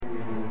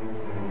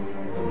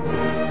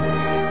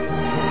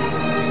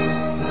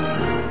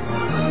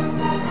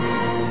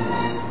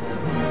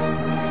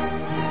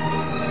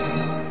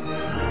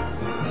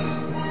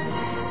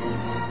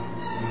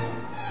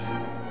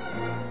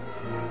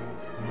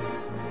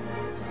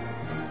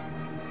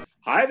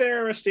Hi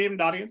there, esteemed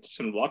audience,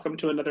 and welcome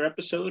to another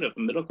episode of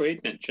Middle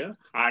Grade Ninja.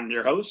 I'm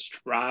your host,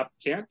 Rob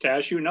Kent.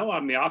 As you know,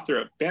 I'm the author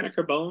of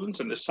Banneker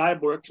Bones and the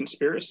Cyborg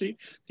Conspiracy,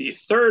 the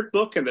third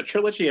book in the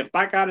trilogy, and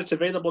by God, it's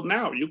available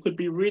now. You could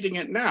be reading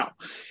it now.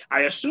 I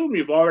assume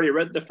you've already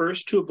read the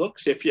first two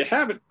books. If you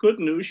haven't, good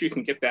news, you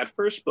can get that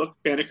first book,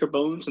 Banneker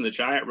Bones and the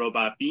Giant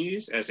Robot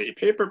Bees, as a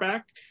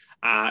paperback,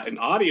 an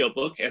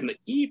audiobook, and the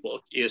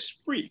ebook is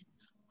free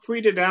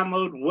to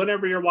download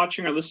whenever you're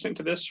watching or listening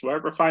to this,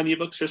 wherever fine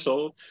ebooks are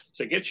sold.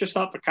 So get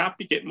yourself a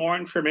copy, get more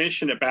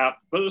information about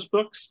those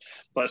books,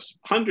 plus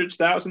hundreds,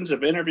 thousands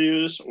of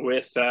interviews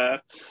with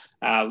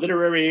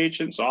literary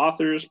agents,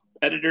 authors,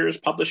 editors,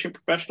 publishing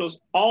professionals,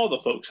 all the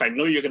folks I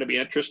know you're going to be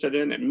interested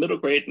in at Middle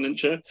Grade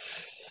Ninja.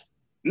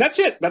 And that's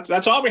it.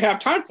 That's all we have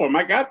time for.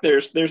 My God,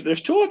 there's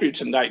two of you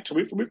tonight. So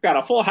we've got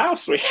a full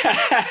house. We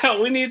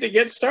need to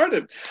get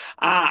started.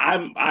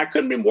 I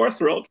couldn't be more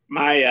thrilled.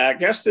 My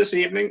guests this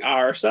evening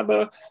are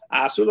Saba,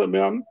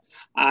 Sulaiman,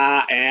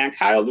 and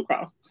Kyle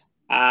Lukoff.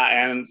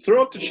 And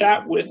thrilled to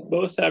chat with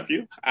both of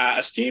you.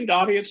 Esteemed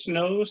audience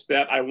knows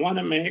that I want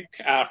to make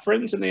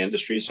friends in the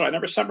industry, so I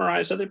never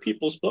summarize other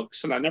people's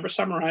books and I never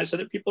summarize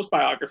other people's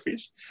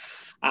biographies.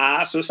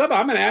 So Saba,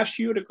 I'm going to ask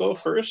you to go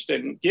first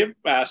and give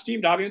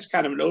esteemed audience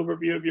kind of an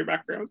overview of your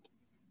background.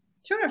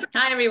 Sure.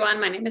 Hi,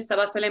 everyone. My name is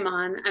Saba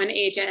Sulaiman. I'm an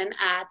agent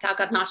at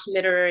Talcott National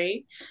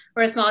Literary.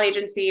 We're a small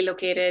agency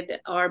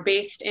located or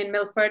based in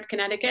Milford,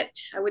 Connecticut.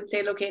 I would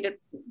say located,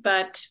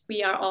 but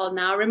we are all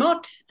now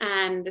remote.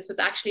 And this was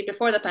actually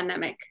before the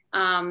pandemic.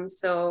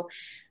 So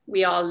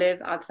we all live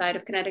outside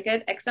of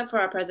Connecticut, except for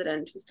our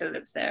president who still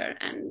lives there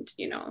and,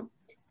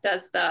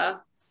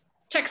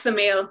 checks the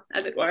mail,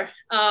 as it were.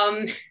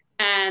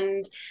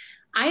 And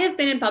I have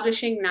been in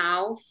publishing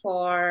now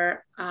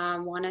for, I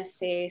want to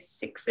say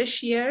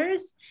 6-ish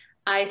years.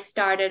 I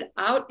started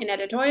out in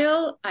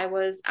editorial. I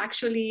was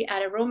actually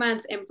at a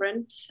romance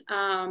imprint,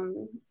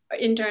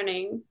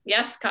 interning.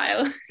 Yes,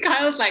 Kyle.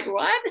 Kyle's like,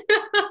 what?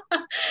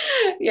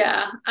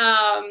 Yeah.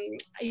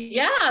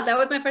 That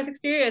was my first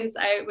experience.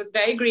 I was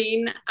very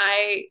green.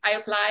 I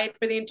applied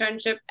for the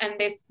internship and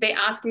they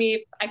asked me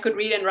if I could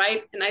read and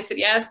write. And I said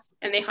yes.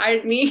 And they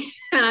hired me.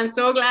 And I'm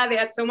so glad they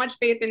had so much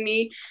faith in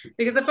me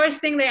because the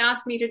first thing they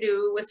asked me to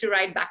do was to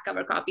write back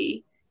cover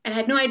copy. And I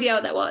had no idea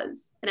what that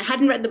was. And I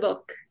hadn't read the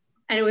book.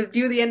 And it was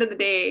due the end of the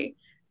day.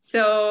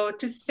 So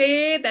to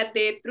say that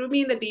they threw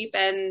me in the deep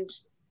end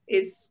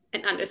is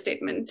an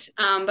understatement.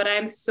 But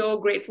I'm so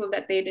grateful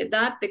that they did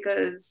that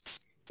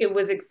because it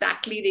was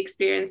exactly the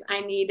experience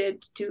I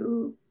needed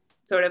to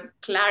sort of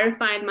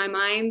clarify in my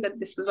mind that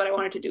this was what I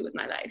wanted to do with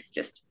my life,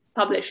 just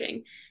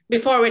publishing,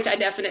 before which I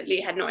definitely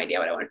had no idea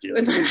what I wanted to do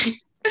with my life.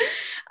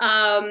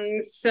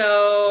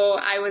 So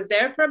I was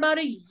there for about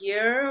a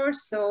year or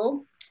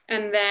so.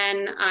 And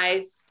then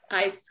I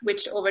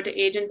switched over to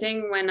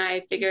agenting when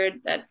I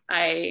figured that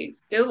I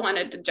still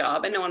wanted a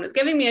job and no one was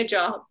giving me a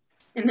job.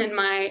 And then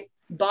my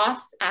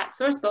boss at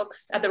Source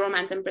Books at the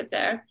romance imprint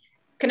there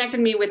connected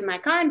me with my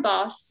current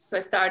boss. So I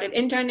started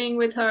interning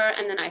with her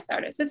and then I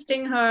started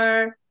assisting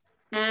her.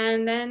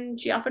 And then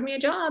she offered me a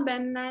job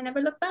and I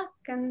never looked back.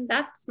 And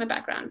that's my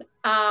background.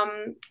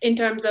 In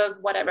terms of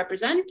what I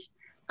represent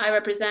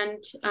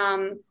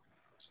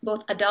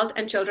both adult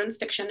and children's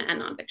fiction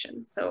and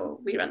nonfiction.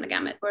 So we run the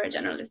gamut. We're a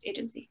generalist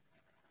agency.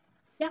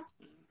 Yeah.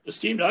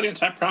 Esteemed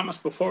audience, I promise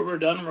before we're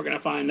done, we're going to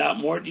find out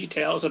more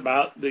details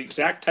about the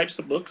exact types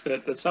of books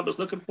that Saba's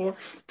looking for,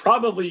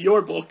 probably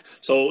your book.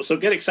 So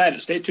get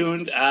excited. Stay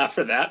tuned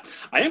for that.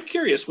 I am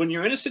curious, when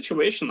you're in a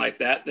situation like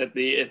that,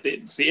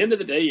 it's the end of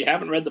the day, you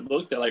haven't read the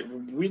book, they like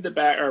read the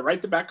back or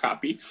write the back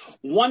copy.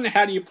 One,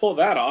 how do you pull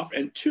that off?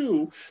 And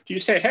two, do you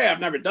say, hey, I've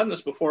never done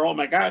this before, oh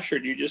my gosh, or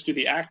do you just do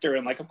the actor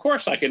and like, of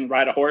course I can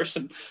ride a horse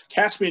and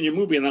cast me in your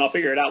movie and then I'll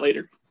figure it out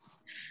later?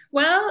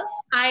 Well,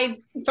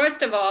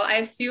 first of all, I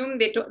assume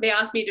they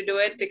asked me to do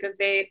it because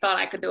they thought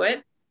I could do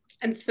it.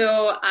 And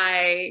so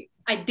I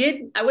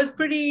was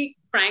pretty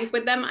frank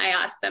with them. I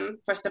asked them,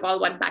 first of all,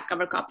 what back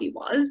cover copy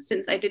was,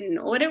 since I didn't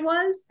know what it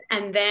was.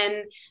 And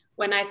then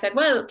when I said,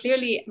 well,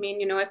 clearly, I mean,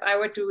 if I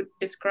were to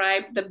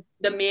describe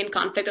the main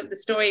conflict of the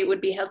story, it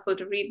would be helpful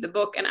to read the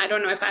book. And I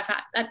don't know if I've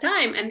had that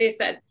time. And they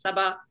said,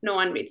 Saba, no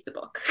one reads the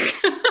book.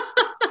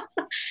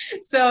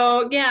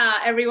 So yeah,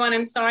 everyone,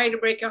 I'm sorry to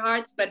break your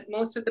hearts, but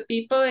most of the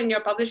people in your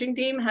publishing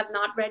team have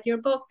not read your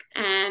book.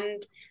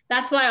 And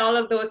that's why all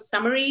of those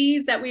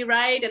summaries that we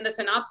write and the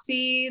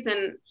synopses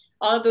and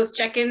all of those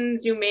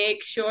check-ins you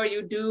make sure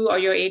you do or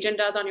your agent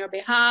does on your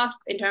behalf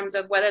in terms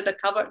of whether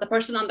the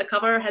person on the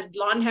cover has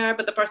blonde hair,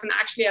 but the person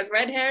actually has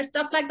red hair,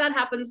 stuff like that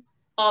happens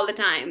all the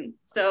time.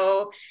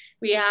 So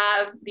we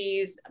have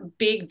these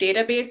big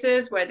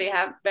databases where they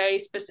have very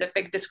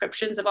specific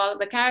descriptions of all of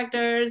the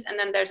characters. And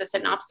then there's a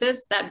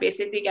synopsis that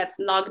basically gets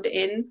logged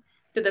in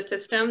to the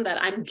system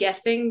that I'm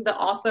guessing the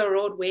author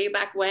wrote way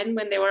back when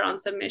they were on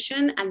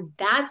submission. And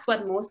that's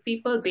what most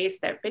people base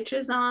their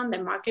pitches on,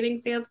 their marketing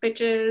sales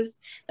pitches,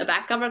 the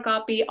back cover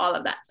copy, all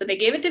of that. So they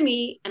gave it to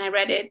me and I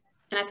read it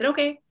and I said,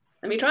 okay,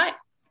 let me try it.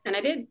 And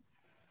I did.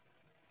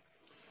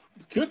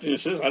 Good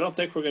news is I don't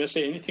think we're going to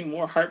say anything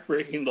more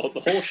heartbreaking the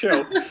whole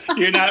show.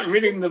 You're not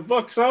reading the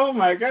books. Oh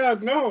my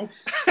God, no.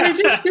 There's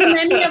just too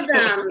many of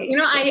them. You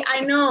know,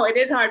 I know it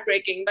is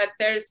heartbreaking, but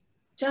there's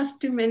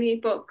just too many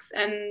books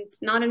and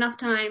not enough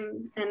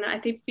time. And I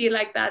feel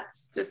like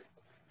that's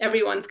just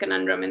everyone's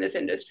conundrum in this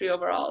industry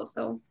overall.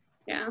 So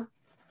yeah.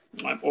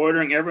 I'm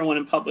ordering everyone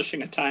in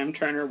publishing a time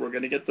turner. We're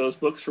going to get those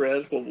books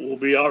read. We'll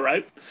be all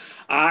right.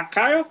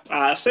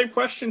 Kyle, same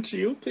question to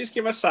you. Please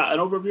give us an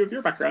overview of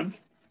your background.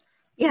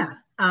 Yeah.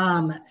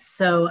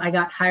 So I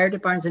got hired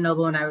at Barnes &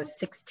 Noble when I was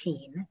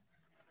 16,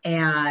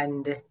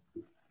 and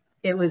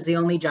it was the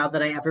only job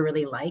that I ever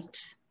really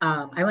liked.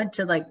 I went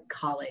to like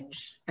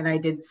college and I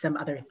did some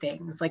other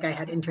things. Like I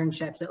had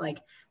internships at like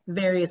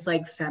various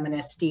like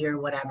feministy or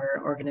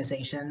whatever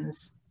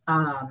organizations.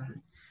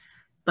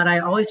 But I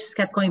always just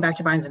kept going back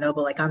to Barnes &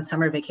 Noble like on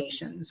summer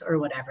vacations or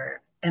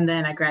whatever. And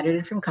then I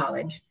graduated from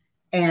college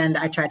and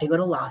I tried to go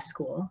to law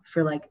school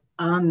for like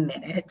a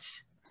minute.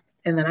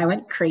 And then I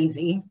went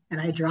crazy and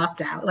I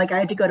dropped out. Like I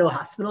had to go to a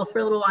hospital for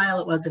a little while.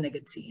 It wasn't a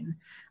good scene.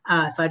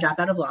 So I dropped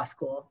out of law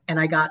school and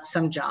I got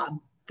some job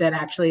that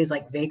actually is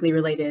like vaguely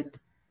related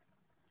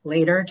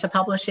later to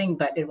publishing,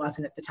 but it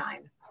wasn't at the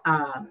time.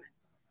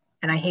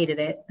 And I hated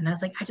it. And I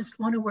was like, I just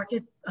want to work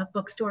at a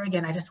bookstore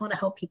again. I just want to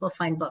help people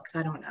find books.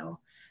 I don't know.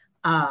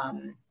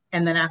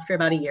 And then after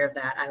about a year of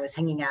that, I was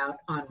hanging out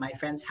on my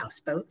friend's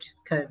houseboat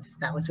because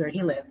that was where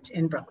he lived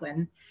in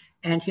Brooklyn.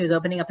 And he was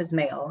opening up his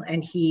mail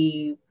and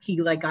he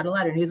like got a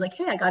letter and he was like,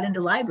 hey, I got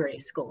into library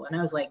school. And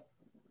I was like,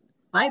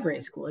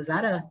 library school, is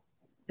that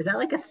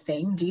like a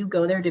thing? Do you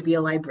go there to be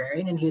a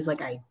librarian? And he was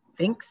like, I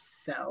think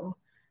so.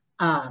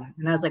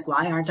 And I was like,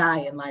 why aren't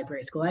I in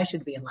library school? I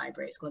should be in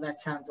library school. That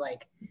sounds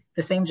like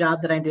the same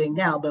job that I'm doing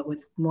now, but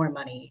with more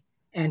money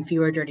and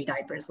fewer dirty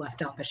diapers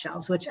left on the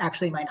shelves, which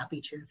actually might not be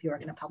true if you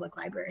work in a public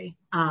library.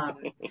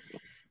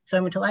 So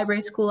I went to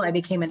library school. I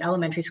became an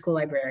elementary school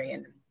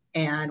librarian.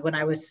 And when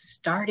I was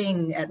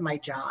starting at my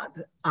job,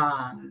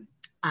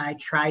 I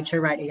tried to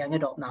write a young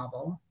adult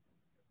novel.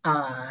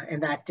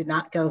 And that did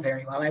not go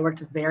very well. I worked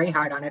very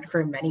hard on it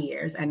for many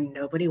years and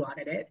nobody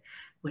wanted it,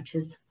 which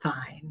is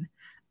fine.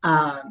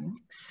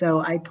 So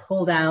I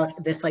pulled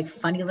out this like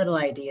funny little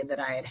idea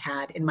that I had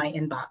had in my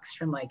inbox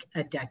from like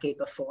a decade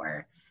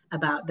before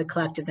about the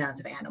collective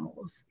nouns of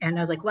animals. And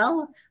I was like,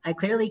 well, I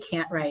clearly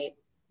can't write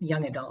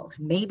young adult.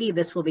 Maybe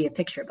this will be a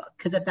picture book.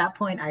 Because at that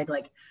point I'd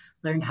like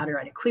learned how to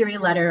write a query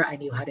letter. I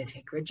knew how to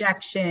take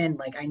rejection.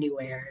 Like I knew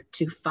where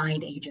to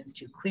find agents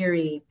to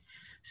query.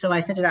 So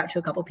I sent it out to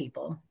a couple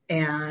people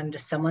and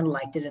someone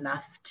liked it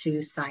enough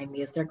to sign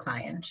me as their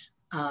client.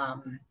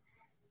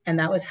 And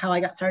that was how I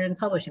got started in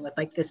publishing, with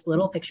like this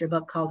little picture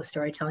book called The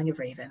Storytelling of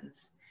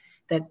Ravens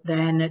that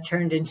then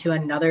turned into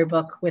another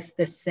book with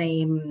the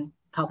same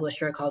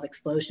publisher called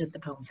Explosion at the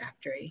Poem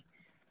Factory.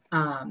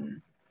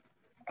 And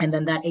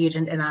then that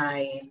agent and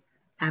I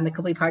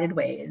amicably parted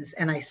ways,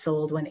 and I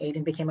sold When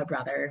Aiden Became a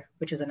Brother,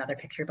 which is another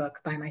picture book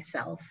by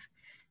myself.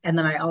 And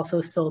then I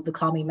also sold the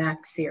Call Me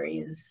Max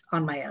series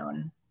on my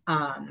own.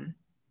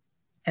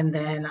 And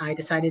then I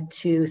decided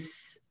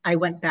I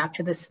went back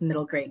to this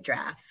middle grade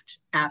draft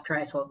after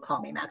I sold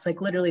Call Me Max,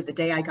 like literally the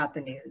day I got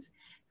the news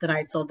that I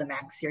had sold the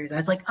Max series. I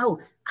was like, oh,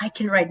 I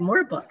can write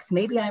more books.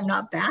 Maybe I'm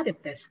not bad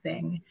at this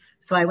thing.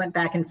 So I went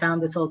back and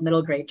found this old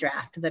middle grade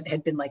draft that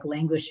had been like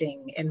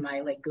languishing in my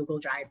like Google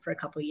Drive for a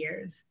couple of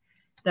years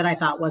that I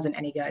thought wasn't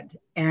any good.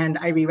 And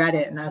I reread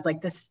it and I was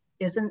like, this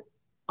isn't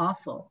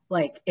awful.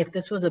 Like if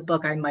this was a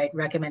book, I might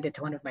recommend it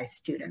to one of my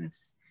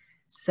students.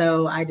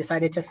 So I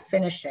decided to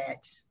finish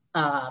it.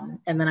 And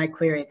then I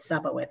queried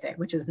Saba with it,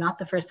 which is not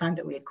the first time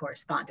that we had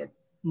corresponded.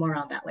 More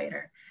on that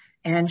later.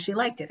 And she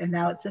liked it. And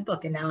now it's a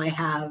book. And now I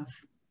have,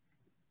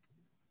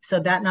 so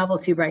that novel,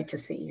 Too Bright to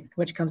See,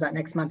 which comes out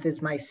next month,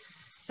 is my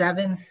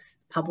 7th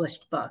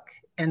published book.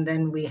 And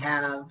then we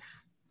have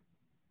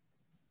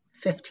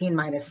 15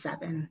 minus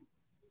 7.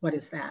 What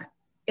is that?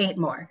 8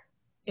 more.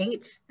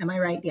 8, am I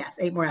right? Yes,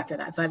 8 more after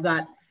that. So I've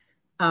got,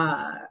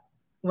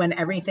 when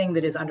everything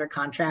that is under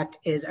contract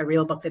is a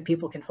real book that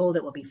people can hold,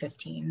 it will be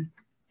 15.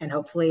 And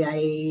hopefully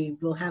I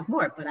will have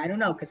more, but I don't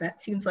know, because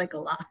that seems like a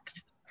lot.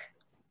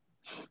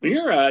 Well,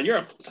 you're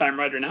a full-time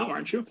writer now,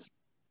 aren't you?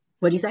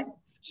 What do you say?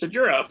 So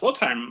you're a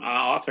full-time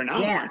author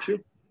now, aren't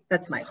you?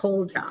 That's my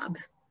whole job.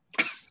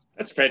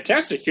 That's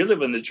fantastic. You're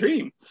living the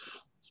dream.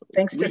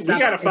 Thanks to Saba. We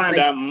got to find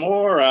out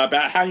more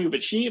about how you've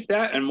achieved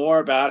that, and more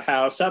about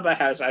how Saba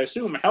has, I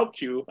assume,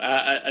 helped you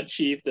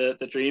achieve the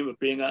dream of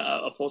being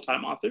a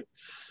full-time author.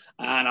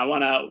 And I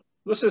want to,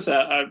 this is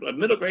a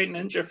middle grade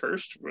ninja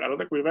first. I don't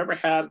think we've ever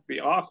had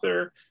the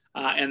author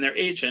and their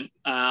agent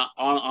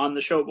on the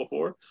show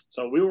before.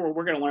 So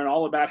we're going to learn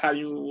all about how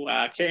you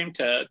came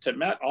to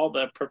met all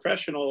the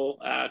professional,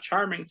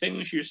 charming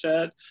things you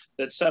said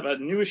that Saba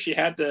knew she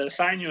had to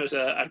sign you as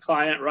a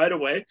client right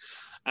away.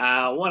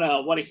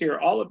 Want to hear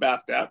all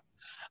about that.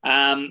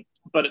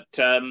 But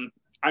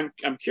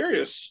I'm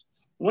curious,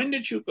 when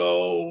did you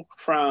go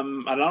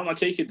from, I don't want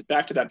to take you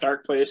back to that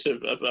dark place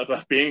of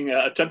being,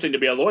 attempting to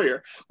be a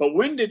lawyer, but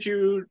when did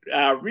you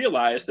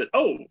realize that,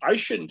 oh, I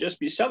shouldn't just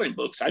be selling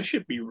books, I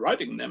should be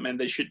writing them, and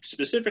they should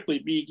specifically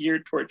be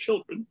geared toward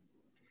children?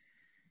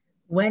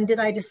 When did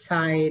I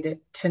decide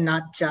to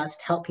not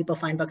just help people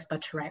find books,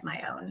 but to write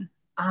my own?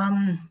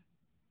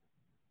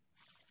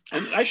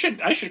 And I should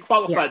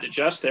qualify the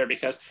just there,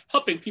 because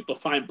helping people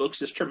find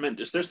books is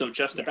tremendous. There's no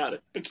just about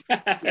it.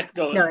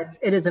 No,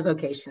 it is a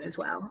vocation as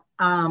well.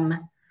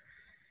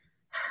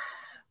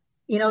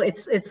 You know,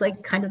 it's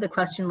like kind of the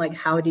question, like,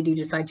 how did you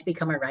decide to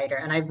become a writer?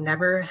 And I've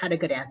never had a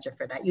good answer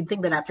for that. You'd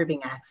think that after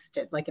being asked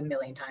it like a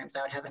million times,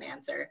 I would have an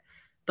answer,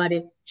 but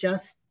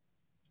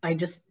I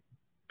just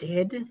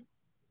did.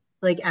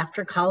 Like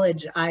after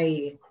college,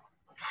 I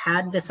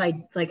had this, I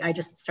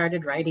just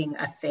started writing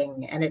a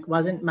thing, and it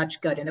wasn't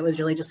much good, and it was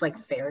really just like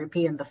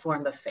therapy in the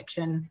form of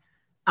fiction.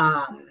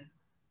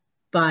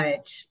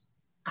 But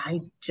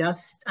I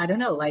don't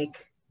know,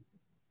 like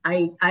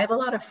I have a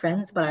lot of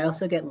friends, but I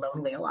also get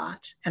lonely a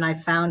lot, and I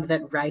found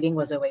that writing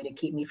was a way to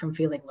keep me from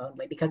feeling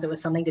lonely, because it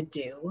was something to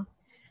do.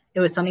 It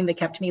was something that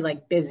kept me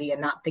like busy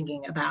and not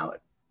thinking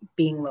about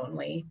being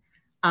lonely,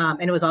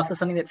 and it was also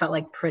something that felt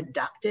like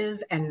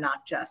productive and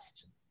not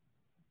just,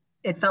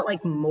 it felt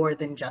like more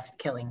than just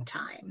killing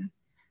time.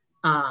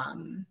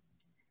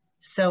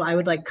 So I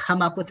would like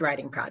come up with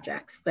writing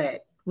projects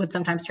that would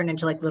sometimes turn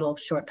into like little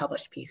short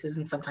published pieces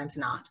and sometimes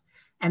not.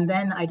 And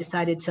then I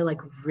decided to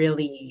like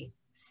really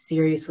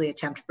seriously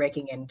attempt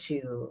breaking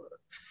into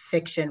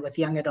fiction with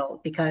young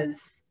adult,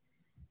 because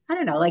I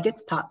don't know, like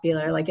it's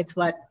popular, like it's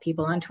what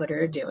people on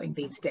Twitter are doing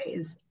these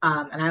days.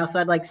 And I also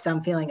had like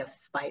some feeling of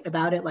spite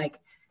about it. Like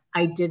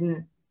I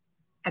didn't,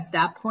 at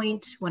that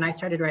point, when I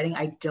started writing,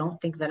 I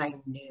don't think that I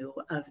knew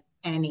of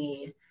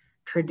any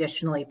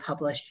traditionally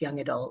published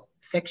young adult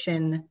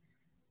fiction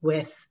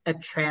with a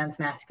trans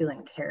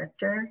masculine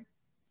character,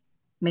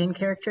 main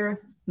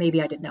character.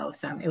 Maybe I did know of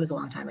some, it was a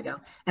long time ago.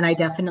 And I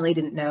definitely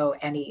didn't know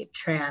any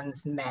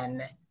trans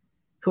men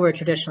who were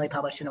traditionally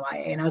published in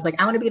YA. And I was like,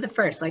 I want to be the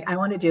first, like I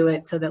want to do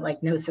it so that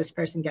like no cis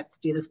person gets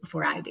to do this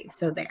before I do.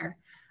 So there.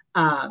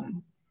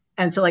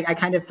 And so like, I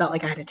kind of felt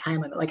like I had a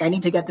time limit. Like I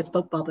need to get this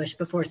book published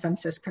before some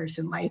cis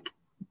person like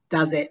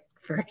does it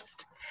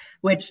first,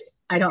 which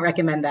I don't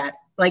recommend that.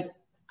 Like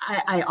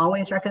I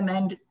always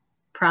recommend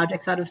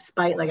projects out of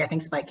spite. Like I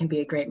think spite can be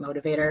a great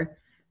motivator,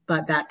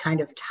 but that kind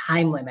of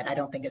time limit I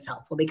don't think is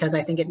helpful, because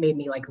I think it made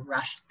me like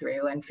rush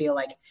through and feel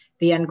like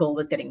the end goal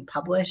was getting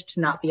published,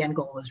 not the end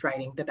goal was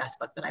writing the best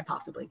book that I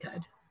possibly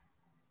could.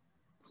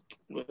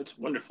 Well, that's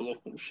wonderful.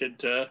 We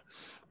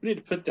need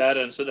to put that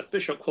as an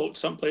official quote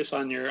someplace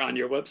on your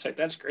website.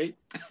 That's great.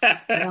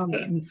 By all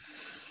means.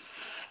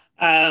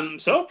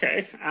 So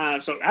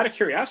out of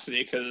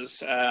curiosity,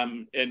 because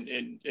and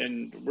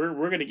we're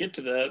going to get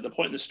to the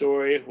point in the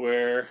story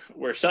where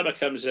Saba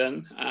comes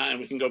in, and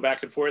we can go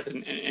back and forth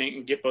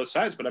and get both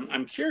sides. But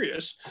I'm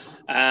curious,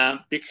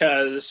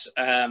 because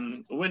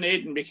when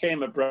Aiden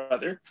became a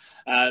brother,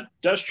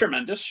 does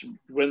tremendous.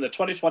 Win the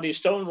 2020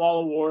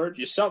 Stonewall Award.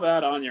 You sell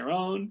that on your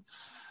own.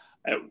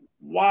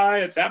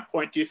 Why at that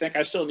point do you think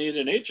I still need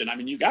an agent? I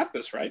mean, you got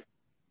this, right?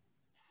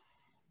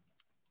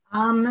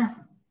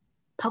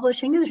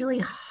 Publishing is really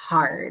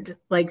hard.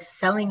 Like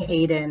selling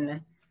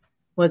Aiden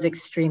was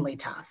extremely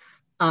tough.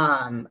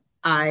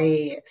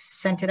 I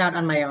sent it out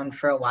on my own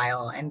for a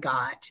while and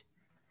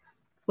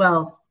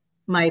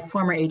my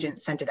former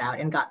agent sent it out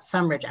and got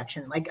some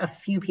rejection. Like a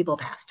few people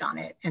passed on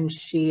it, and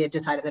she had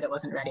decided that it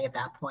wasn't ready at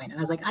that point. And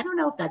I was like, I don't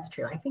know if that's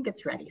true. I think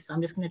it's ready, so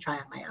I'm just going to try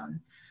on my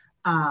own.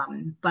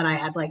 But I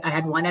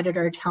had one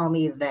editor tell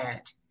me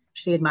that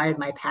she admired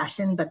my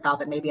passion, but thought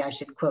that maybe I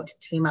should, quote,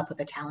 team up with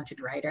a talented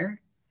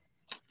writer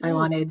if I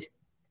wanted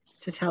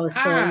to tell a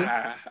story.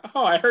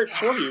 I hurt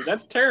for you.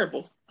 That's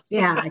terrible.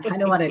 Yeah, I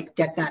kind of want to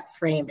get that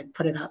framed and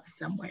put it up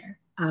somewhere.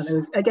 It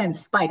was, again,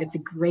 spite. It's a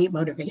great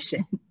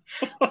motivation.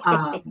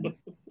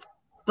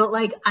 But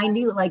like, I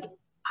knew, like,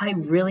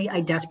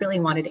 I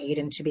desperately wanted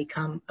Aiden to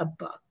become a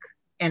book,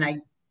 and I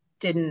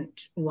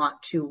didn't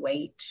want to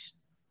wait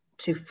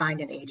to find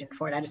an agent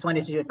for it. I just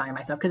wanted to do it by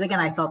myself, because again,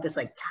 I felt this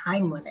like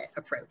time limit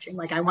approaching.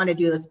 Like I want to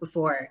do this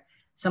before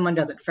someone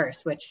does it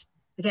first, which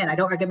again, I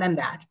don't recommend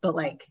that, but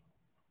like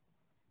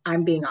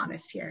I'm being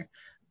honest here.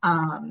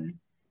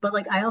 But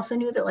like I also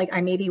knew that like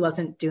I maybe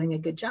wasn't doing a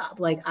good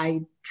job. Like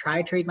I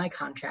tried to read my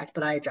contract,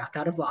 but I dropped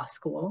out of law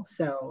school,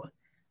 so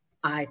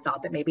I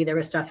thought that maybe there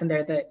was stuff in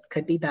there that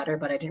could be better,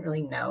 but I didn't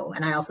really know.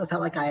 And I also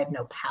felt like I had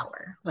no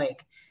power.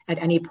 Like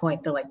at any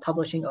point, the like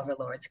publishing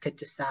overlords could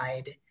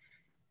decide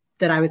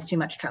that I was too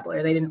much trouble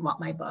or they didn't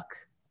want my book.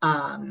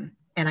 And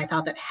I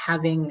thought that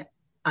having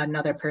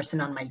another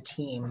person on my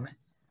team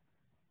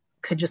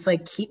could just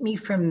like keep me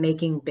from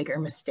making bigger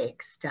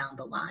mistakes down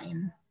the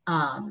line.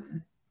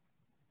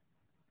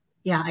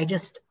 Yeah,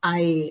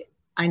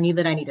 I knew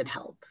that I needed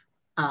help,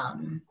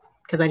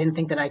 because I didn't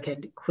think that I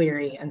could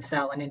query and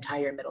sell an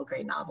entire middle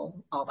grade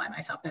novel all by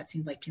myself. That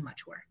seemed like too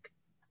much work.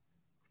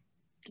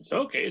 So,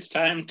 okay, it's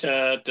time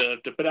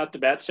to put out the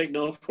bat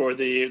signal for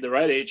the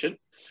right agent.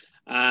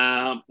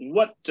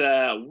 What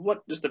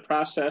is the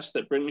process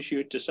that brings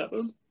you to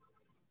Saba?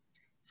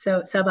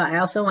 So Saba, I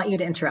also want you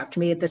to interrupt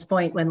me at this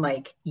point when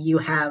like you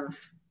have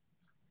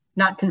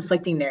not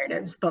conflicting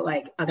narratives, but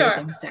like other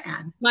things to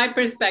add. My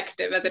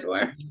perspective, as it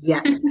were.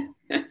 Yes.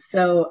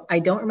 So I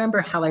don't remember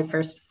how I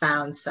first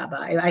found Saba.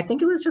 I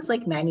think it was just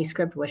like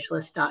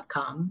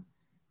manuscriptwishlist.com,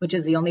 which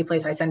is the only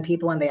place I send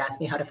people when they ask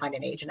me how to find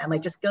an agent. I'm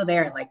like, just go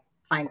there and like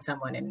find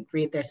someone and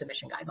read their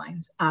submission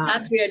guidelines.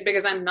 That's weird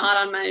because I'm not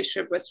on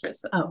manuscript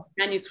wishlist. Oh.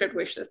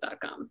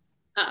 Manuscriptwishlist.com.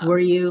 Were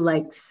you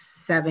like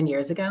 7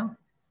 years ago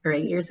or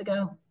 8 years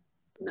ago?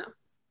 No.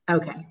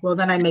 Okay. Well,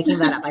 then I'm making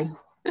that up. I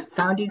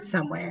found you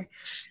somewhere.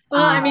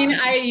 Well, I mean,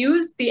 I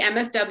use the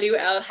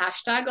MSWL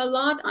hashtag a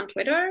lot on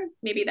Twitter.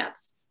 Maybe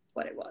that's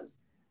what it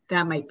was.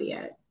 That might be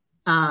it.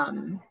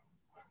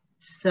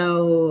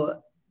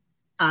 So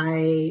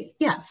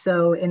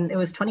it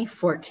was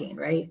 2014,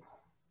 right?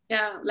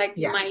 Yeah,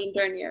 my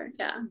intern year.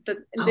 Yeah,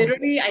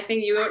 literally, I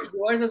think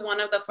yours was one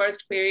of the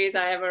first queries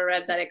I ever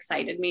read that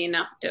excited me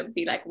enough to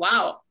be like,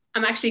 wow,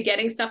 I'm actually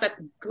getting stuff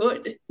that's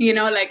good,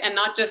 and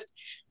not just,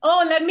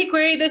 oh, let me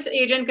query this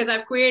agent because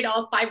I've queried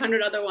all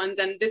 500 other ones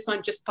and this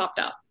one just popped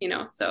up,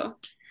 so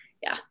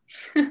yeah.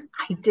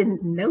 I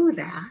didn't know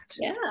that.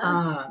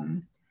 Yeah.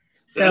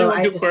 So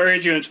anyone who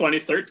queried you in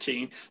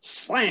 2013,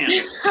 slam.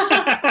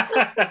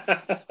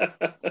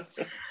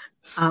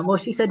 Well,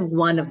 she said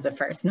one of the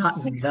first,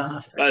 not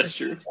the first. That's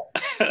true.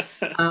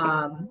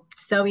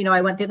 So,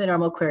 I went through the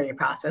normal query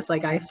process.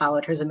 Like I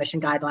followed her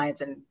submission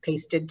guidelines and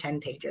pasted 10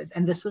 pages.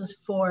 And this was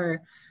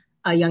for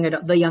the young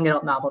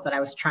adult novel that I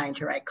was trying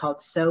to write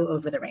called So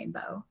Over the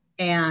Rainbow.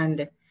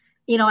 And,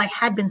 I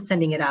had been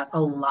sending it out a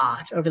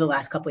lot over the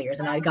last couple of years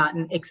and I'd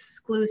gotten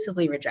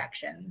exclusively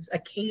rejections.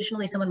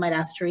 Occasionally someone might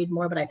ask to read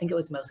more, but I think it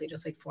was mostly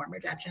just like form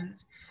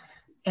rejections.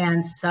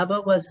 And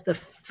Saba was the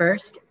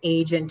first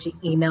agent to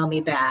email me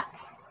back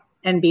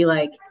and be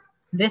like,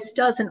 this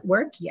doesn't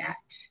work yet,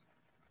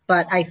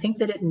 but I think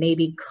that it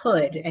maybe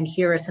could. And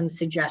here are some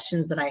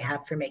suggestions that I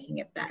have for making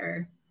it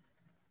better.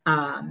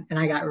 And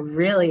I got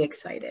really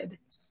excited.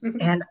 Mm-hmm.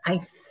 And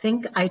I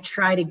think I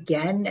tried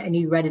again and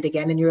you read it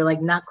again and you were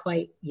like, not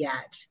quite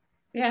yet.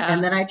 Yeah.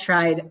 And then I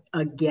tried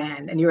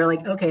again and you were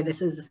like, okay, this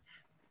is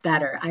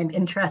better. I'm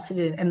interested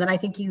in, and then I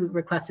think you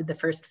requested the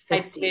first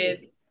 50. I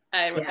did.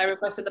 I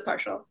requested the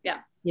partial. Yeah.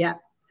 Yeah.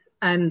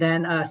 And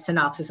then a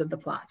synopsis of the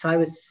plot. So I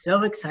was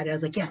so excited. I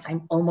was like, yes,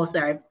 I'm almost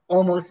there. I've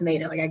almost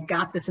made it. Like I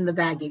got this in the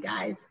bag, you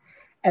guys.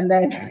 And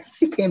then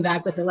she came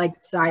back with it like,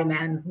 sorry,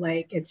 man.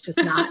 Like, it's just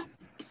not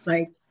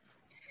like,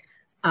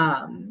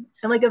 and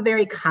like a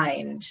very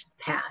kind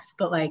pass,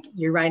 but like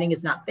your writing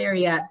is not there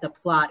yet. The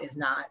plot is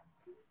not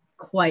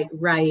quite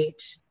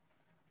right.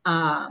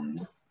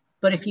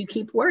 But if you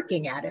keep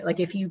working at it, like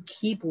if you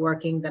keep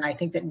working, then I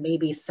think that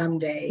maybe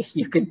someday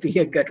you could be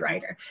a good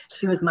writer.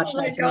 She was much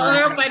nicer.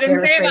 I hope I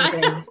didn't say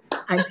that.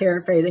 I'm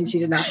paraphrasing. She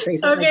did not phrase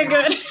it okay, like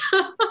good.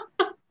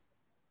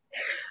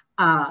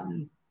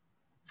 And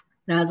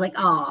I was like,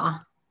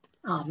 oh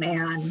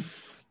man.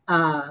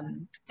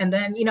 And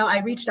then,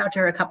 I reached out to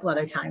her a couple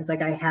other times.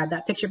 Like I had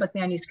that picture book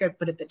manuscript,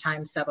 but at the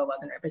time Saba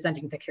wasn't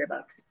representing picture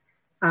books.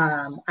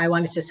 I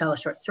wanted to sell a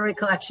short story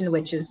collection,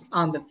 which is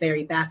on the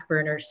very back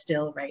burner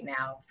still right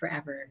now,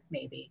 forever,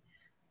 maybe.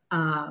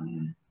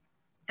 And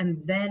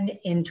then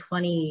in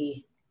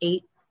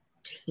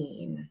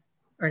 2018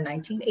 or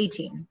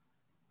 1918.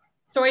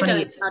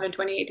 Storytelling out in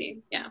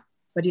 2018, yeah.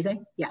 What do you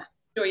say? Yeah.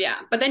 So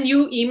yeah, but then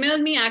you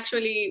emailed me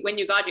actually when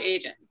you got your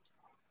agent,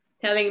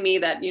 telling me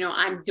that,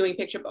 I'm doing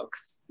picture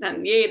books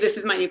and yay, this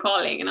is my new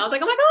calling. And I was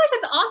like, oh my gosh,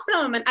 that's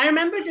awesome. And I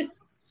remember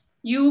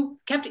you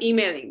kept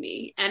emailing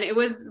me and it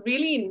was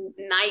really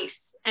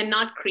nice and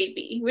not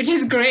creepy, which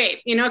is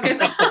great, because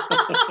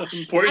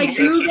I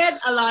do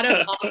get a lot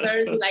of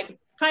authors who like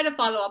try to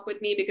follow up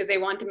with me because they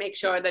want to make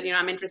sure that,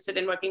 I'm interested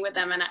in working with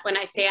them. And when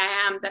I say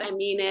I am, that I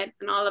mean it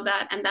and all of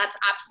that. And that's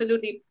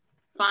absolutely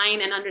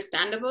fine and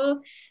understandable.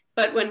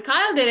 But when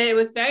Kyle did it, it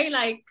was very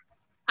like,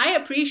 I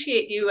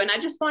appreciate you. And I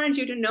just wanted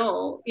you to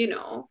know,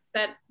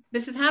 that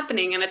this is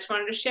happening and I just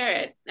wanted to share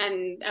it.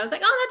 And I was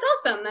like, oh,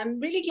 that's awesome. I'm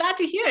really glad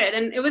to hear it.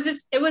 And it was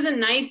a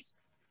nice,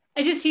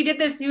 he did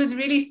this, he was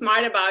really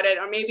smart about it.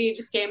 Or maybe it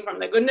just came from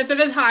the goodness of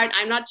his heart.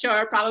 I'm not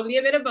sure, probably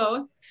a bit of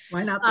both.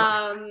 Why not?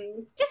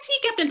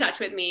 He kept in touch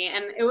with me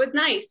and it was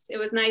nice. It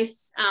was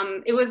nice.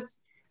 It was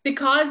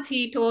because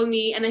he told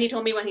me, and then he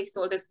told me when he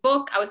sold his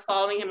book, I was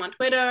following him on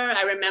Twitter.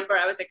 I remember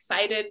I was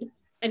excited.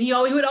 And he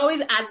would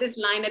always add this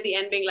line at the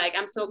end being like,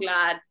 I'm so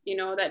glad,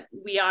 that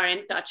we are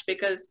in touch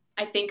because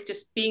I think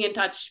just being in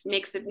touch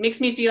makes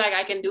me feel like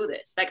I can do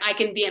this. Like I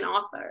can be an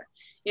author,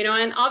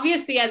 and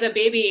obviously as a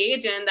baby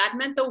agent, that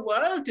meant the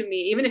world to me,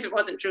 even if it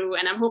wasn't true.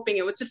 And I'm hoping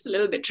it was just a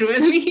little bit true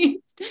at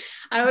least.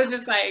 I was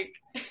just like,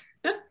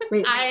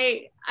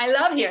 I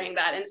love hearing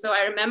that. And so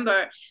I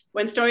remember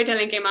when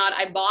Storytelling came out,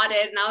 I bought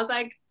it and I was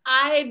like,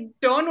 I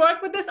don't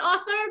work with this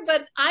author,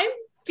 but I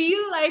feel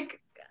like,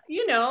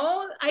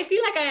 I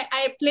feel like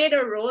I played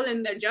a role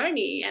in their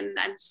journey and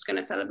I'm just going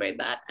to celebrate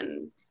that.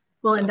 And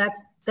well, so. And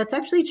That's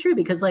actually true,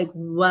 because like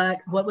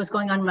what was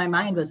going on in my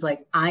mind was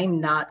like, I'm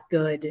not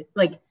good.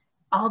 Like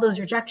all those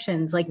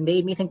rejections like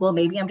made me think, well,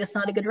 maybe I'm just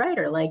not a good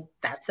writer. Like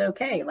that's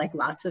okay. Like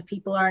lots of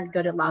people aren't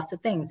good at lots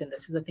of things, and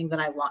this is the thing that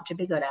I want to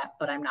be good at,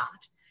 but I'm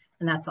not,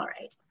 and that's all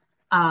right.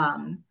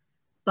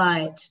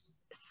 But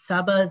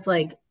Saba's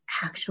like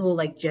actual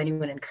like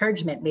genuine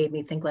encouragement made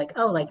me think like,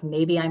 oh, like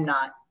maybe I'm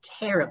not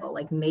terrible.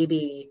 Like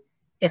maybe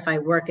if I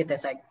work at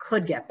this, I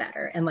could get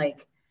better. And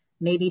like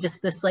maybe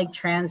just this like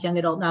trans young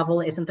adult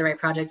novel isn't the right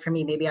project for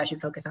me. Maybe I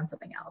should focus on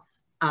something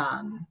else.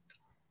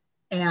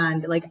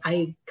 And like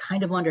I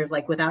kind of wonder if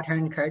like without her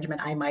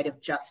encouragement, I might have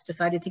just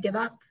decided to give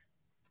up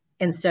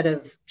instead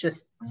of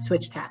just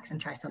switch tacks and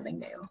try something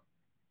new.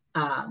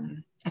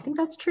 I think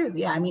that's true.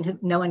 Yeah, I mean,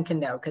 no one can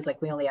know because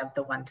like we only have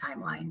the one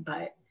timeline,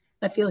 but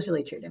that feels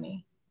really true to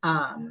me.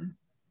 Oh,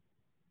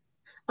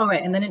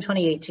 right. And then in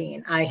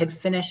 2018, I had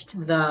finished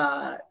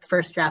the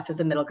first draft of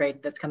the middle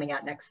grade that's coming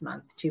out next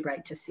month, Too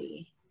Bright to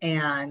See.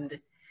 And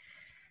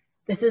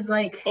this is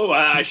like... Oh,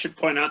 I should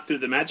point out, through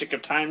the magic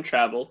of time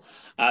travel,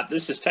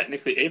 this is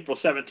technically April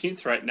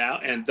 17th right now,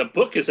 and the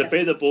book is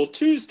available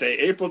Tuesday,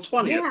 April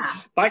 20th. Yeah.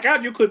 By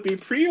God, you could be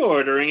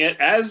pre-ordering it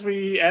as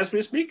we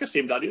speak,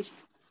 esteemed audience.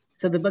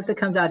 So the book that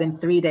comes out in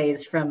 3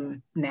 days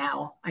from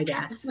now, I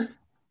guess.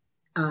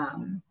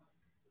 So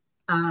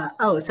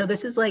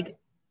this is like,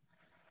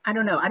 I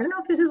don't know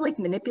if this is like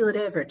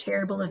manipulative or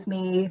terrible of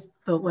me,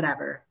 but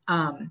whatever.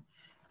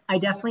 I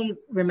definitely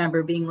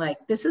remember being like,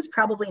 this is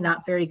probably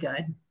not very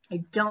good. I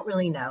don't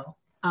really know.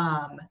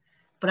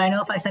 But I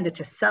know if I send it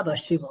to Saba,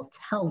 she will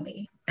tell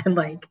me. And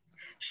like,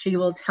 she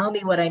will tell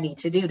me what I need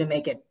to do to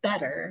make it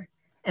better.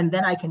 And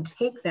then I can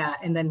take that,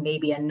 and then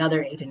maybe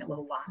another agent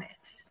will want it.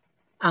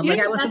 Yeah,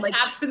 like I wasn't that's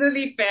like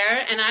absolutely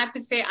fair. And I have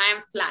to say, I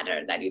am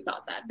flattered that you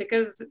thought that,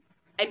 because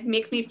it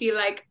makes me feel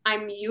like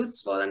I'm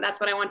useful and that's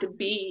what I want to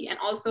be. And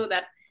also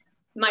that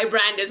my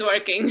brand is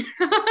working.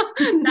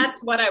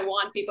 That's what I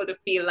want people to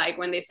feel like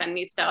when they send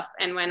me stuff.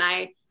 And when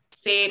I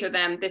say to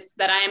them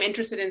that I am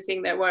interested in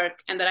seeing their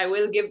work and that I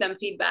will give them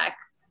feedback,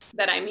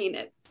 that I mean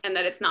it and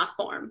that it's not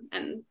form.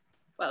 And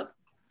well,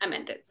 I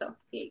meant it. So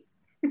yay.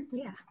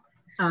 Yeah.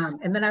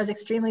 And then I was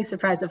extremely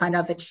surprised to find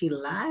out that she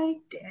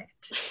liked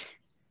it.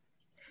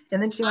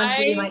 And then she wanted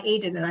to be my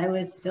agent, and I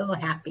was so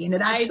happy. And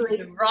it actually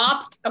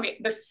dropped. Okay,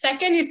 the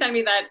second you sent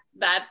me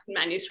that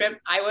manuscript,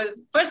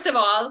 first of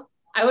all,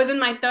 I was in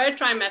my 3rd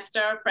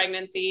trimester of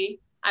pregnancy.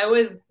 I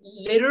was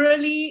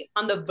literally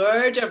on the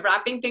verge of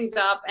wrapping things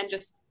up and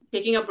just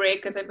taking a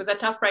break because it was a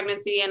tough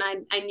pregnancy, and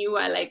I knew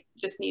I like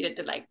just needed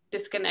to like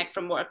disconnect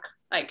from work.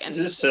 Like, and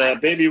is this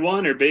baby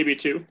 1 or baby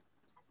 2?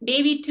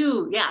 Baby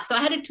 2, yeah. So I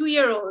had a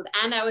 2-year-old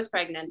and I was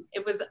pregnant.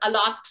 It was a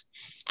lot.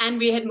 And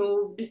we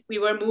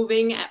were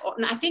moving.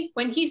 And I think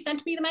when he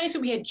sent me the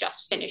manuscript, we had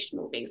just finished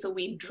moving. So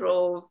we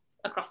drove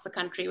across the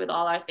country with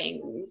all our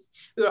things.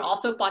 We were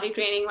also potty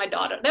training my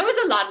daughter. There was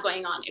a lot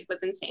going on. It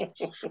was insane.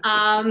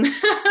 I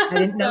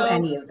didn't know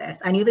any of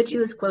this. I knew that she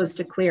was closed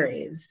to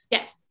queries.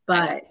 Yes.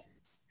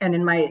 And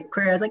in my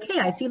query, I was like, hey,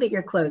 I see that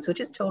you're closed, which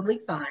is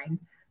totally fine.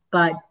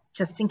 But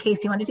just in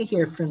case you wanted to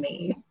hear from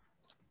me.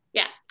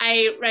 Yeah,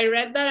 I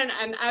read that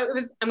and I'm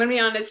going to be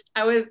honest,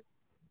 I was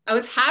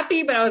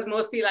happy, but I was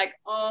mostly like,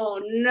 oh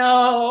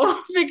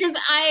no, because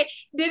I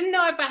didn't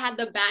know if I had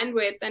the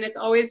bandwidth. And it's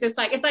always just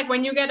like, it's like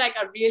when you get like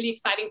a really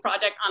exciting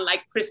project on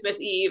like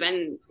Christmas Eve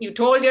and you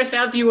told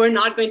yourself you were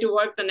not going to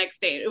work the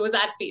next day. It was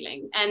that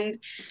feeling. And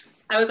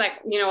I was like,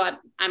 you know what,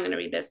 I'm going to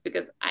read this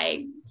because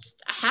I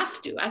have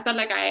to. I felt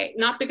like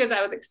not because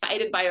I was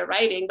excited by your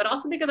writing, but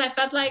also because I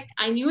felt like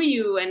I knew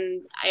you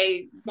and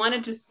I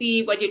wanted to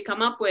see what you'd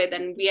come up with.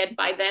 And we had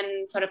by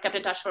then sort of kept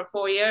in touch for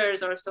 4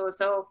 years or so.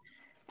 So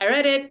I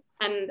read it,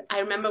 and I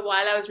remember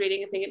while I was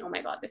reading it thinking, oh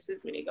my God, this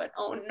is really good.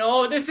 Oh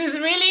no, this is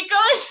really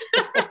good.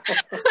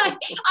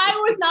 I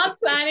was not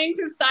planning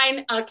to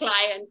sign a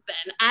client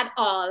then at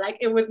all. Like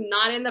it was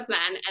not in the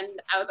plan. And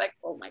I was like,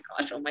 oh my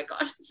gosh,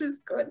 this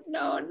is good.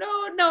 No. And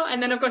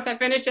then of course I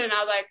finished it and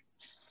I was like,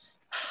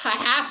 I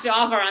have to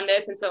offer on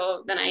this. And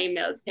so then I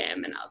emailed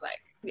him and I was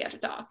like, we have to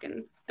talk,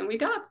 and we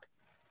talked.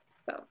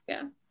 So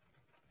yeah.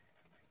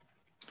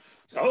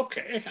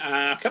 Okay,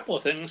 a couple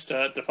of things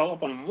to follow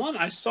up on. One,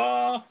 I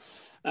saw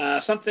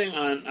something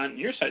on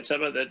your site,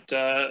 Saba, that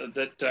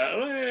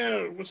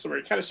what's the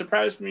word? Kind of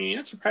surprised me.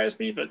 Not surprised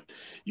me, but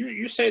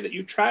you say that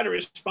you try to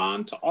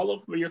respond to all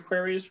of your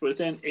queries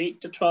within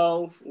 8 to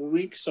 12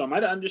 weeks. So am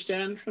I to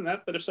understand from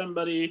that if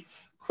somebody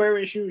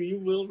queries you, you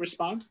will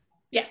respond?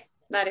 Yes,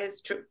 that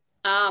is true.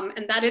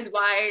 And that is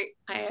why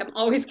I am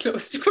always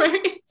close to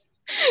queries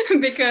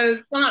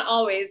because, well, not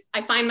always.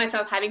 I find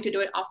myself having to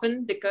do it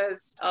often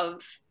because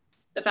of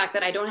the fact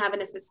that I don't have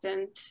an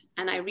assistant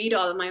and I read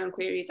all of my own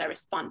queries, I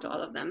respond to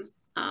all of them.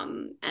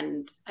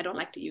 And I don't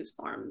like to use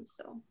forms.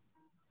 So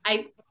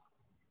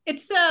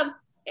it's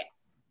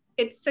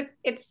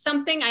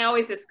something I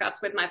always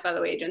discuss with my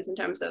fellow agents in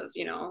terms of,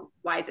 you know,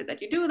 why is it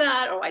that you do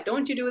that? Or why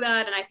don't you do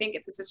that? And I think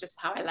this is just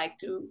how I like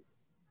to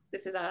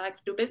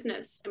do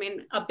business. I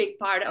mean, a big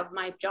part of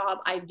my job,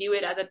 I view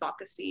it as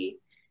advocacy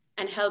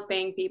and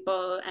helping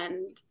people.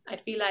 And I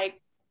feel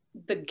like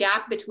the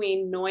gap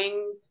between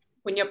knowing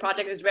when your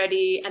project is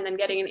ready and then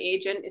getting an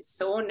agent is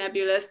so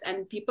nebulous,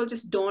 and people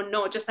just don't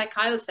know. Just like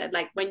Kyle said,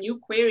 like when you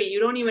query, you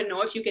don't even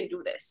know if you can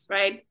do this,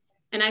 right?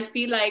 And I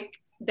feel like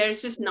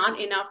there's just not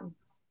enough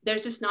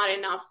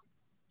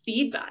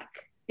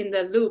feedback in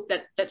the loop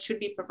that should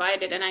be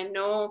provided. And I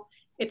know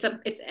it's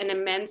an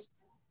immense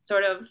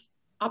sort of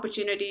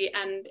opportunity,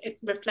 and it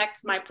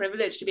reflects my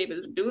privilege to be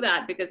able to do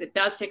that, because it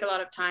does take a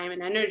lot of time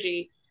and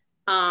energy.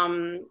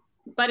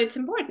 But it's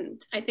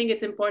important. I think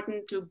it's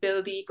important to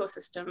build the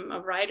ecosystem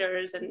of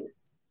writers and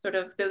sort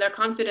of build their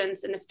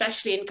confidence, and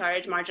especially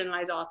encourage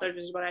marginalized authors,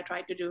 which is what I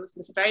tried to do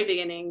since the very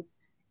beginning.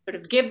 Sort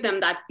of give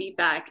them that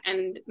feedback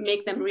and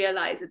make them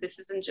realize that this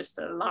isn't just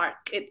a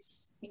lark.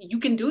 It's, you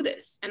can do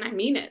this, and I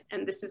mean it.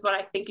 And this is what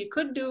I think you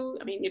could do.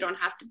 I mean, you don't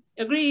have to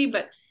agree,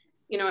 but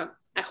you know,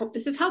 I hope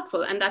this is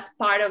helpful. And that's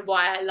part of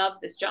why I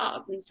love this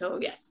job. And so,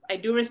 yes, I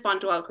do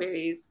respond to all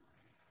queries.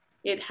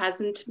 It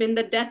hasn't been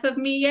the death of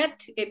me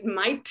yet. It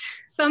might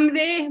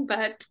someday,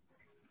 but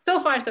so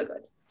far so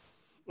good.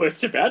 Well,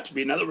 it's about to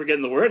be, now that we're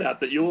getting the word out,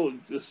 that you will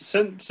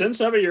send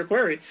Saba your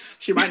query.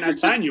 She might not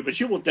sign you, but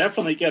you will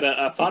definitely get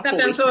a thoughtful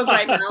response.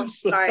 Right now,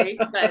 sorry,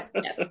 but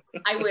yes,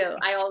 I will.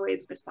 I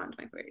always respond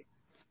to my queries.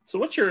 So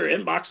what's your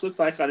inbox look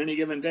like on any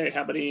given day?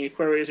 How many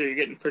queries are you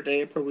getting per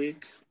day, per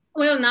week?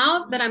 Well,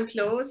 now that I'm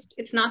closed,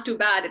 it's not too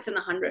bad. It's in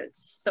the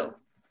hundreds. So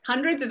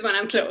hundreds is when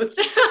I'm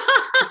closed.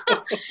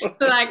 So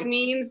that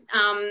means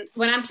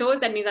when I'm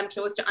closed, that means I'm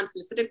closed to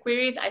unsolicited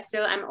queries. I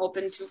still am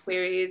open to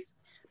queries,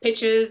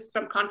 pitches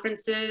from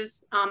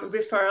conferences,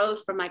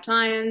 referrals from my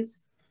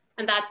clients,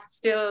 and that's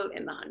still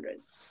in the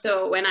hundreds.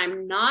 So when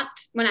I'm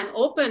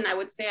open, I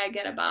would say I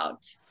get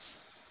about,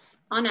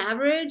 on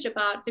average,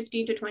 about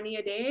 15 to 20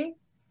 a day.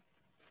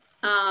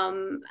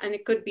 And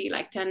it could be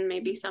like 10,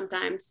 maybe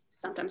sometimes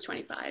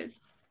 25.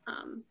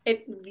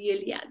 It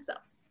really adds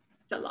up.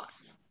 It's a lot.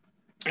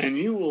 And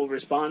you will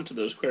respond to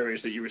those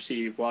queries that you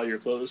receive while you're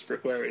closed for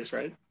queries,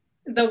 right?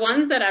 The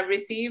ones that I've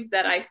received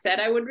that I said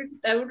I would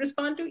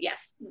respond to,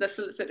 yes, the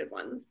solicited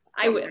ones,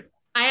 I will.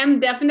 I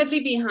am definitely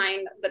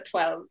behind the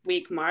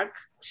 12-week mark,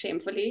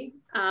 shamefully,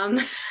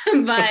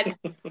 but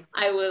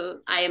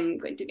I am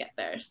going to get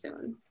there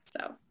soon.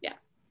 So yeah.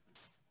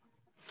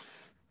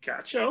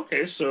 Gotcha.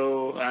 Okay,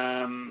 so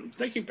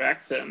thinking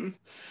back then,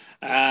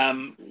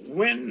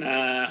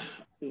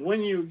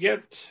 when you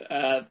get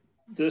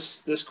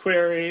this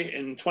query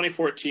in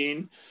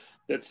 2014,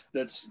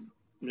 that's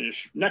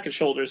neck and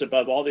shoulders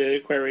above all the other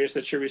queries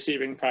that you're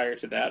receiving prior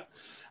to that,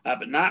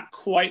 but not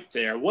quite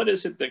there. What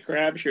is it that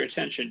grabs your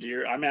attention?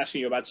 I'm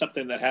asking you about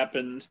something that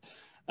happened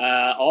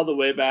all the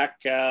way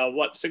back,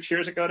 6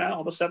 years ago now,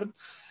 almost 7?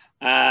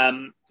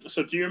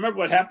 So do you remember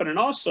what happened? And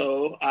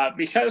also,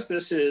 because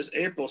this is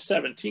April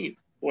 17th,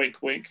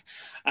 wink, wink,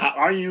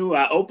 are you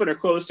open or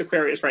closed to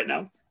queries right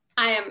now?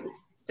 I am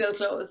still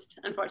closed,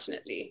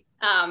 unfortunately.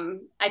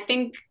 I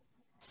think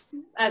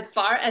as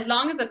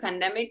long as the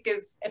pandemic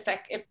is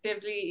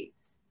effectively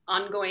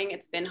ongoing,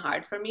 it's been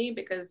hard for me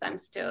because I'm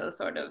still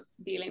sort of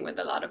dealing with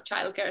a lot of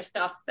childcare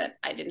stuff that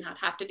I didn't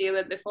have to deal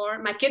with before.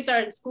 My kids are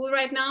in school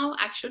right now,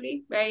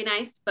 actually, very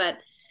nice, but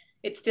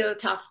it's still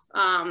tough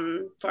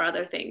for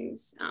other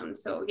things.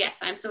 So yes,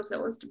 I'm still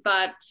closed.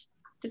 But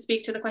to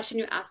speak to the question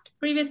you asked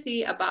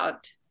previously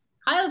about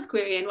Kyle's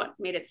query and what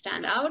made it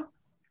stand out,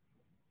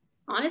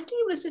 honestly,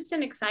 it was just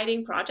an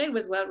exciting project. It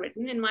was well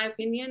written, in my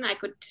opinion. I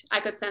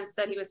could sense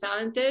that he was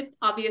talented.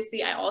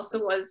 Obviously, I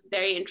also was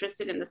very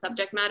interested in the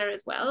subject matter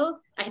as well.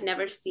 I'd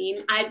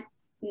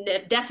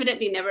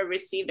definitely never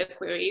received a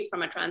query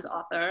from a trans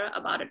author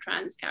about a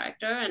trans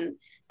character, and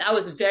that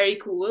was very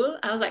cool.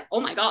 I was like, oh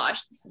my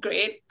gosh, this is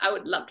great. I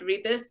would love to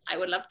read this. I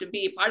would love to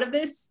be part of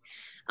this.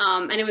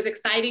 And it was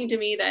exciting to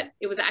me that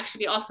it was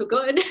actually also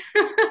good.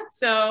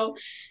 So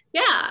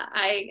yeah,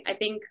 I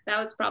think that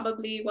was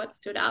probably what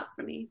stood out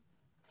for me.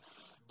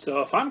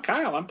 So if I'm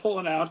Kyle, I'm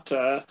pulling out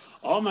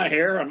all my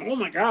hair. Oh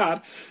my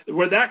God,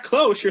 we're that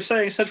close. You're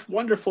saying such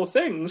wonderful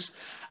things.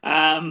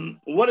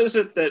 What is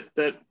it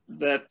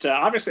that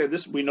obviously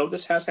we know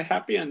this has a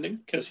happy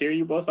ending because here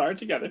you both are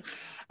together.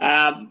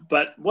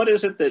 But what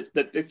is it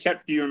that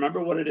kept? Do you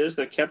remember what it is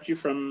that kept you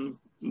from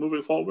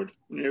moving forward?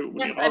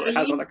 Yes,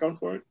 how's all that going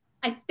for it?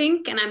 I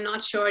think, and I'm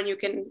not sure, and you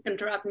can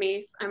interrupt me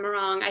if I'm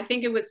wrong, I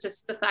think it was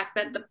just the fact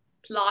that the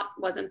plot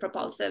wasn't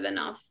propulsive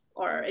enough,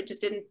 or it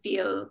just didn't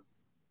feel.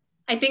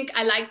 I think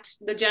I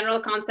liked the general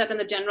concept and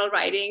the general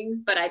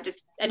writing, but I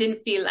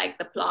didn't feel like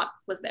the plot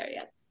was there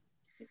yet,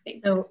 I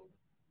think.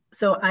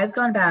 So I've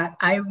gone back,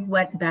 I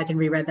went back and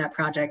reread that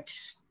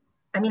project,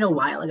 I mean, a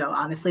while ago,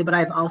 honestly, but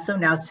I've also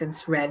now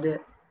since read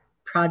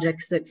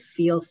projects that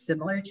feel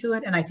similar to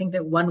it. And I think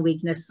that one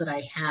weakness that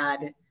I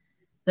had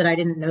that I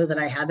didn't know that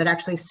I had, that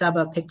actually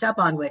Saba picked up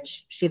on,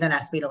 which she then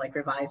asked me to like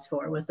revise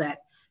for, was that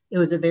it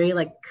was a very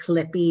like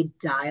clippy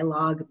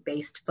dialogue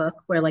based book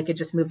where like it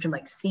just moved from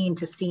like scene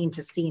to scene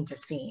to scene to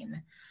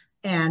scene.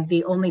 And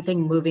the only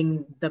thing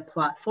moving the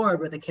plot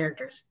forward were the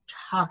characters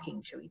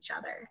talking to each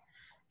other.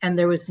 And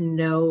there was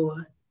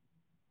no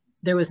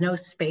there was no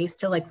space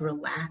to like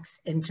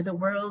relax into the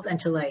world and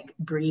to like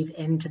breathe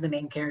into the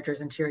main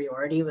character's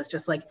interiority. It was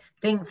just like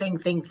thing.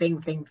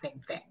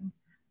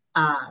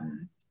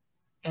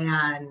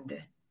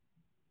 And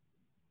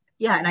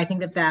yeah, and I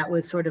think that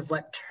was sort of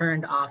what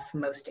turned off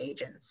most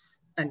agents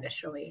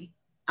initially.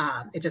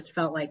 It just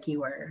felt like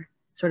you were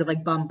sort of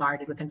like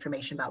bombarded with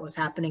information about what's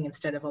happening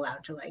instead of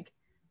allowed to like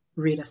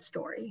read a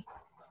story.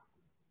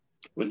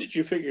 When did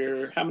you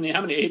figure, how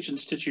many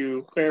agents did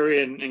you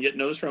query and get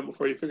no's from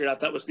before you figured out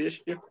that was the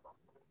issue?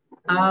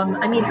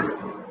 I mean,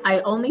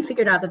 I only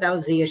figured out that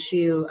was the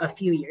issue a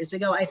few years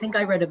ago. I think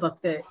I read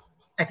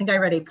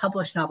a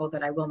published novel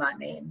that I will not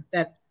name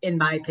that, in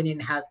my opinion,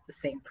 has the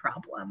same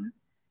problem.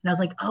 And I was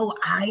like, oh,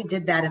 I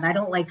did that and I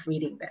don't like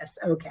reading this.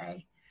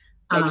 Okay.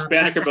 Just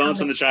Banneker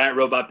Bones and the Giant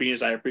Robot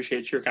Beans. I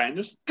appreciate your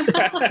kindness.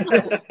 Yes,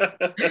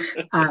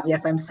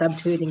 I'm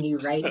subtweeting you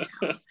right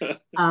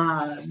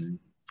now.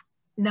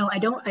 No, I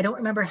don't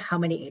remember how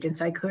many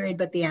agents I queried,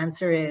 but the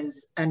answer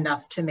is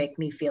enough to make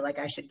me feel like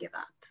I should give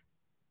up.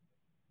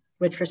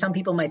 Which for some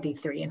people might be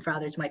 3 and for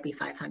others might be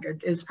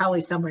 500. It's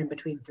probably somewhere in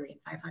between 3 and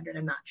 500.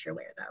 I'm not sure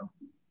where though.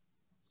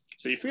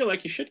 So you feel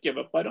like you should give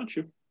up. Why don't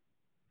you?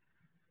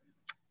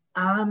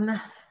 I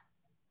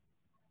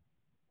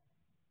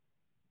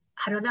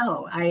don't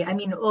know. I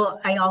mean, well,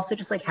 I also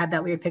just like had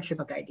that weird picture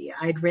book idea.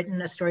 I'd written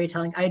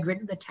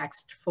the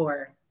text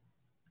for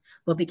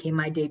what became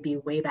my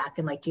debut way back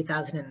in like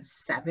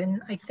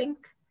 2007, I think.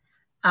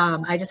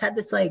 I just had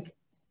this like,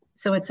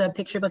 so it's a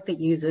picture book that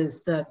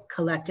uses the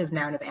collective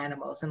noun of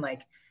animals and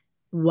like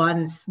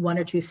one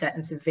or two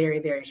sentence of very,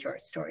 very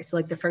short story. So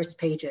like the first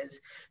page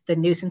is the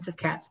nuisance of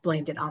cats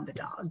blamed it on the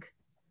dog.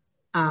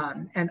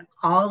 And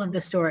all of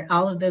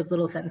those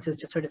little sentences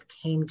just sort of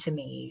came to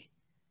me.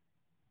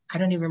 I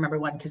don't even remember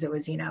one because it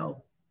was,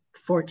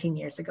 14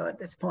 years ago at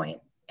this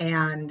point.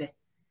 And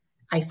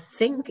I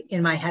think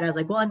in my head, I was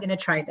like, well, I'm going to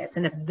try this.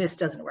 And if this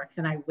doesn't work,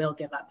 then I will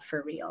give up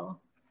for real.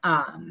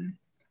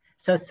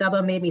 So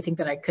Saba made me think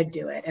that I could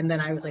do it. And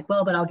then I was like,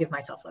 well, but I'll give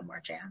myself one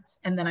more chance.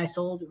 And then I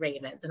sold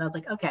Ravens and I was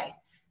like, okay,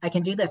 I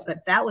can do this.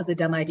 But that was a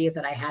dumb idea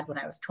that I had when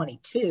I was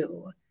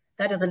 22.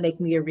 That doesn't make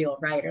me a real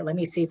writer. Let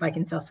me see if I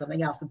can sell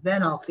something else.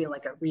 Then I'll feel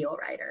like a real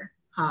writer.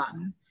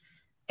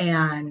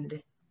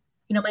 And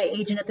my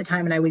agent at the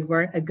time and we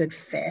weren't a good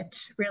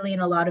fit really in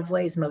a lot of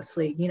ways,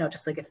 mostly,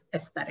 just like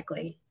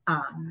aesthetically.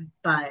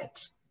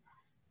 But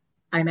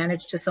I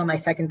managed to sell my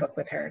second book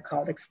with her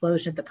called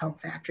Explosion at the Poem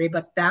Factory.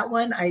 But that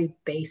one I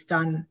based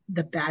on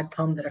the bad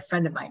poem that a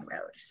friend of mine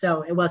wrote.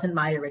 So it wasn't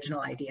my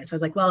original idea. So I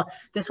was like, well,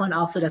 this one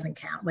also doesn't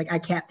count. Like I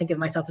can't think of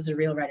myself as a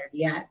real writer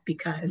yet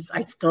because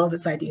I stole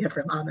this idea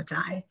from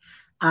Amitai.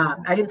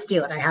 I didn't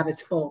steal it. I have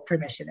his full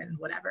permission and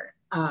whatever.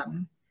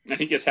 And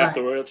he gets half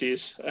the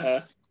royalties,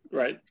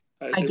 right?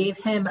 I gave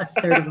him a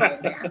third of my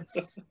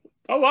advance.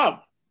 Oh,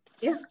 wow.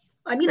 Yeah.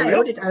 I mean, I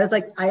owed it. I was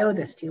like, I owe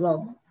this to you.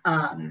 Well,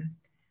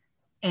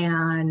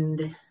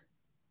 and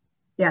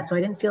yeah, so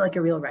I didn't feel like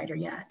a real writer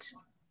yet.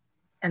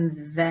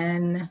 And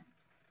then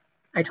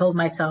I told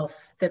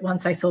myself that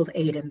once I sold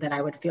Aiden, then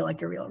I would feel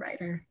like a real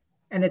writer.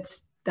 And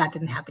that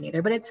didn't happen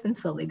either, but it's been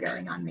slowly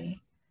growing on me.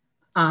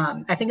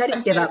 I think I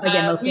didn't give up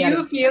again. Mostly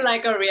you feel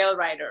like a real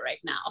writer right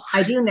now.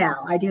 I do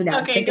now. Okay,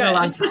 it's taken a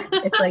long time.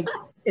 It's like,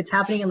 it's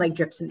happening in like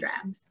drips and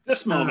drabs.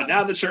 This moment,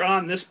 now that you're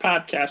on this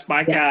podcast,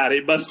 my God,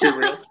 it must be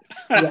real.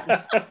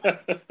 Yeah.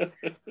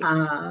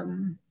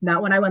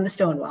 Not when I won the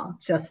Stonewall,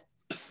 just,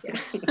 yeah.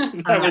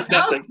 That was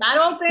nothing.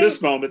 That old thing.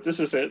 This moment, this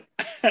is it.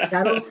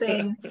 That old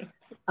thing.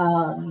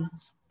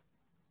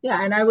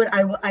 Yeah, and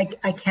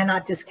I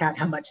cannot discount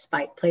how much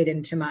spite played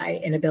into my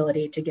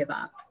inability to give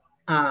up.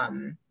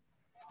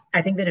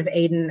 I think that if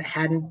Aiden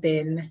hadn't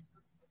been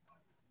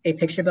a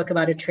picture book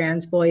about a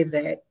trans boy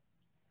that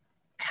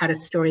had a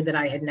story that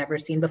I had never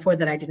seen before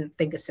that I didn't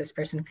think a cis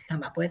person could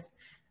come up with,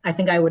 I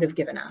think I would have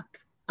given up.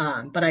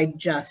 But I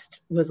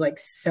just was like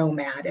so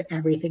mad at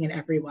everything and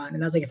everyone.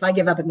 And I was like, if I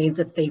give up, it means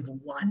that they've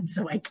won.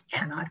 So I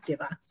cannot give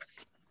up.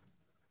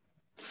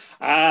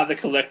 The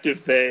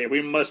collective they.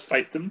 We must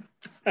fight them.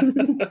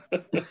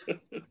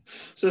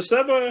 So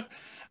Saba,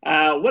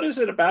 what is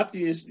it about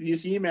these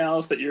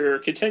emails that you're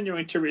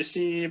continuing to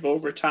receive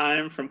over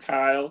time from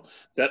Kyle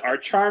that are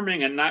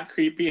charming and not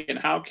creepy? And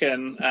how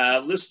can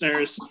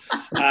listeners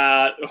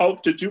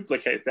hope to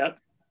duplicate that?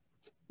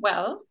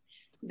 Well,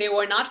 they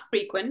were not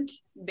frequent.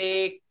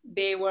 They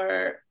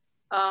were,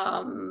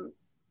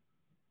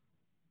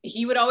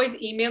 he would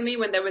always email me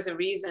when there was a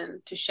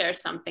reason to share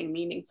something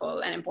meaningful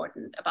and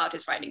important about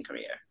his writing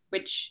career,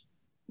 which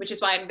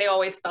is why they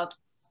always felt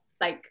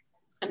like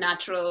a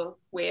natural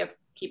way of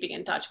keeping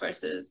in touch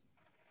versus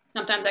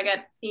sometimes I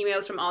get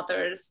emails from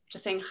authors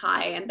just saying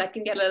hi, and that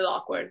can get a little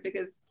awkward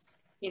because,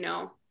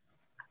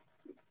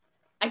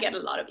 I get a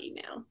lot of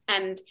email.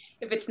 And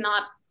if it's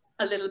not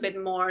a little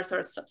bit more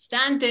sort of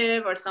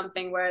substantive or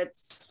something where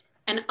it's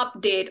an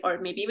update or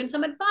maybe even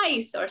some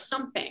advice or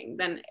something,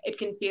 then it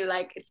can feel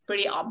like it's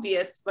pretty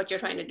obvious what you're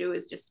trying to do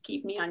is just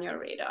keep me on your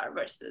radar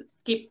versus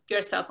keep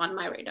yourself on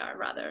my radar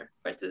rather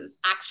versus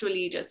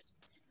actually just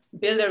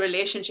build a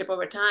relationship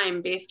over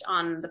time based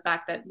on the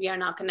fact that we are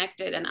now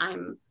connected, and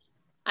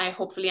I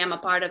hopefully am a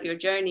part of your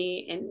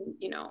journey in,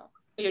 you know,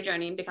 your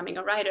journey in becoming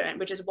a writer, and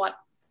which is what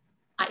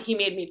he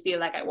made me feel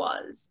like I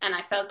was, and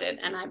I felt it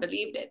and I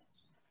believed it.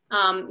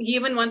 He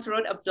even once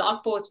wrote a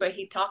blog post where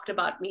he talked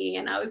about me,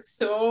 and I was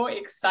so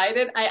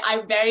excited.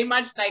 I very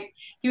much like,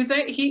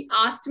 he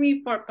asked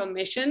me for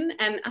permission,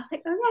 and I was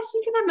like, oh yes,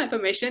 you can have my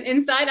permission.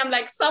 Inside, I'm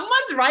like,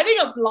 someone's writing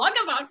a blog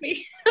about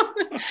me.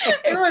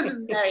 It was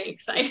very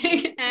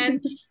exciting. And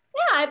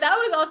yeah, that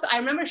was also, I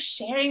remember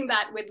sharing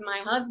that with my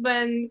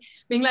husband,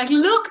 being like,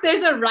 look,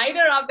 there's a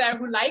writer out there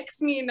who likes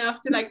me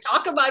enough to like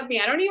talk about me.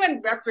 I don't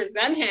even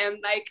represent him.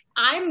 Like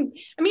I mean,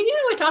 you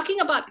know, we're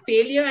talking about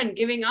failure and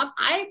giving up.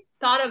 I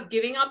thought of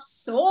giving up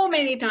so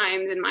many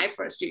times in my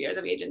first few years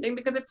of agenting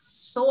because it's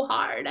so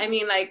hard. I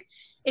mean, like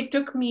it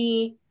took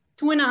me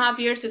 2.5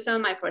 years to sell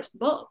my first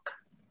book.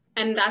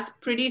 And that's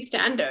pretty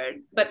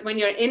standard. But when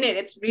you're in it,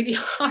 it's really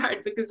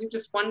hard because you're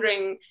just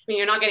wondering, I mean,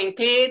 you're not getting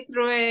paid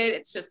through it.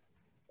 It's just,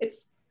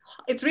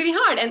 it's really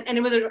hard. And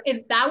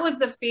that was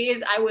the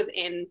phase I was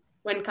in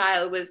when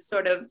Kyle was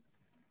sort of,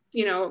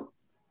 you know,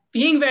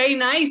 being very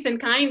nice and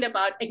kind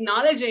about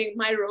acknowledging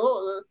my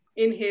role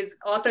in his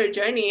author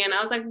journey. And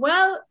I was like,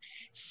 well,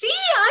 see,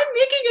 I'm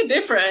making a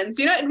difference.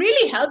 You know, it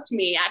really helped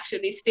me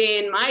actually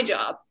stay in my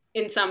job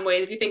in some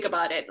ways, if you think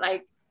about it.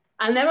 Like,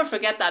 I'll never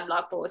forget that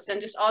blog post,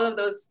 and just all of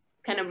those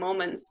kind of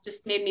moments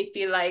just made me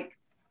feel like,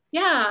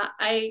 yeah,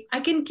 I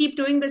can keep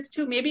doing this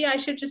too. Maybe I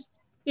should just,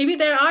 maybe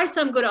there are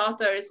some good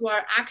authors who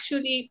are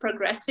actually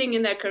progressing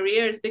in their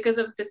careers because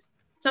of this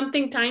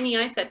something tiny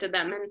I said to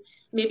them, and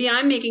maybe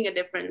I'm making a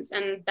difference.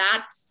 And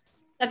that's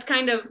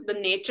kind of the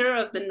nature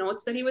of the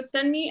notes that he would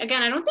send me.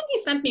 Again, I don't think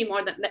he sent me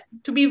more than that.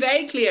 To be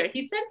very clear,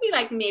 he sent me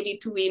like maybe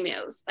 2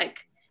 emails, like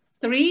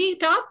 3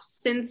 tops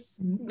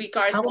since we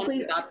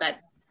corresponded about that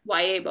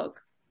YA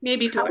book.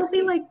 Maybe 2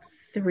 probably like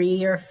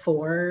 3 or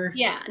 4.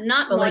 Yeah,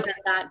 not more like than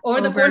that.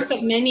 Over the course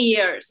of many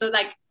years. So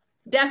like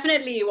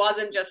definitely it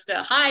wasn't just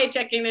a hi,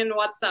 checking in,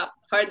 what's up,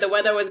 heard the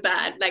weather was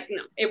bad. Like,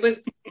 no, it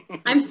was,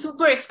 I'm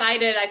super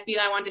excited. I feel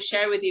I want to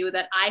share with you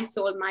that I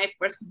sold my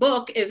first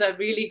book is a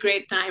really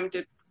great time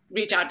to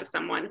reach out to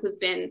someone who's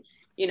been,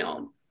 you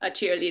know, a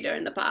cheerleader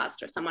in the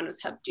past or someone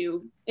who's helped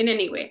you in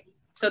any way.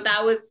 So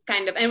that was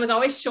kind of, and it was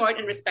always short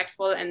and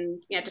respectful,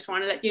 and yeah, just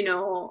want to let you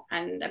know,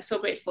 and I'm so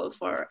grateful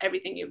for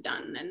everything you've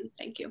done, and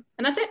thank you.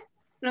 And that's it.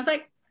 And I was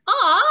like,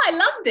 oh, I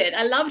loved it.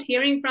 I loved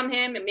hearing from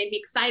him. It made me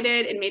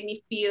excited. It made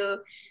me feel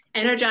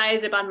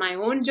energized about my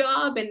own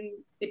job, and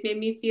it made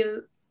me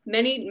feel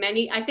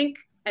many, I think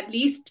at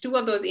least 2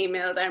 of those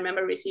emails, I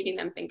remember receiving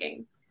them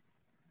thinking,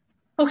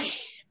 okay,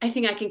 I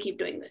think I can keep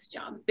doing this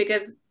job,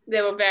 because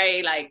they were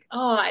very like,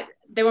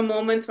 there were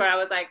moments where I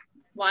was like,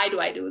 why do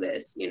I do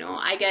this? You know,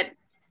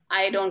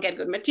 I don't get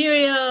good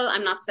material.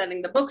 I'm not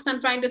selling the books I'm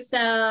trying to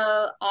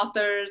sell.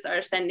 Authors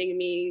are sending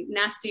me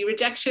nasty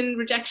rejection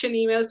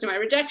emails to my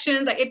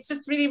rejections. Like, it's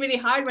just really, really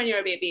hard when you're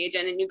a baby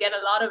agent, and you get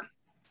a lot of,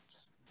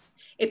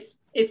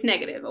 it's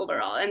negative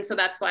overall. And so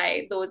that's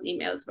why those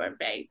emails were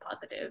very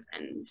positive,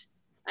 and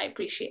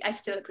I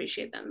still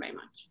appreciate them very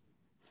much.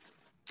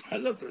 I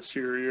love this.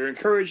 You're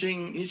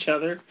encouraging each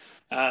other,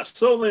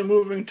 slowly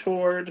moving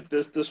toward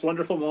this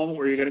wonderful moment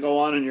where you're going to go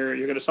on and you're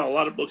going to sell a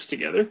lot of books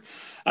together.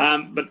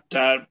 But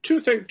two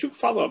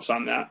follow-ups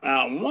on that.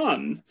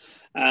 One,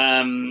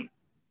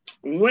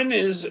 what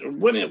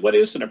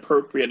is an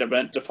appropriate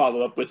event to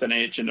follow up with an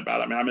agent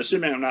about? I mean, I'm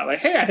assuming I'm not like,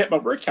 hey, I hit my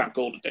word count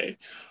goal today.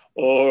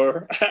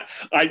 Or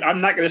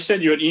I'm not going to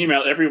send you an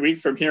email every week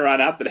from here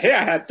on out that, hey,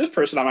 I had this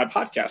person on my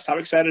podcast. How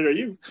excited are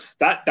you?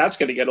 That's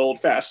going to get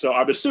old fast. So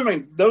I'm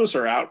assuming those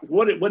are out.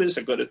 What is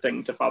a good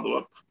thing to follow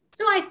up?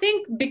 So I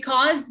think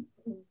because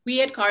we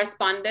had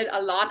corresponded a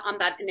lot on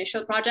that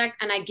initial project,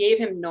 and I gave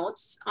him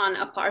notes on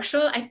a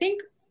partial, I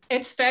think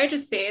it's fair to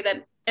say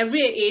that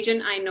every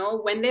agent I know,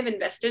 when they've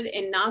invested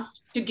enough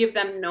to give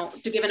an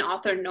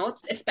author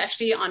notes,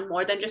 especially on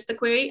more than just the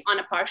query, on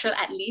a partial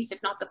at least,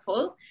 if not the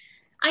full,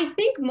 I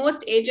think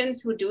most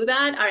agents who do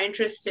that are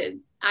interested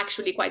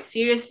actually quite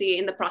seriously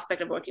in the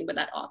prospect of working with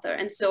that author.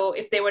 And so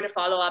if they were to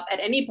follow up at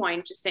any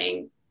point, just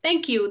saying,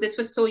 thank you, this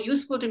was so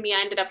useful to me,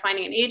 I ended up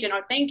finding an agent,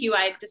 or thank you,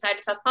 I decided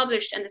to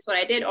self-publish and this is what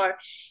I did, or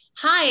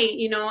hi,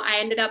 you know, I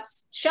ended up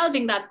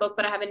shelving that book,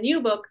 but I have a new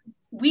book.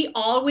 We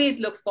always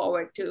look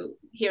forward to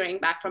hearing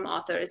back from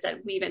authors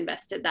that we've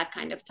invested that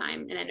kind of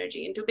time and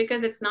energy into,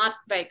 because it's not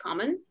very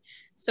common.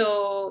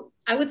 So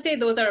I would say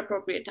those are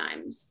appropriate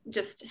times.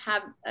 Just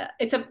have,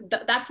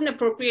 that's an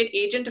appropriate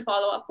agent to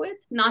follow up with,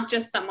 not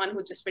just someone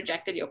who just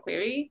rejected your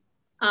query.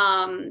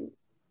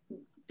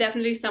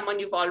 Definitely someone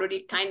you've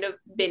already kind of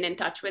been in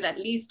touch with at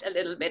least a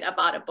little bit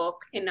about a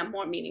book in a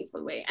more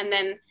meaningful way. And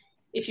then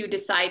if you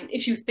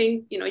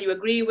think, you know, you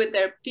agree with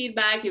their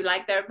feedback, you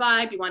like their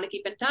vibe, you want to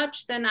keep in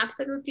touch, then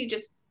absolutely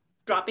just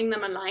dropping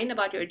them a line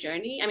about your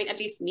journey. I mean, at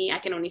least me, I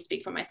can only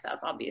speak for myself,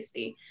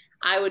 obviously.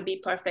 I would be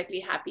perfectly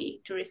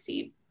happy to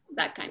receive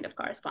that kind of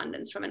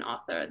correspondence from an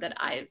author that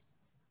I've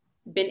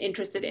been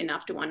interested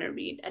enough to want to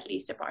read at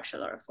least a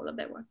partial or a full of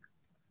their work.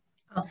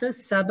 Also,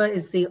 Saba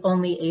is the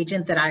only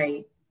agent that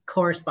I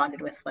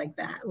corresponded with like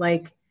that.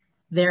 Like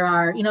there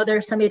are, you know, there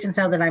are some agents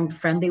now that I'm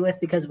friendly with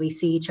because we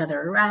see each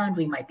other around.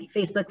 We might be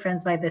Facebook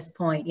friends by this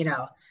point, you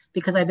know,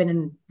 because I've been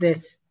in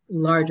this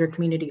larger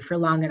community for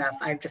long enough,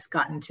 I've just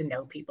gotten to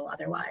know people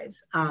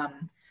otherwise.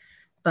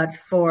 But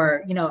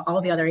for, you know,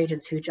 all the other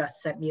agents who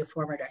just sent me a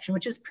form rejection,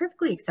 which is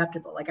perfectly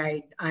acceptable. Like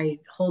I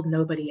hold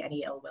nobody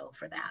any ill will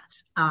for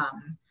that.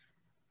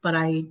 But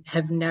I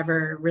have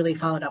never really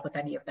followed up with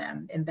any of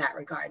them in that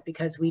regard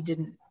because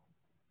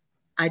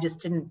I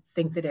just didn't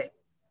think that it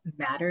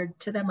mattered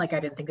to them. Like I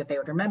didn't think that they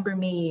would remember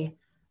me,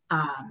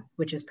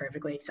 which is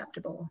perfectly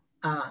acceptable.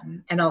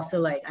 And also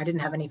like, I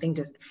didn't have anything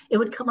it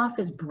would come off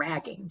as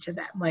bragging to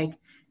them. Like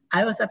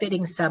I was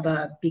updating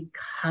Saba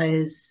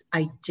because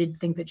I did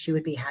think that she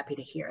would be happy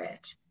to hear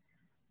it.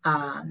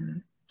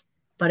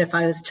 But if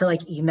I was to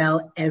like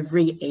email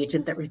every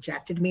agent that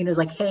rejected me and was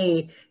like,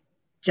 hey,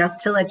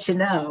 just to let you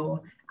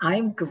know,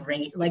 I'm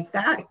great, like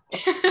that.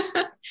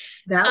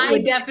 I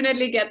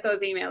definitely get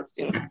those emails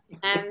too.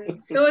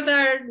 And those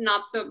are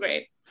not so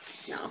great.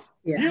 No.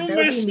 Yeah, you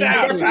missed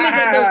out. I definitely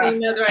get those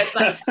emails where it's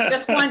like,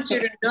 just want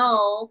you to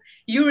know,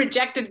 you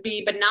rejected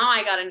me, but now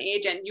I got an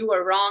agent. You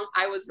were wrong.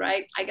 I was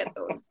right. I get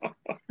those.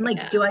 Like,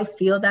 yeah. Do I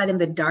feel that in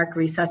the dark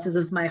recesses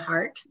of my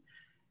heart?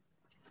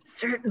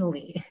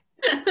 Certainly.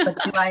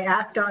 But do I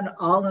act on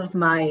all of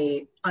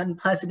my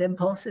unpleasant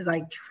impulses?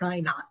 I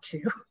try not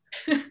to.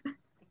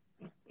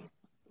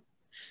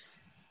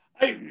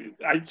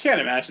 I can't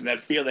imagine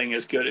that feeling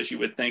as good as you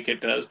would think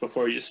it does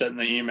before you send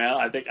the email.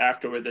 I think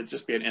afterward there'd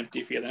just be an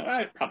empty feeling.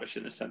 I probably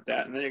shouldn't have sent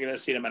that. And then you're going to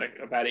see them at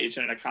that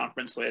agent at a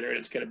conference later, and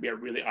it's going to be a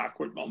really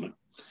awkward moment.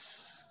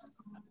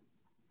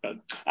 But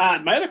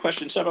my other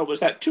question, Saba,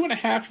 was that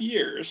 2.5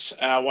 years,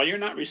 while you're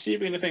not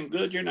receiving anything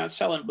good, you're not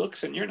selling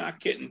books, and you're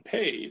not getting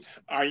paid.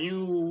 Are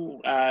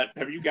you?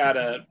 Have you got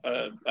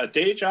a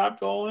day job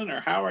going, or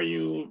how are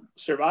you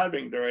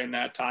surviving during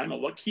that time?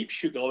 And what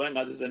keeps you going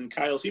other than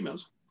Kyle's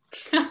emails?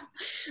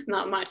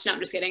 Not much. No, I'm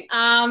just kidding.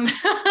 I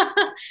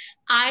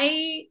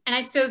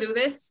still do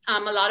this. A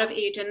lot of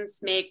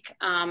agents make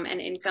an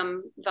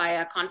income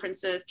via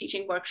conferences,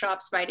 teaching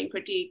workshops, writing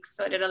critiques.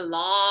 So I did a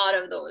lot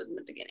of those in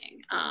the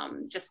beginning,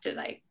 just to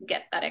like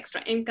get that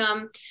extra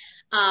income.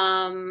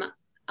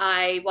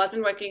 I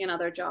wasn't working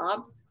another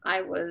job.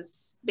 I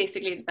was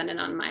basically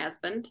dependent on my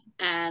husband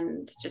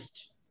and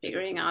just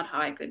figuring out how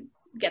I could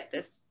get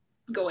this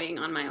going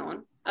on my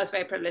own. I was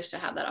very privileged to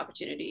have that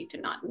opportunity to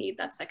not need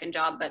that second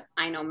job, but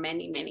I know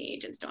many, many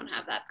agents don't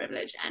have that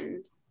privilege,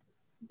 and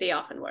they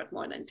often work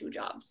more than 2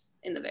 jobs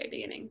in the very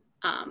beginning.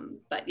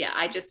 But yeah,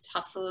 I just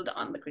hustled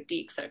on the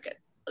critique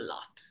circuit a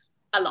lot.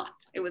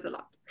 It was a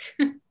lot.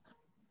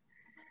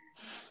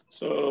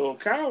 So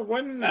Kyle,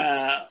 when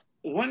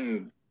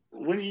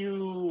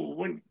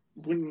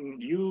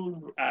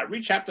you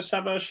reach out to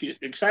Saba, she's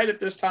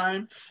excited this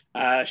time.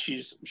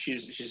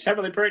 She's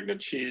heavily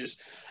pregnant. She's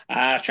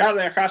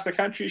traveling across the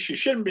country. She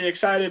shouldn't be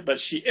excited, but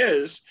she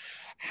is.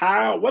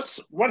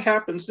 What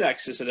happens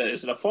next? Is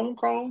it a phone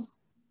call?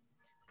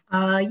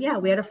 Yeah,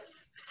 we had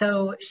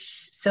so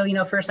you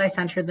know, first I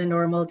sent her the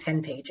normal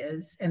 10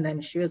 pages, and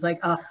then she was like,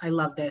 oh, I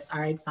love this. All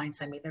right, fine,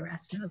 send me the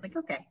rest. And I was like,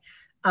 okay.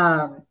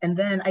 And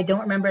then I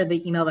don't remember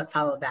the email that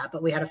followed that,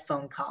 but we had a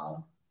phone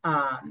call.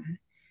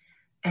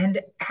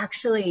 And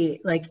actually,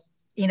 like,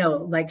 you know,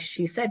 like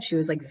she said, she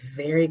was like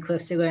very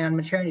close to going on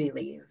maternity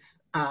leave.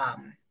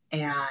 And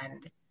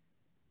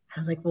I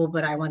was like, well,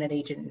 but I want an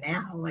agent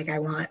now. Like, I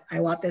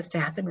want this to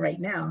happen right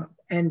now.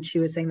 And she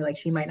was saying like,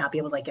 she might not be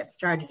able to like get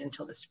started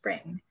until the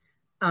spring.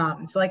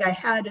 So like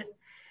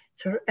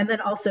and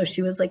then also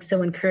she was like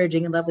so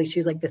encouraging and lovely. She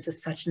was like, this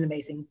is such an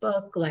amazing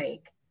book.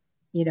 Like,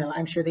 you know,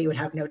 I'm sure that you would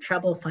have no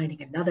trouble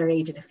finding another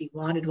agent if you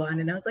wanted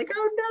one. And I was like,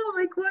 oh no,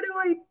 like, what do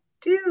I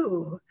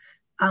do?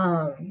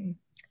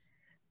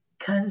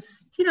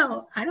 Cause, you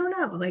know, I don't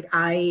know, like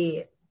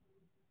I've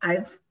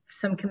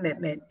some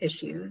commitment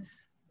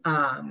issues.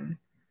 And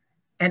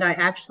I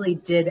actually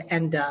did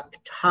end up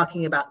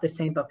talking about the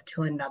same book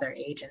to another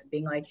agent,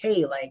 being like,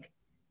 hey, like,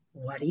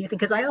 what do you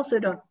think? Cause I also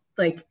don't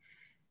like,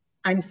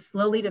 I'm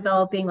slowly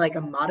developing like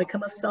a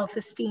modicum of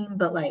self-esteem,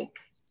 but like,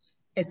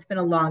 it's been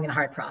a long and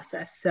hard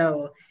process.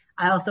 So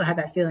I also had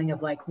that feeling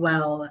of like,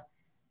 well,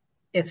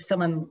 if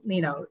someone,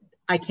 you know,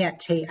 I can't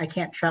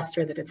trust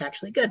her that it's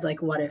actually good.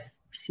 Like, what if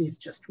she's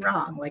just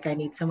wrong? Like, I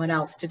need someone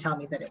else to tell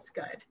me that it's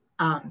good.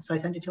 So I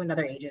sent it to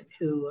another agent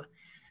who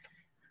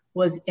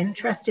was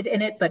interested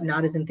in it, but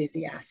not as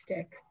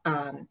enthusiastic,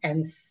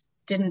 and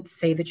didn't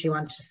say that she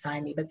wanted to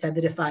sign me, but said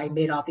that if I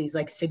made all these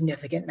like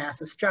significant,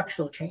 massive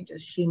structural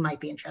changes, she might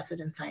be interested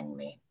in signing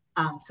me.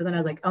 So then I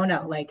was like, oh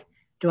no, like,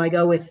 do I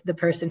go with the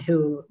person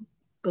who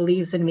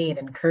believes in me and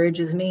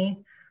encourages me?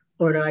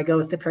 Or do I go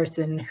with the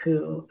person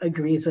who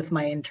agrees with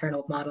my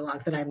internal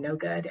monologue that I'm no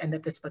good and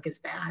that this book is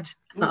bad?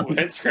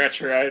 Head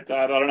scratcher. I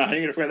don't know how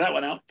you're going to figure that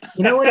one out.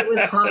 You know what? It was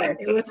hard.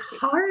 It was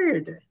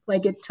hard.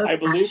 Like, it took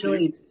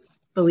actually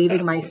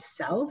believing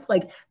myself.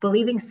 Like,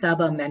 believing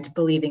Saba meant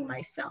believing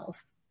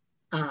myself,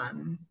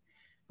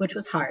 which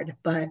was hard.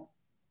 But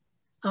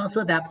also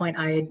at that point,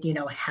 I had, you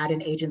know, had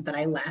an agent that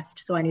I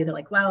left. So I knew that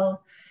like,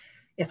 well,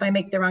 if I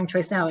make the wrong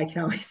choice now, I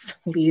can always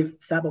leave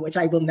Saba, which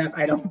I will never,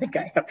 I don't think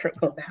I ever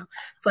will now.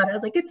 But I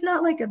was like, it's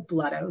not like a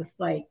blood oath.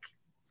 Like,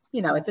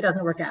 you know, if it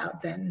doesn't work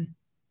out, then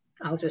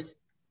I'll just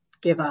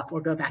give up or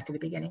go back to the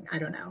beginning. I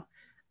don't know.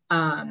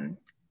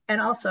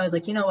 And also I was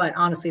like, you know what,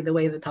 honestly, the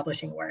way the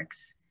publishing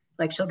works,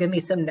 like she'll give me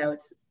some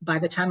notes. By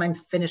the time I'm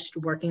finished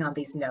working on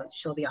these notes,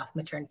 she'll be off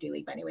maternity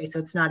leave anyway. So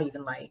it's not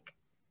even like,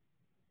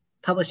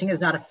 publishing is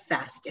not a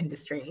fast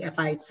industry. If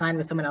I sign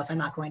with someone else, I'm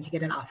not going to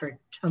get an offer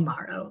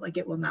tomorrow. Like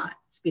it will not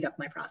speed up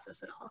my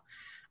process at all.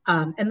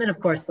 And then of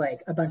course,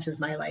 like a bunch of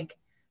my like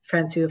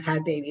friends who have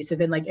had babies have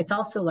been like, it's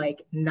also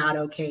like not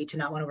okay to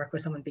not want to work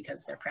with someone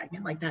because they're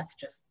pregnant. Like that's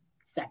just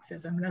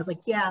sexism. And I was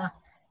like, yeah,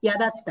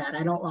 that's bad.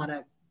 I don't want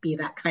to be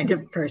that kind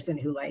of person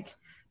who like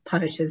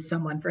punishes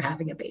someone for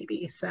having a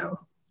baby. So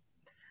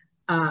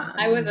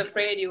I was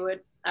afraid you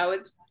would. I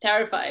was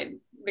terrified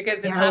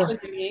because it's happened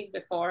to me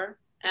before,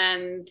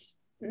 and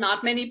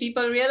not many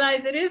people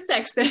realize it is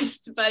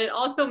sexist, but it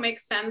also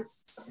makes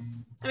sense.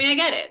 I mean, I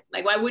get it.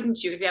 Like, why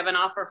wouldn't you if you have an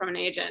offer from an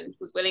agent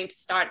who's willing to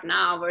start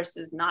now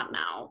versus not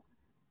now?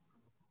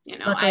 You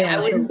know, I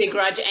wouldn't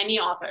begrudge any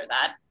author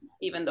that,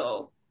 even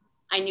though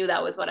I knew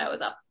that was what I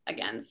was up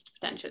against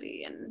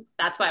potentially. And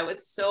that's why I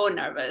was so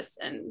nervous.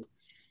 And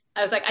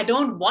I was like, I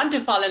don't want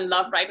to fall in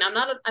love right now.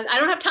 I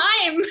don't have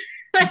time.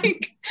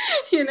 Like,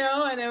 you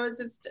know, and it was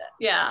just,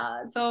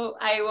 yeah. So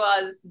I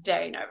was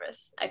very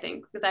nervous, I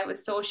think, because I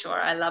was so sure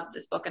I loved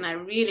this book and I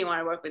really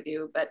want to work with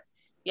you. But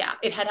yeah,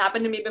 it had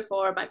happened to me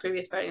before my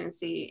previous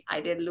pregnancy.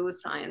 I did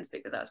lose science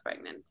because I was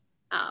pregnant.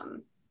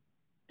 And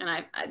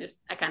I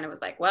kind of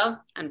was like,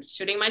 well, I'm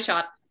shooting my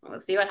shot. We'll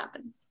see what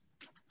happens.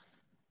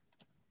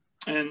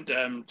 And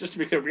just to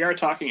be clear, we are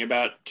talking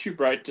about Too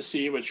Bright to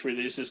See, which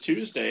releases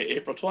Tuesday,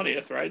 April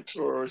 20th, right?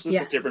 Or is this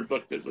a different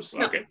book that was,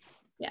 no. Okay.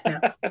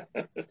 Yeah.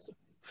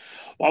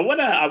 Well,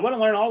 I want to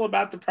learn all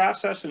about the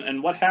process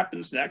and what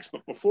happens next.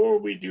 But before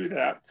we do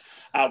that,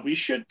 we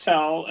should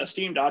tell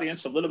esteemed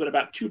audience a little bit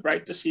about Too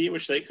Bright to See,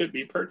 which they could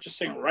be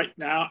purchasing right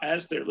now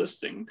as they're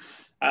listening.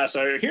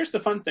 So here's the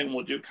fun thing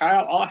we'll do.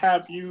 Kyle, I'll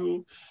have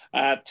you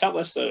tell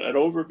us an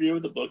overview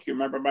of the book. You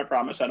remember my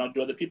promise, I don't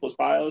do other people's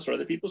bios or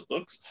other people's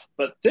books.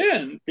 But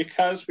then,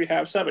 because we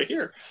have Saba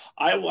here,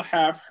 I will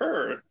have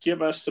her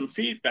give us some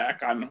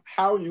feedback on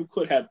how you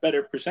could have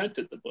better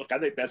presented the book. I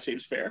think that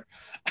seems fair.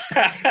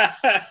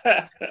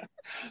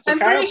 So I'm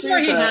Kyle, pretty sure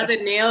please, he has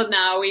it nailed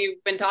now.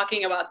 We've been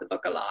talking about the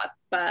book a lot.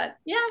 But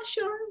yeah,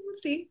 sure, we'll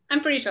see.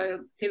 I'm pretty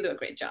sure he'll do a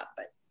great job.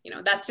 But, you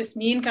know, that's just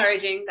me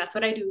encouraging. That's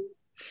what I do.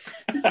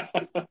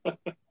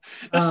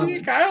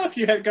 See, Kyle, if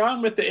you had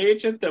gone with the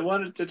agent that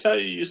wanted to tell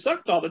you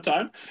sucked all the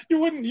time, you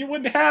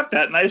wouldn't have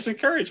that nice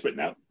encouragement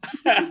now.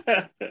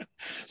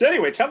 So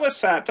anyway, tell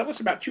us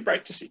about Too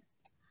Bright to See.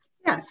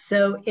 Yeah,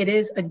 so it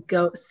is a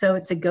ghost. So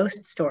it's a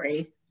ghost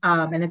story,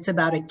 and it's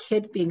about a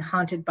kid being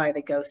haunted by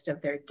the ghost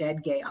of their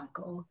dead gay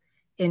uncle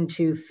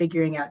into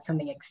figuring out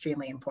something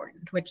extremely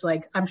important. Which,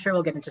 like, I'm sure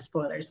we'll get into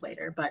spoilers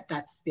later, but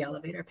that's the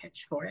elevator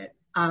pitch for it.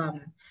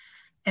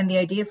 And the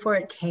idea for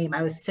it came,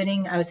 I was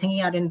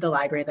hanging out in the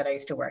library that I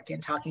used to work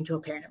in, talking to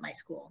a parent at my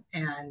school.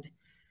 And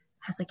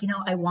I was like, you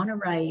know,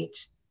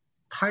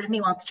 part of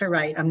me wants to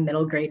write a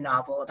middle grade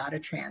novel about a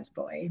trans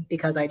boy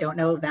because I don't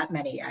know that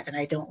many yet. And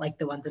I don't like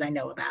the ones that I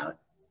know about.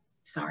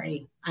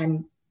 Sorry,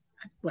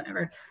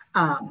 whatever.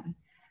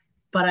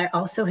 But I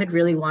also had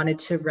really wanted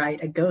to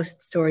write a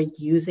ghost story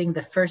using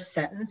the first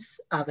sentence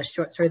of a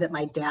short story that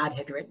my dad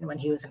had written when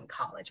he was in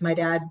college. My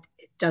dad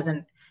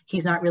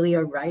he's not really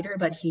a writer,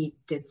 but he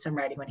did some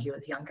writing when he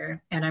was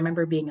younger. And I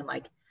remember being in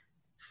like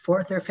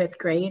 4th or 5th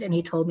grade, and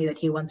he told me that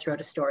he once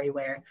wrote a story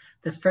where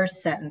the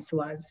first sentence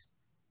was,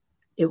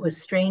 "It was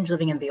strange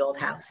living in the old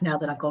house now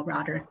that Uncle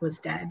Roderick was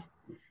dead."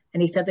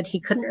 And he said that he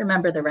couldn't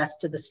remember the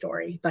rest of the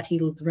story, but he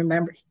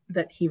remembered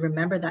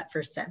that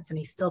first sentence, and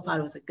he still thought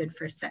it was a good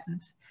first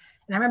sentence.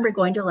 And I remember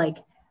going to like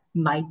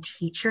my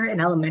teacher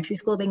in elementary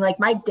school being like,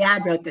 "My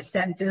dad wrote this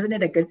sentence, isn't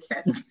it a good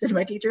sentence?" And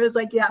my teacher was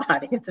like, "Yeah,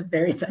 honey, it's a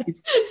very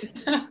nice."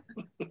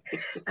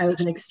 I was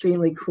an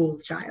extremely cool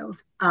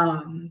child.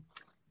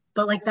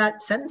 But like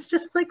that sentence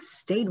just like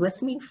stayed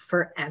with me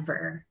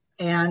forever.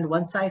 And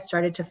once I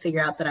started to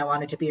figure out that I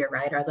wanted to be a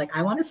writer, I was like,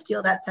 I want to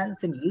steal that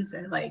sentence and use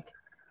it. Like,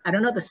 I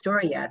don't know the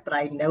story yet, but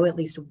I know at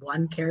least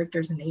one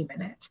character's name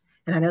in it.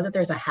 And I know that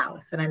there's a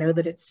house, and I know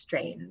that it's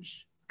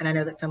strange, and I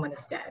know that someone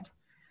is dead.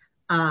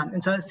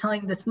 And so I was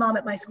telling this mom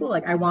at my school,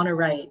 like, I want to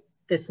write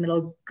this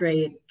middle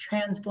grade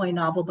trans boy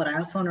novel, but I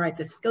also want to write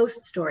this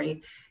ghost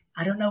story.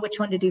 I don't know which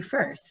one to do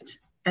first.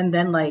 And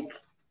then like,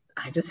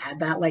 I just had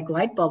that like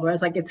light bulb where I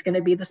was like, it's going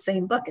to be the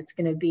same book. It's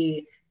going to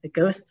be a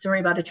ghost story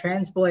about a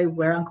trans boy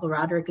where Uncle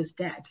Roderick is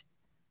dead.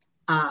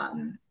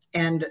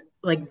 And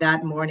like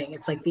that morning,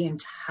 it's like the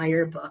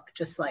entire book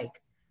just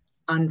like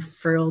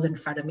unfurled in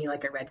front of me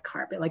like a red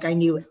carpet. Like I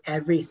knew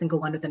every single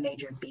one of the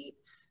major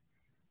beats.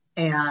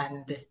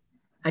 And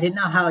I didn't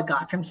know how it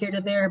got from here to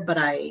there, but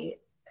I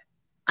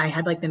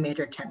had like the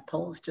major tent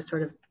poles just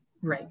sort of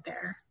right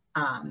there.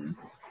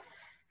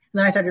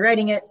 Then I started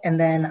writing it, and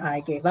then I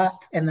gave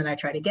up, and then I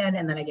tried again,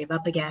 and then I gave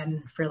up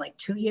again for like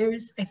 2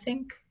 years, I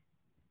think.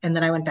 And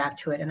then I went back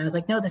to it and I was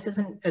like, no, this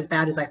isn't as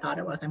bad as I thought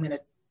it was. I'm gonna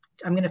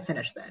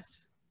finish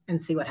this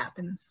and see what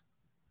happens.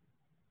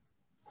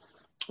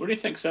 What do you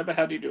think, Saba?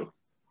 How do you do?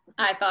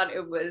 I thought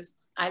it was,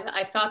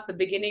 I thought the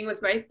beginning was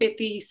very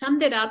pithy. He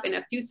summed it up in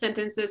a few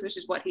sentences, which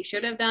is what he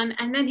should have done.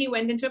 And then he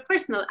went into a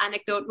personal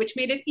anecdote, which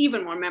made it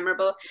even more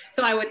memorable.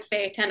 So I would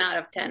say 10 out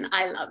of 10.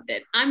 I loved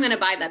it. I'm going to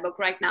buy that book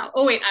right now.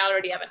 Oh, wait, I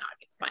already have an arc.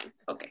 It's fine.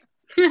 Okay.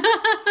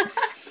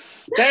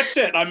 That's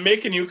it. I'm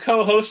making you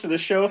co-host of the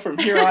show from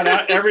here on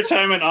out. Every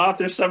time an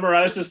author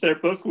summarizes their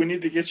book, we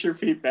need to get your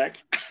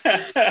feedback.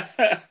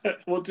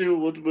 We'll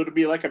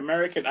be like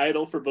American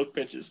Idol for book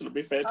pitches. It'll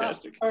be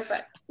fantastic. Oh,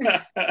 perfect.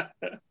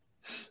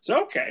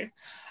 So, okay.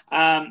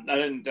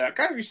 And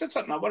kind of, you said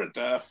something I wanted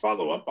to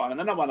follow up on, and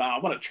then I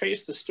want to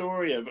trace the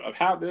story of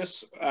how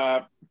this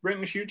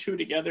brings you two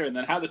together, and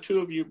then how the two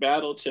of you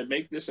battle to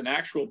make this an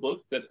actual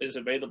book that is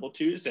available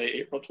Tuesday,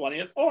 April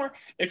 20th. Or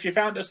if you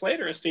found this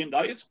later, esteemed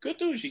audience, good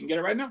news, you can get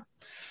it right now.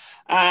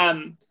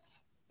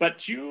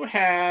 But you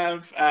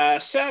have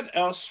said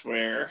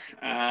elsewhere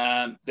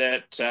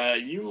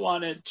that you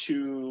wanted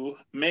to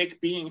make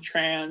being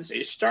trans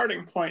a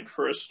starting point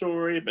for a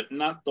story, but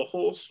not the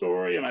whole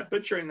story. Am I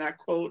butchering that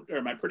quote, or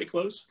am I pretty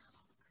close?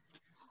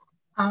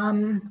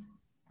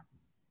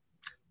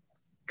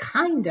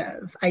 Kind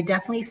of. I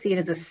definitely see it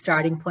as a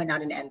starting point,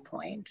 not an end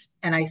point.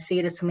 And I see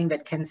it as something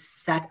that can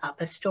set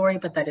up a story,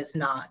 but that is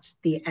not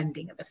the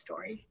ending of a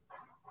story.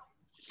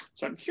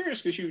 So I'm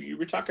curious, because you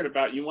were talking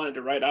about you wanted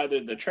to write either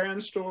the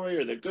trans story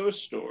or the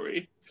ghost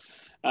story.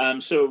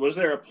 So was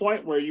there a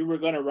point where you were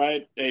going to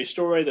write a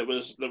story that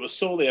was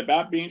solely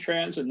about being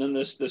trans, and then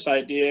this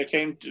idea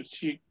came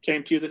to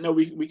you that no,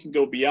 we can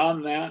go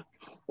beyond that?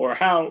 Or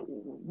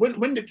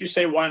when did you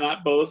say why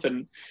not both,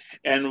 and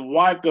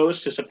why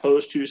ghost as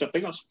opposed to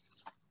something else?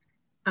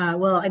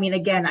 Well, I mean,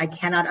 again, I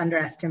cannot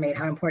underestimate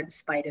how important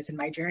spite is in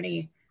my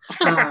journey.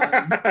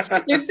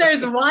 If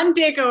there's one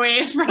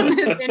takeaway from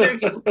this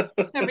interview,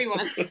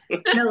 everyone.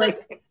 No,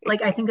 like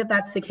I think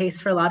that's the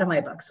case for a lot of my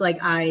books. Like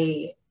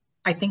I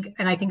think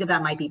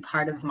that might be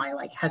part of my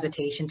like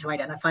hesitation to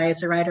identify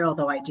as a writer,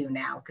 although I do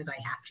now because I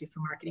have to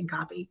for marketing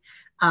copy.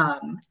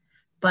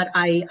 But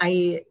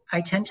I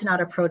tend to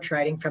not approach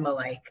writing from a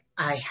like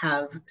I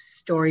have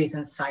stories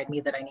inside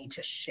me that I need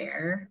to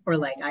share, or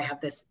like I have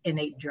this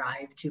innate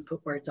drive to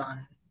put words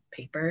on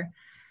paper.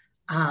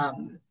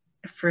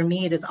 For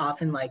me, it is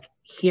often like,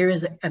 here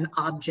is an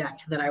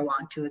object that I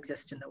want to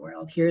exist in the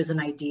world. Here's an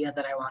idea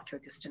that I want to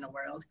exist in the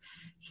world.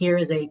 Here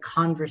is a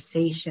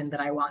conversation that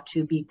I want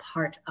to be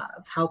part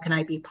of. How can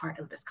I be part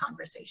of this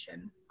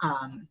conversation?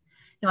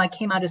 I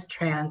came out as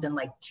trans in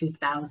like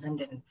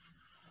 2004-ish,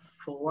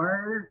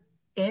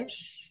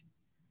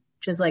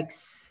 which is like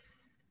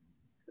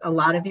a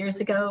lot of years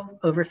ago,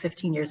 over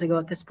 15 years ago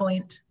at this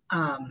point.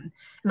 And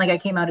like I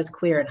came out as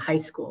queer in high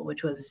school,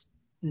 which was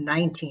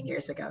 20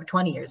 years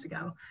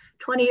ago.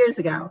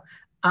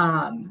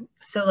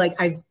 So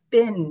like I've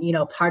been,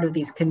 part of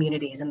these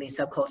communities and these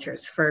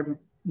subcultures for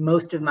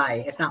most of my,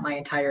 if not my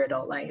entire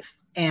adult life.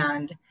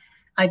 And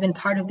I've been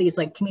part of these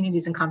like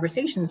communities and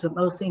conversations, but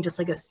mostly in just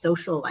like a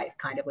social life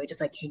kind of way,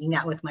 just like hanging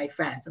out with my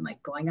friends and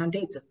like going on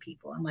dates with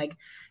people and like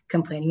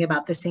complaining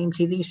about the same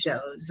TV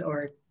shows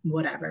or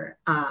whatever.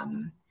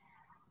 And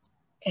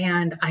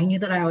I knew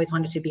that I always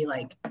wanted to be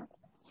like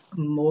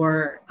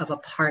more of a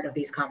part of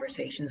these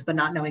conversations, but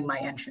not knowing my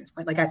entrance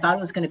point. Like I thought it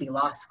was going to be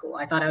law school.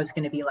 I thought I was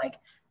going to be like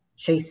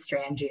Chase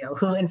Strangio,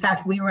 who in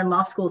fact we were in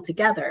law school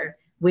together.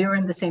 We were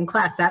in the same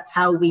class. That's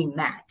how we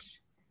met.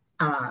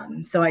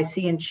 So I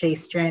see in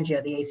Chase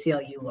Strangio, the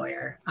ACLU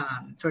lawyer,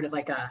 sort of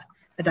like a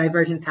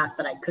divergent path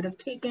that I could have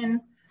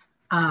taken.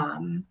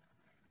 And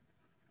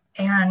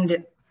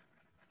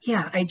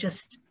yeah,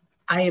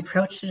 I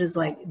approached it as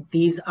like,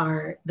 these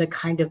are the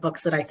kind of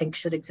books that I think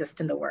should exist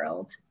in the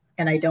world.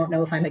 And I don't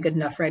know if I'm a good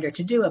enough writer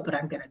to do it, but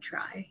I'm going to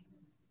try.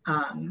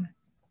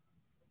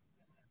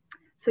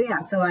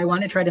 So I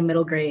wanted to write a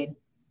middle grade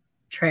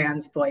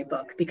trans boy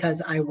book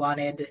because I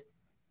wanted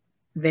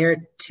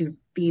there to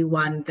be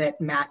one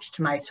that matched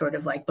my sort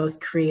of like both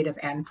creative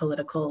and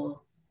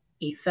political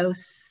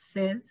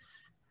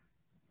ethoses.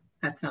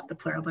 That's not the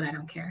plural, but I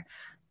don't care.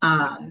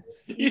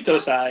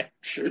 Ethosi,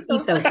 sure.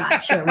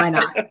 Ethosi, sure, why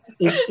not?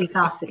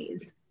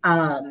 Ethosities.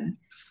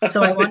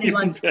 So I wanted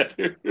one,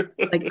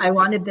 like I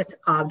wanted this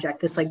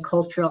object, this like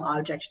cultural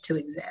object to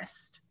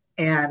exist.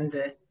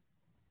 And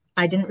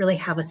I didn't really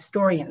have a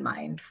story in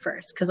mind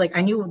first, because like I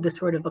knew the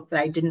sort of book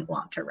that I didn't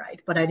want to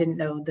write, but I didn't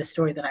know the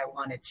story that I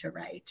wanted to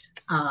write.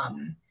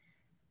 And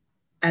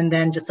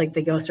then just like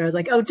the ghost story, I was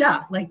like, oh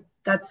duh, like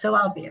that's so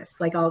obvious.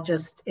 Like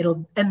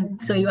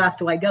and so you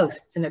asked why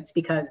ghosts, and it's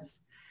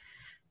because,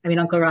 I mean,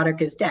 Uncle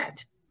Roderick is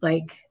dead.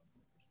 Like,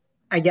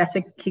 I guess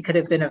he could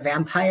have been a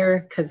vampire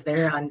because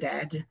they're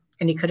undead.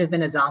 And he could have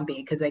been a zombie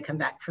because they come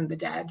back from the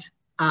dead.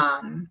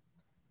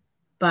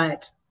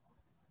 But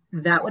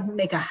that wouldn't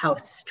make a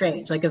house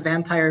strange. Like a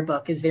vampire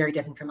book is very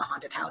different from a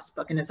haunted house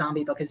book, and a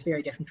zombie book is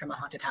very different from a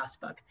haunted house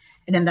book.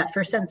 And in that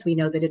first sentence, we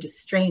know that it is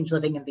strange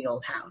living in the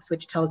old house,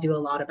 which tells you a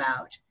lot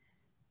about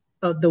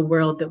the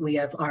world that we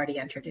have already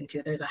entered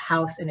into. There's a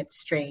house and it's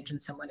strange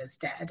and someone is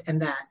dead.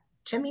 And that,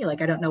 to me,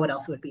 like, I don't know what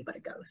else it would be but a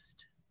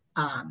ghost.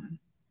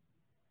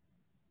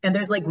 And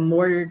there's like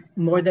more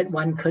that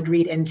one could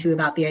read into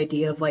about the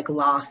idea of like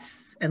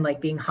loss and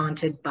like being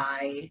haunted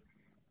by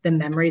the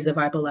memories of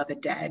our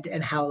beloved dead,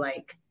 and how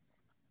like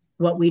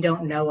what we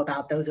don't know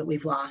about those that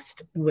we've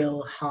lost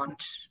will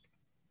haunt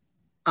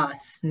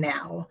us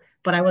now.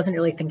 But I wasn't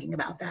really thinking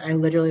about that. I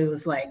literally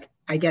was like,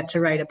 I get to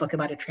write a book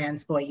about a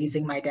trans boy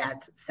using my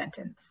dad's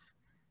sentence.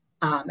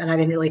 And I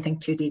didn't really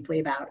think too deeply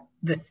about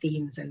the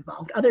themes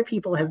involved. Other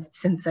people have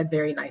since said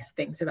very nice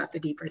things about the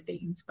deeper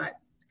themes, but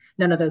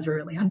none of those were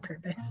really on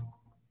purpose.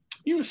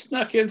 You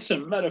snuck in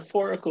some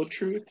metaphorical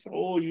truth.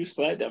 Oh, you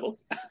sly devil.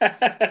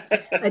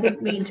 I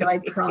didn't mean to, I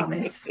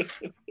promise.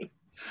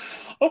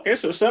 Okay,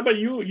 so Saba,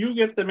 you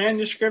get the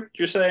manuscript.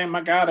 You're saying,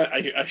 my God,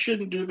 I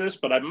shouldn't do this,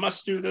 but I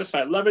must do this.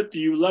 I love it. Do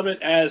you love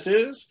it as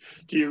is?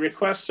 Do you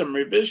request some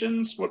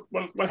revisions?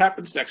 What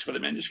happens next for the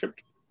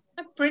manuscript?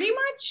 Pretty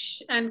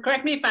much, and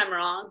correct me if I'm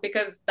wrong,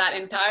 because that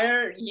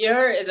entire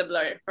year is a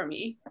blur for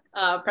me,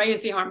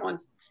 pregnancy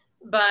hormones.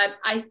 But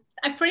I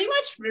pretty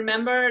much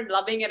remember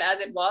loving it as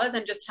it was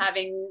and just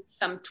having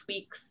some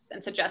tweaks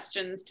and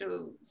suggestions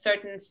to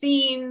certain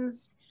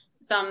scenes,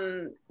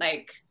 some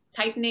like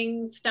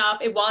tightening stuff.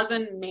 It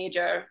wasn't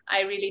major.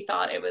 I really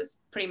thought it was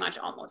pretty much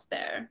almost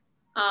there.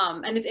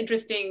 And it's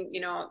interesting,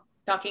 you know,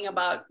 talking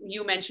about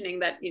you mentioning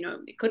that, you know,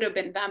 it could have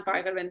been vampire,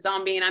 it could have been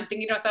zombie. And I'm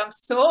thinking to myself, I'm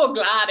so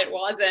glad it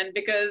wasn't,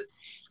 because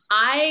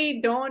I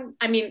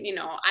mean, you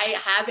know, I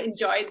have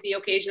enjoyed the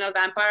occasional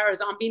vampire or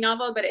zombie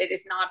novel, but it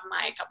is not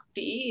my cup of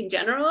tea in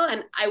general.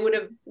 And I would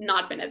have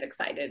not been as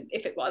excited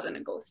if it wasn't a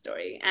ghost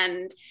story.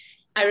 And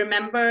I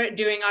remember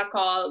during our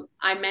call,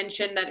 I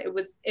mentioned that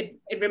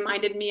it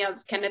reminded me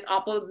of Kenneth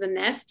Apple's The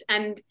Nest.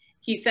 And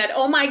he said,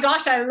 oh my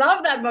gosh, I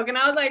love that book. And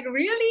I was like,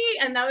 really?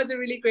 And that was a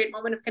really great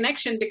moment of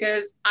connection,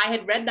 because I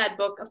had read that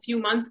book a few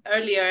months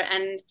earlier,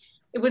 and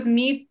it was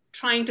me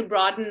trying to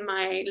broaden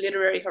my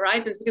literary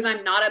horizons, because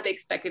I'm not a big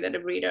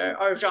speculative reader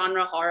or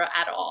genre horror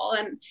at all.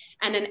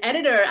 And an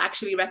editor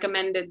actually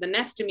recommended The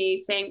Nest to me,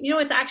 saying, you know,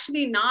 it's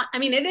actually not, I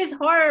mean, it is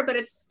horror, but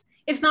it's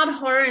not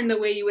horror in the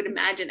way you would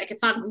imagine. Like,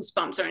 it's not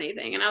Goosebumps or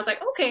anything. And I was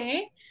like,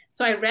 okay.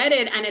 So I read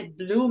it and it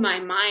blew my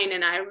mind.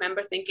 And I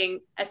remember thinking,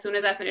 as soon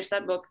as I finished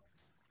that book,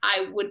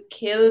 I would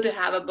kill to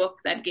have a book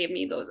that gave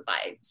me those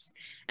vibes.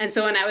 And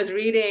so when I was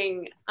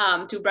reading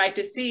Too Bright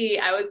to See,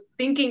 I was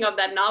thinking of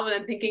that novel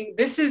and thinking,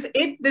 this is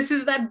it, this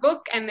is that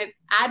book. And it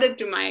added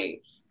to my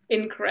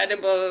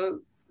incredible,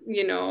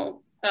 you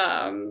know,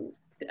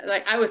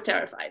 like I was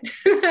terrified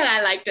that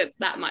I liked it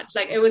that much.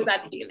 Like, it was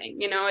that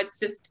feeling, you know. It's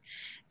just,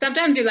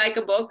 sometimes you like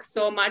a book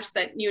so much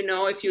that, you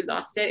know, if you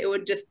lost it, it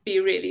would just be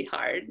really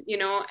hard, you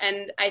know.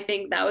 And I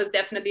think that was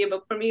definitely a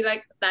book for me.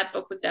 Like, that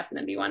book was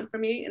definitely one for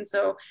me. And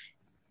so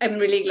I'm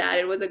really glad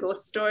it was a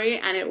ghost story,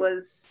 and it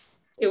was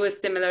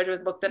similar to a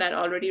book that I'd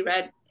already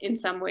read in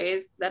some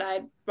ways that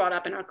I brought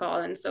up in our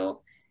call. And so,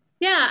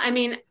 yeah, I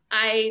mean,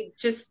 I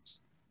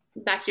just,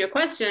 back to your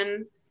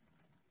question,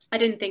 I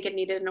didn't think it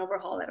needed an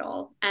overhaul at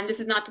all. And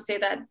this is not to say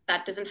that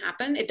that doesn't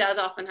happen. It does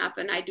often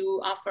happen. I do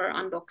offer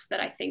on books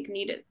that I think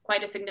needed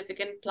quite a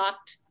significant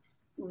plot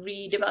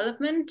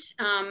redevelopment.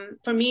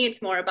 For me,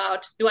 it's more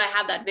about, do I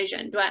have that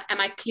vision? Am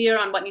I clear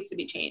on what needs to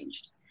be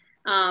changed?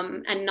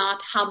 And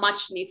not how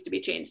much needs to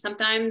be changed.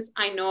 Sometimes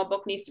I know a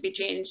book needs to be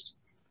changed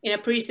in a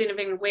pretty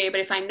significant way, but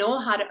if I know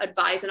how to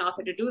advise an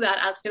author to do that,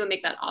 I'll still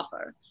make that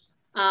offer.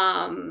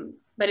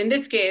 But in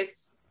this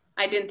case,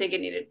 I didn't think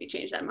it needed to be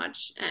changed that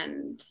much,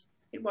 and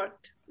it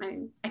worked.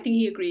 I think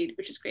he agreed,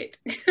 which is great.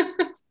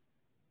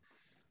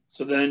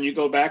 So then you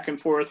go back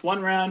and forth,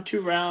 1 round,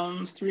 2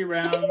 rounds, 3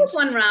 rounds. I think it was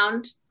 1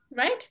 round,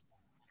 right?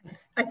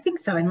 I think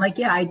so. And like,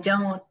 yeah, I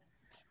don't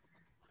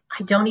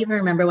even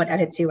remember what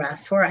edits you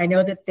asked for. I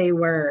know that they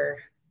were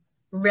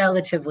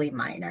relatively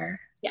minor.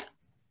 Yeah.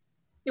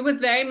 It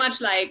was very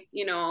much like,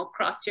 you know,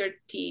 cross your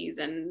T's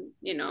and,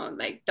 you know,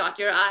 like dot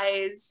your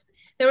I's.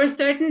 There were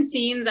certain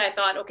scenes I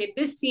thought, okay,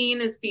 this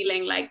scene is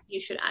feeling like you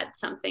should add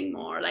something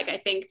more. Like,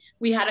 I think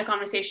we had a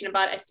conversation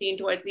about a scene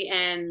towards the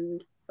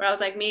end where I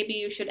was like, maybe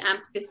you should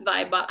amp this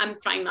vibe up. I'm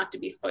trying not to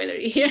be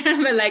spoilery here,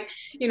 but like,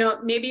 you know,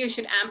 maybe you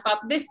should amp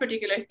up this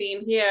particular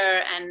theme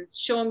here and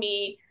show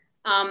me.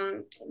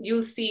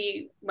 You'll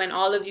see when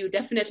all of you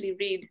definitely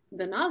read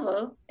the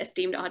novel,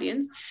 esteemed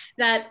audience,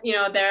 that, you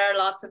know, there are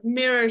lots of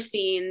mirror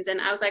scenes.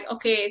 And I was like,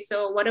 okay,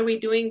 so what are we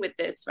doing with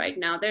this right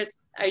now? Is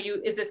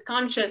this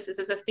conscious? Is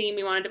this a theme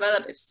you want to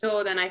develop? If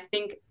so, then I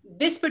think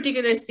this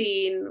particular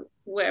scene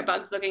where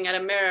Bug's looking at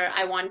a mirror,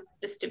 I want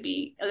this to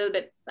be a little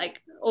bit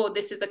like, oh,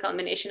 this is the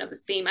culmination of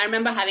this theme. I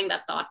remember having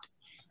that thought.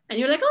 And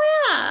you're like,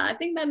 oh yeah, I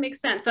think that makes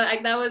sense. So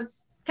like, that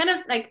was kind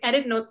of like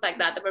edit notes like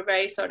that were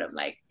very sort of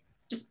like,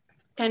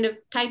 kind of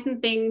tighten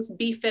things,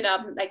 beef it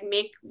up, like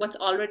make what's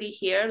already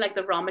here, like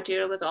the raw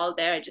material was all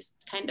there. I just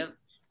kind of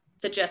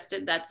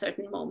suggested that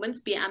certain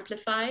moments be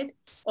amplified,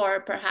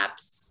 or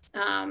perhaps,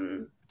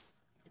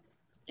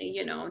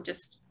 you know,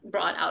 just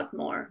brought out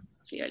more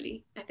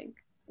clearly. I think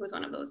it was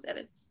one of those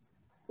edits.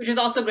 which was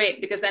also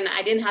great because then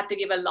I didn't have to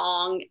give a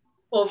long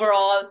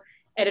overall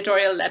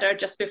editorial letter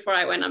just before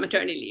I went on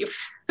maternity leave.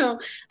 So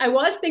I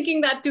was thinking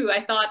that too.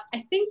 I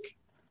think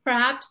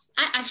perhaps,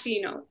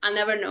 I'll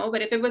never know,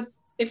 but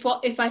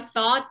if I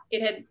thought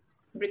it had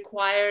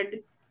required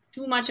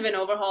too much of an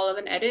overhaul of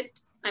an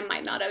edit, I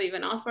might not have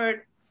even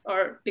offered,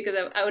 or because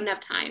I wouldn't have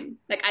time.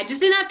 Like, I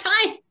just didn't have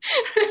time.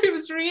 It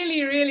was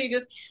really, really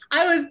just,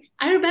 I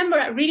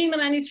remember reading the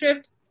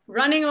manuscript,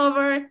 running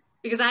over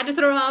because I had to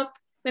throw up,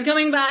 then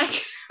coming back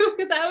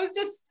because I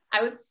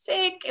was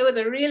sick. It was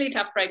a really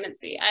tough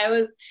pregnancy. I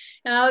was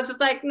just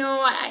like,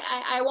 no,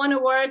 I want to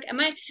work. And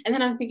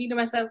then I'm thinking to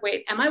myself,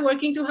 wait, am I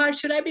working too hard?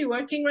 Should I be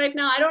working right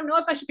now? I don't know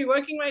if I should be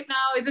working right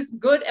now. Is this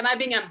good? Am I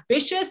being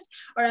ambitious,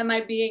 or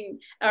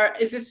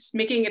is this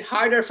making it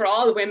harder for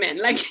all women?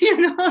 Like, there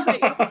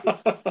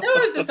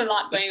was just a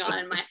lot going on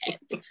in my head.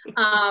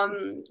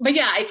 But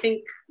yeah,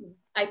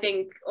 I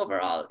think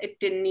overall it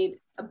didn't need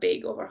a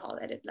big overhaul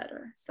edit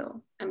letter.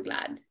 So I'm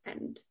glad.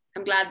 And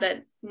I'm glad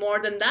that more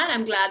than that,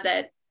 I'm glad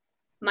that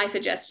my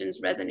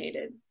suggestions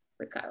resonated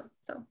with Kyle.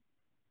 So,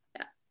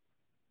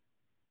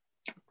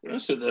 yeah.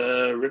 So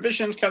the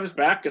revision comes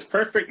back. It's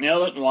perfect.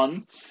 Nailed it in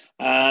one.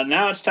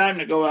 Now it's time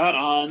to go out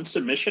on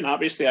submission.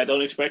 Obviously, I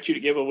don't expect you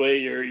to give away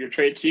your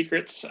trade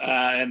secrets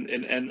and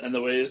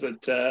the ways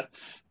that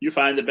you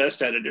find the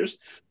best editors.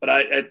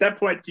 But at that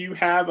point, do you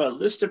have a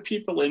list of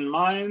people in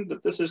mind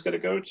that this is going to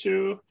go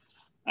to?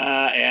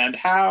 And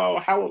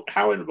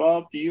how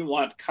involved do you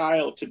want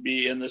Kyle to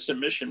be in the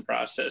submission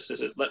process? Is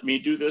it, let me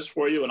do this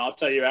for you and I'll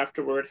tell you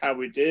afterward how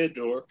we did,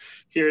 or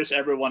here's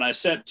everyone I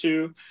sent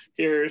to,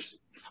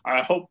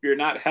 I hope you're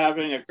not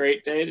having a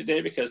great day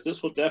today because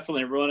this will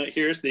definitely ruin it,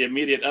 here's the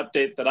immediate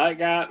update that I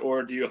got,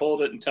 or do you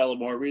hold it until a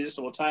more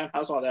reasonable time?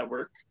 How's all that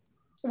work?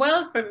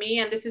 Well, for me,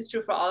 and this is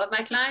true for all of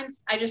my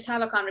clients, I just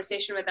have a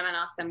conversation with them and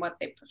ask them what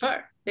they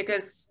prefer,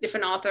 because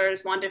different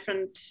authors want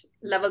different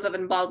levels of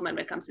involvement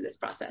when it comes to this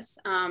process.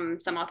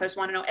 Some authors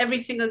want to know every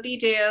single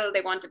detail.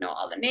 They want to know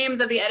all the names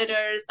of the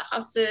editors, the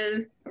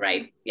houses,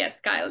 right? Yes,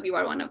 Kyle, you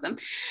are one of them.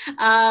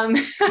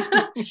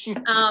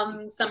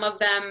 Some of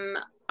them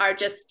are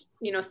just,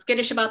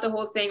 skittish about the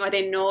whole thing, or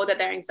they know that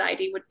their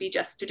anxiety would be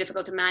just too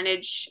difficult to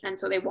manage. And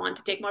so they want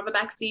to take more of a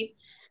backseat.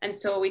 And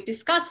so we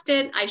discussed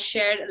it. I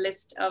shared a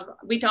list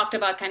we talked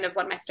about kind of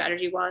what my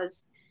strategy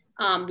was.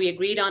 We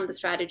agreed on the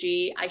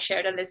strategy. I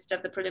shared a list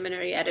of the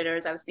preliminary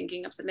editors I was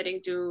thinking of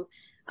submitting to.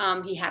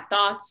 He had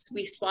thoughts.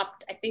 We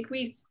swapped. I think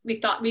we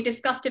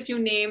discussed a few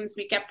names.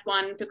 We kept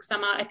one, took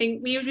some out. I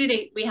think we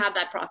have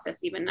that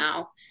process even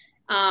now.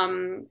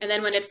 And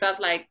then when it felt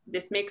like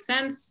this makes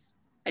sense,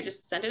 I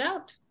just sent it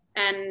out,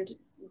 and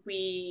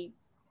we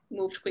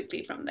moved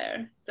quickly from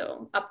there.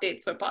 So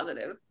updates were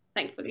positive,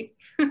 thankfully.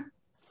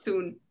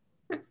 Soon.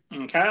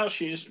 And Kyle,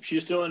 she's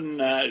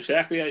doing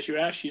exactly as you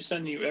asked. She's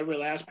sending you every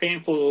last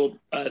painful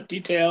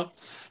detail,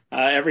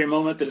 every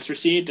moment that it's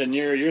received, and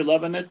you're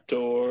loving it.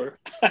 Or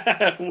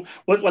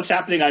what's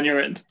happening on your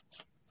end?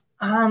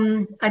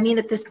 I mean,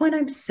 at this point,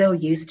 I'm so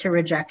used to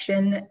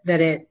rejection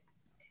that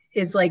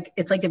it's like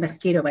a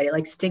mosquito bite. It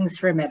like stings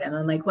for a minute, and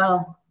I'm like,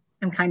 well,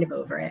 I'm kind of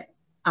over it.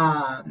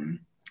 I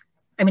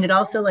mean, it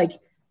also, like,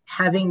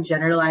 having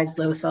generalized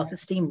low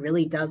self-esteem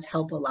really does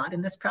help a lot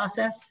in this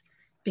process.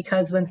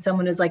 Because when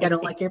someone is like, I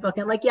don't like your book,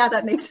 I'm like, yeah,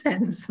 that makes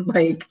sense.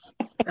 Like,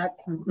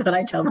 that's what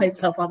I tell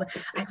myself all the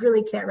time. I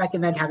really can't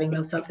recommend having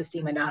no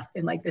self-esteem enough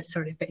in like this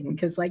sort of thing.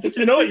 Because like,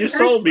 you know what, you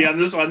sold me on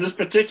this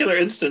particular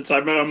instance.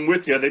 I'm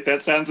with you. I think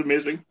that sounds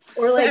amazing.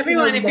 Or like,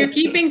 everyone, if you're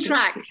keeping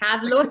track,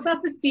 have low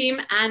self-esteem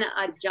and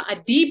a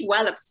deep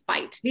well of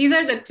spite. These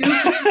are the two.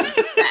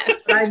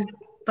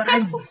 But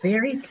I'm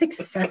very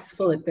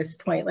successful at this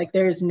point. Like,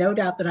 there's no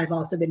doubt that I've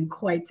also been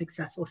quite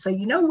successful. So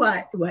you know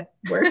what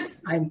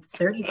works? I'm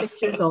 36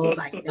 years old.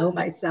 I know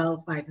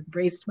myself. I've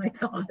embraced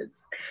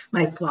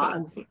my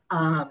flaws.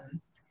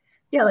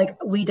 Yeah, like,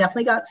 we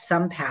definitely got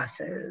some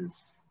passes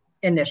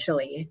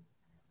initially,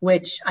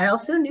 which I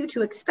also knew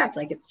to expect.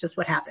 Like, it's just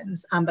what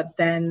happens. But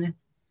then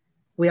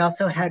we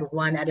also had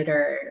one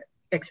editor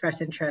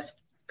express interest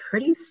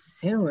pretty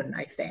soon,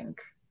 I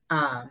think.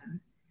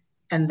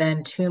 And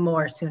then two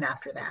more soon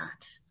after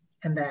that.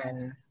 And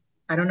then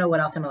I don't know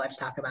what else I'm allowed to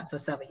talk about. So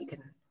Saba, you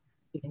can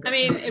I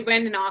mean, it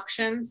went in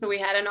auction. So we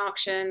had an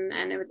auction,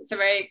 and it's a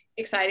very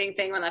exciting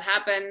thing when that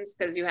happens,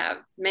 because you have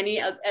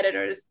many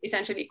editors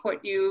essentially court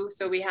you.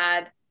 So we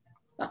had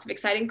lots of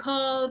exciting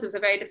calls. It was a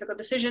very difficult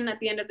decision at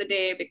the end of the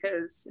day,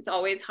 because it's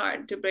always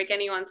hard to break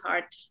anyone's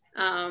heart.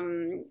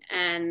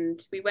 And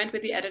we went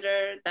with the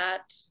editor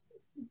that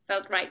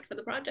felt right for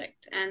the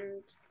project,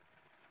 and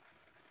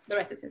the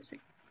rest is history.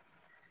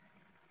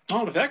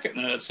 Oh, with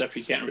that stuff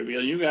you can't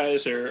reveal. You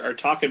guys are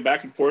talking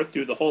back and forth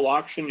through the whole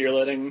auction. You're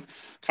letting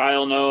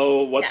Kyle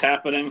know what's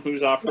happening,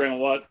 who's offering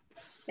what.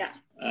 Yeah.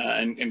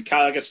 And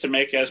Kyle gets to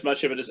make as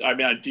much of it as, I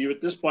mean, do you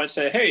at this point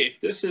say, hey,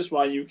 this is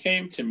why you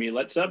came to me,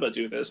 let Saba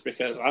do this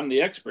because I'm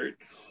the expert?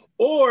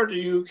 Or do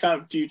you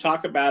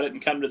talk about it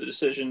and come to the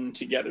decision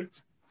together?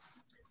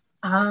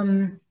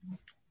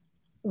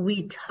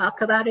 we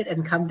talk about it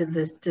and come to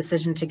this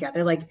decision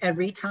together, like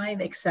every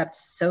time, except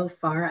so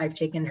far I've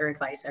taken her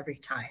advice every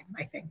time,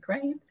 I think,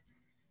 right?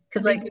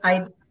 Because like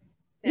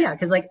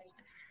because like,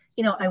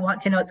 you know, I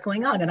want to know what's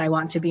going on and I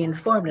want to be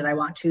informed and I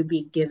want to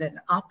be given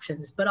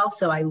options, but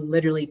also I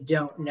literally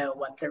don't know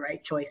what the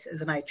right choice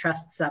is. And I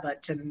trust Saba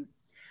to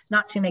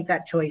not to make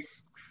that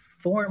choice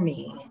for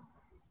me,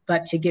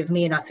 but to give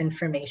me enough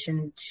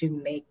information to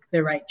make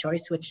the right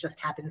choice, which just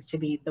happens to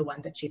be the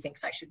one that she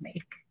thinks I should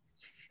make.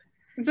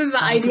 This is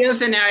the ideal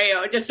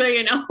scenario, just so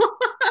you know.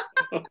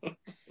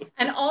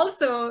 And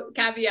also,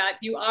 caveat,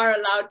 you are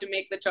allowed to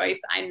make the choice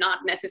I'm not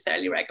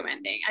necessarily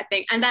recommending, I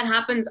think. And that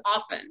happens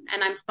often.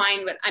 And I'm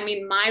fine with, I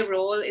mean, my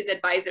role is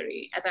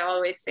advisory. As I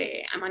always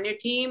say, I'm on your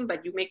team,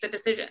 but you make the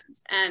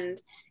decisions. And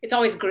it's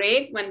always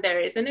great when there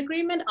is an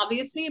agreement,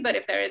 obviously. But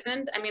if there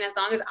isn't, I mean, as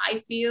long as I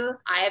feel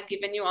I have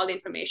given you all the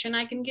information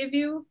I can give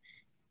you,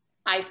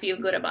 I feel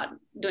good about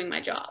doing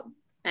my job.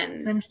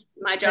 And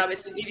my job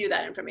is to give you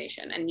that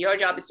information. And your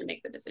job is to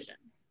make the decision.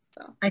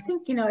 So I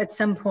think, you know, at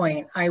some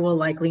point I will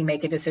likely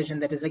make a decision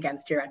that is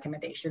against your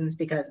recommendations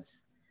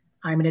because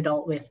I'm an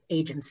adult with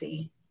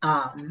agency.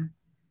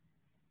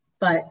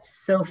 But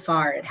so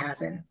far it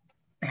hasn't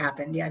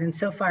happened yet. And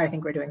so far I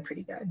think we're doing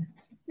pretty good.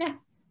 Yeah,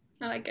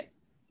 I like it.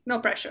 No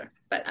pressure,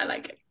 but I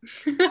like it.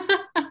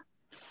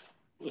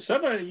 Well,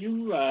 Saba,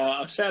 you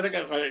said, I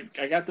think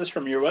I got this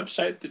from your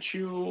website, that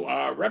you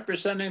are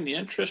representing the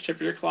interest of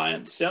your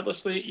clients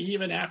zealously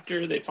even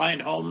after they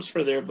find homes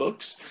for their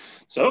books.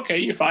 So, okay,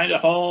 you find a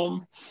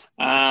home,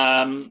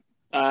 and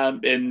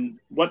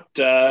what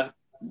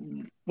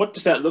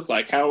does that look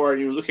like? How are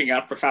you looking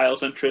out for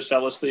Kyle's interest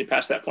zealously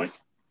past that point?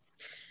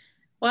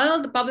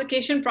 Well, the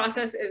publication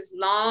process is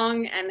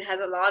long and has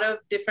a lot of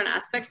different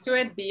aspects to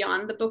it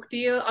beyond the book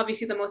deal.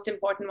 Obviously, the most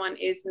important one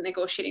is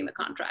negotiating the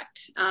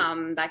contract.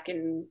 That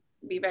can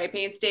be very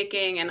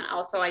painstaking. And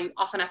also, I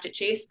often have to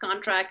chase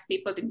contracts,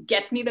 people to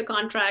get me the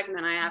contract, and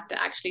then I have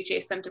to actually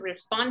chase them to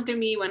respond to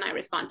me when I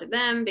respond to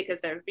them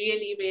because they're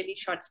really, really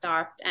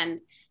short-staffed,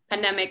 and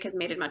pandemic has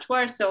made it much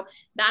worse. So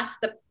that's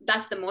the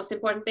most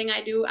important thing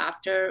I do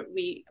after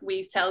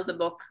we sell the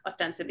book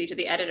ostensibly to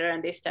the editor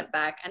and they step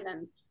back, and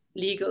then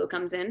legal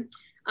comes in.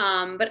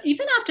 But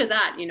even after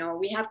that, you know,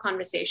 we have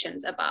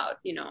conversations about,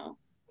 you know,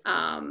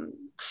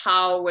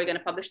 how we're going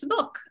to publish the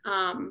book.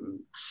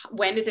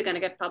 When is it going to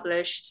get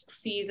published?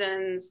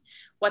 Seasons.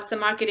 What's the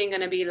marketing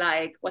going to be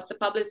like? What's the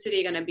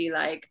publicity going to be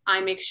like?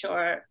 I make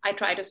sure I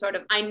try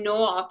to I know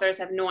authors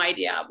have no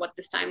idea what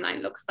this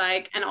timeline looks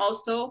like. And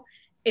also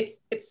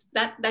it's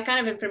that kind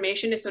of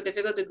information is so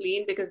difficult to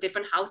glean because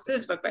different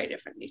houses work very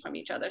differently from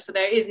each other. So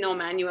there is no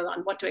manual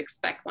on what to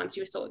expect once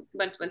you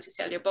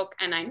sell your book.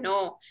 And I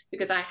know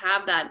because I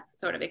have that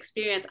sort of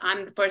experience,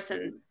 I'm the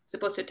person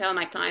supposed to tell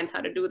my clients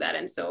how to do that.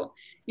 And so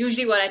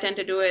usually what I tend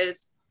to do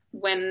is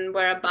when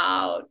we're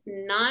about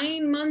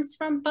 9 months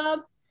from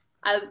pub,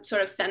 I'll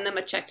sort of send them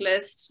a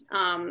checklist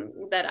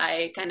that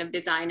I kind of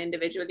design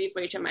individually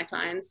for each of my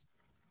clients,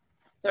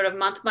 sort of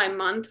month by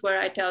month, where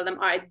I tell them,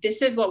 all right,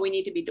 this is what we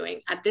need to be doing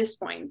at this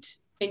point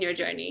in your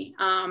journey.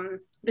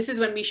 This is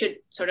when we should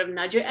sort of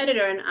nudge your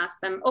editor and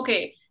ask them,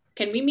 okay,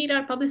 can we meet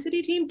our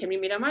publicity team? Can we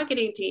meet our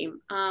marketing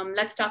team?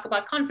 Let's talk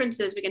about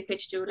conferences we can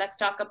pitch to. Let's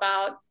talk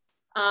about,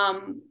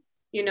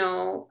 you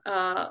know,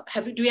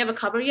 do we have a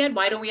cover yet?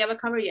 Why don't we have a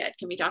cover yet?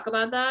 Can we talk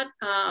about that?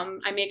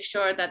 I make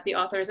sure that the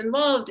author is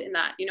involved in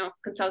that, you know,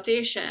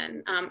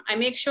 consultation. I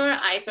make sure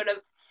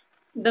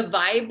the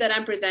vibe that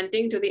I'm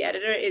presenting to the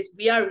editor is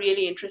we are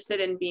really interested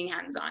in being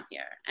hands-on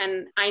here.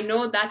 And I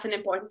know that's an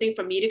important thing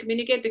for me to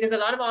communicate because a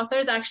lot of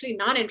authors are actually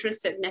not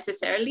interested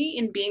necessarily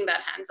in being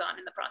that hands-on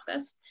in the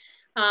process.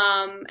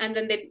 And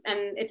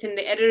it's in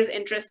the editor's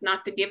interest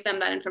not to give them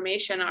that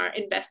information or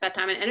invest that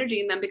time and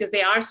energy in them because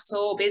they are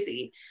so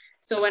busy.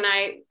 So when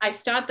I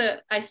start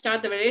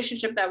the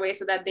relationship that way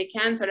so that they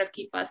can sort of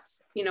keep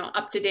us, you know,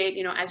 up to date,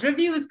 you know, as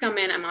reviews come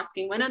in, I'm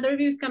asking, when are the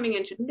reviews coming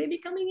in? Shouldn't they be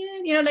coming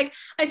in? You know, like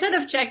I sort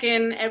of check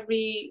in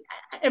every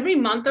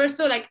month or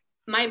so. Like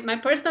my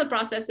personal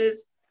process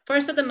is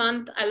first of the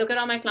month, I look at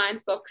all my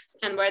clients' books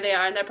and where they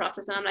are in their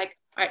process. And I'm like,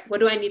 all right,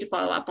 what do I need to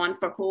follow up on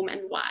for whom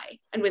and why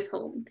and with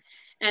whom?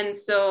 And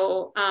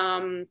so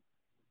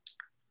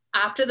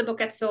after the book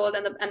gets sold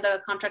and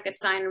the contract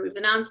gets signed and we've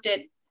announced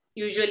it,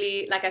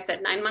 usually, like I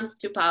said, 9 months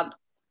to pub,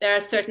 there are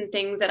certain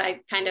things that I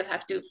kind of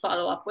have to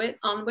follow up with.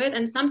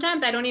 And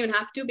sometimes I don't even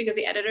have to because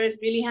the editor is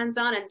really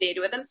hands-on and they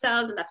do it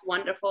themselves and that's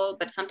wonderful.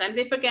 But sometimes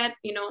they forget,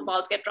 you know,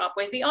 balls get dropped.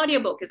 Where's the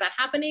audiobook? Is that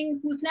happening?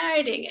 Who's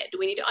narrating it? Do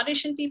we need to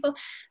audition people?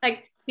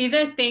 Like these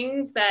are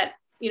things that,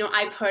 you know,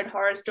 I've heard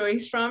horror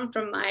stories from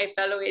my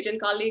fellow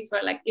agent colleagues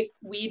where like, if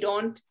we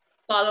don't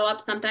follow up,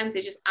 sometimes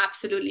they just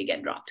absolutely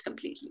get dropped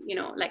completely. You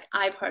know, like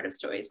I've heard of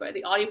stories where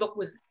the audiobook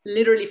was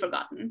literally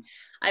forgotten.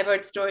 I've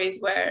heard stories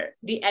where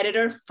the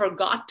editor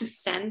forgot to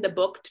send the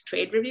book to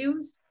trade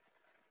reviews.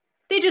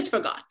 They just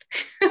forgot.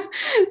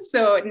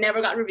 So it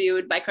never got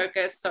reviewed by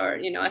Kirkus or,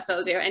 you know,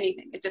 SLJ or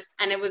anything.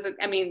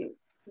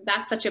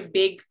 That's such a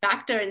big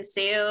factor in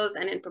sales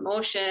and in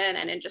promotion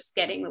and in just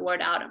getting the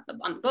word out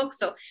on the book.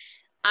 So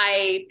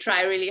I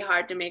try really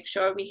hard to make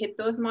sure we hit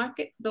those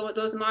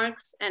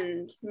marks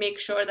and make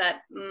sure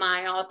that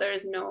my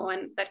authors know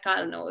and that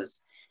Kyle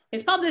knows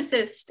his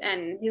publicist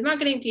and his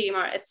marketing team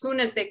are as soon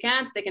as they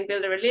can, so they can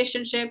build a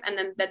relationship, and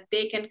then that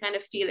they can kind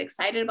of feel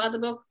excited about the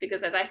book.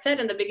 Because as I said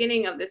in the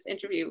beginning of this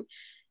interview,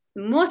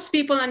 most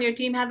people on your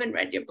team haven't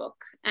read your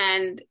book,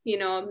 and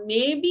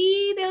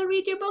maybe they'll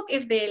read your book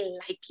if they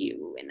like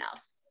you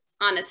enough,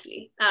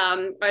 honestly,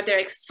 or they're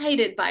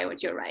excited by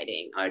what you're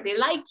writing, or they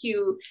like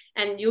you,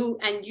 and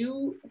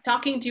you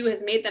talking to you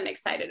has made them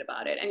excited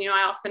about it. And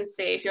I often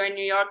say, if you're in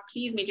New York,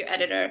 please meet your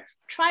editor.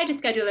 Try to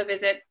schedule a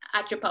visit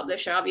at your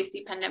publisher.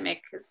 Obviously,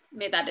 pandemic has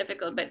made that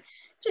difficult, but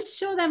just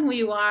show them who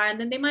you are, and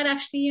then they might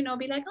actually,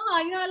 be like, oh,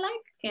 I like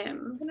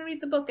him. I'm gonna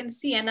read the book and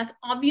see. And that's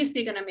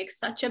obviously gonna make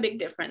such a big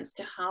difference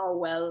to how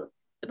well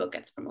the book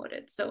gets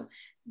promoted. So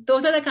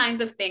those are the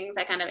kinds of things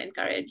I kind of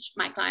encourage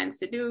my clients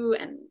to do,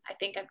 and I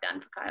think I've done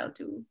for Kyle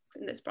too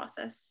in this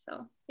process.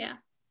 So yeah.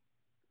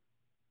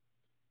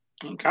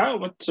 And Kyle,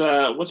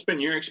 what's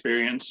been your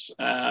experience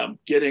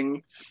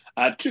getting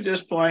to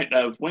this point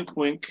of wink,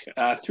 wink,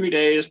 3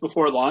 days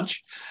before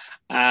launch,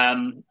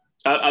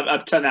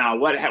 up to now?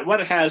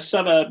 What has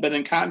Saba been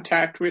in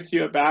contact with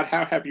you about?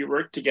 How have you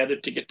worked together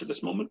to get to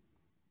this moment?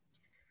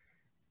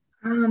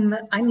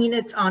 I mean,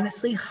 it's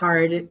honestly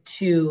hard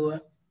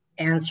to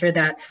answer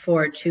that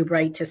for Too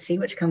Bright to See,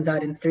 which comes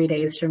out in 3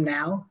 days from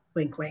now,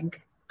 wink,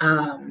 wink,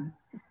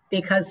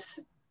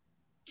 because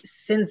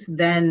since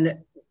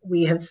then,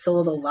 we have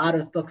sold a lot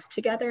of books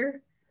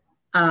together,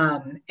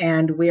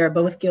 and we are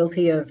both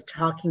guilty of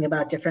talking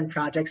about different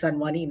projects on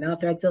one email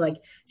thread. So like,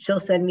 she'll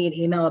send me an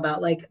email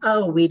about like,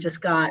 oh, we just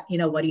got,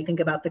 what do you think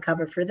about the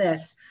cover for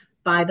this?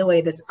 By the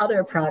way, this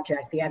other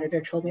project, the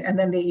editor told me, and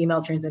then the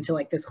email turns into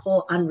like this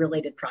whole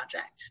unrelated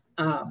project.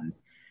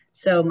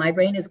 So my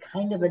brain is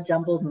kind of a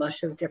jumbled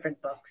mush of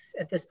different books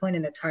at this point,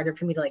 and it's harder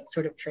for me to like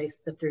sort of trace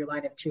the through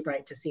line of Too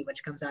Bright to See,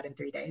 which comes out in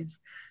 3 days.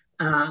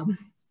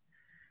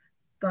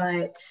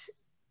 But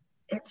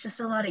it's just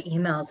a lot of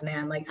emails,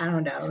 man. Like, I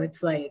don't know.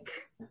 It's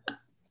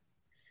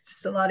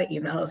just a lot of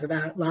emails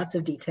about lots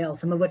of details,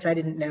 some of which I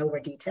didn't know were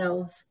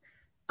details,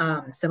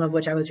 some of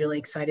which I was really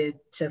excited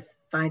to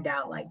find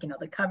out, like,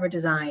 the cover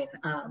design.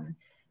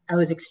 I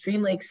was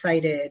extremely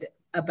excited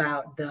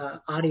about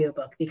the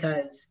audiobook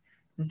because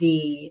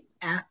the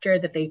actor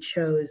that they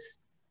chose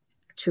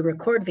to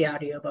record the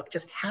audiobook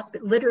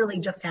literally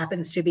just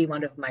happens to be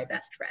one of my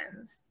best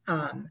friends.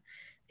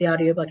 The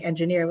audiobook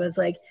engineer was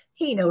like,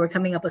 hey, we're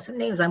coming up with some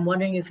names. I'm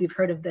wondering if you've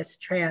heard of this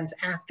trans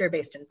actor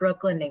based in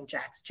Brooklyn named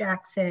Jax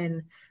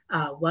Jackson,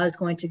 was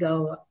going to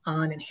go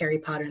on in Harry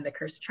Potter and the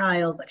Cursed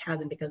Child, but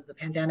hasn't because of the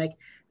pandemic.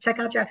 Check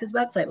out Jax's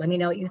website. Let me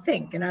know what you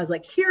think. And I was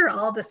like, here are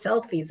all the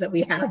selfies that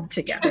we have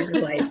together.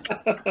 Like,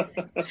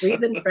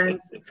 we've been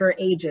friends for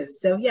ages.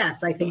 So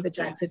yes, I think that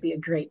Jax would be a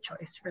great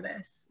choice for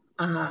this.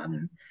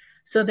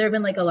 So there have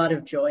been like a lot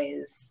of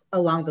joys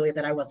along the way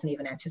that I wasn't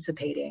even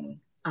anticipating.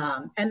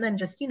 And then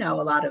just, a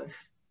lot of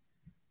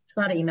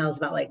emails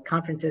about like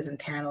conferences and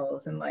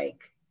panels and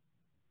like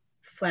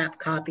flap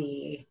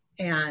copy,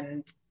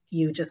 and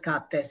you just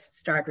got this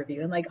starred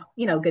review and like,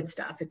 good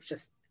stuff.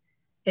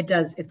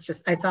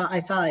 I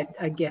saw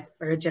a GIF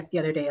or a GIF the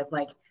other day of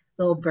like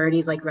little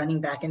birdies like running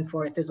back and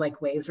forth as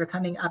like waves were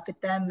coming up at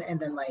them, and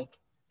then like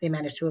they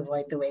managed to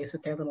avoid the waves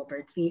with their little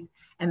bird feet.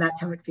 And that's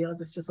how it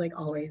feels. It's just like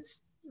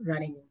always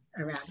running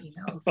around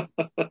emails.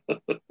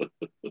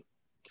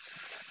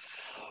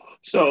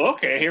 So,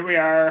 okay, here we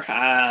are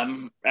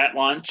at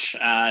launch.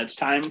 It's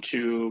time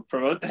to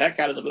promote the heck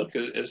out of the book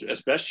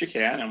as best you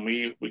can. And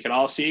we can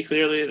all see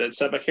clearly that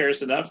Saba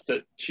cares enough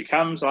that she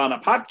comes on a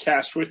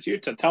podcast with you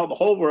to tell the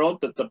whole world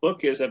that the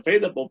book is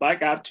available by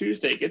God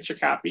Tuesday. Get your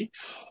copy.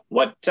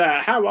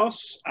 How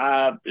else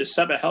is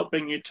Saba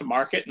helping you to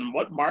market, and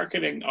what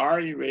marketing are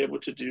you able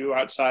to do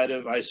outside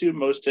of, I assume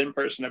most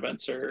in-person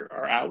events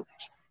are out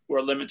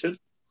or limited?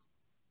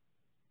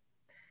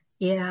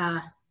 Yeah,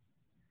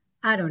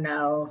 I don't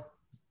know.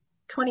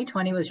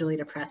 2020 was really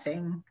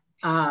depressing.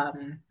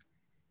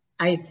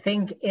 I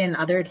think in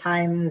other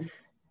times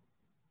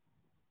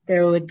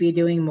there would be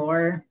doing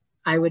more.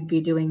 I would be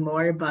doing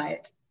more,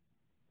 but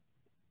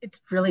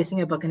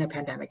releasing a book in a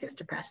pandemic is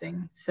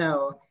depressing.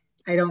 So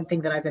I don't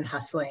think that I've been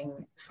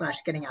hustling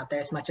 / getting out there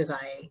as much as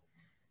I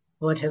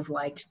would have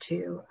liked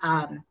to.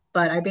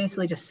 But I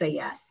basically just say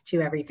yes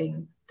to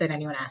everything that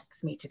anyone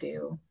asks me to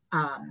do.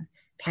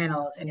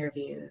 Panels,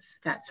 interviews,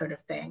 that sort of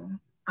thing.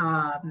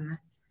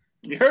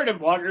 You heard him,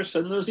 bloggers.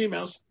 Send those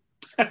emails.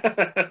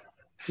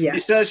 Yeah.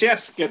 He says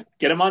yes. Get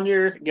him on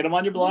your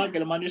blog.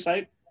 Get him on your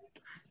site.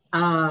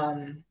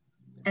 And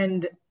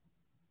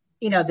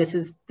this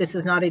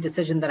is not a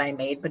decision that I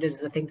made, but it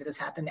is a thing that has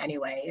happened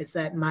anyway. Is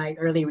that my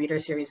early reader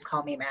series,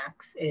 Call Me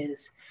Max,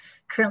 is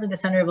currently the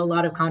center of a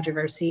lot of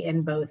controversy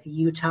in both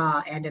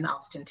Utah and in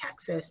Austin,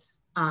 Texas.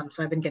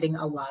 So I've been getting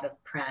a lot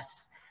of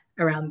press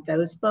around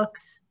those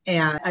books,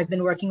 and I've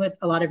been working with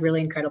a lot of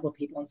really incredible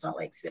people in Salt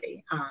Lake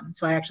City.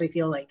 So I actually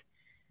feel like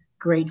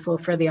grateful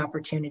for the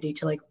opportunity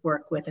to like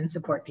work with and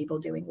support people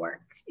doing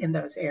work in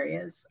those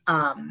areas.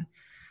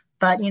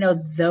 But,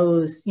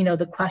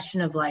 the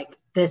question of like,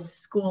 this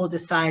school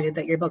decided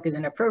that your book is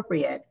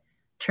inappropriate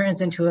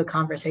turns into a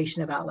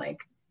conversation about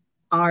like,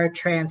 are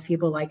trans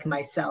people like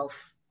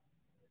myself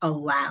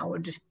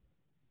allowed?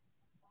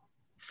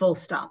 Full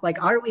stop.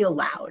 Like, are we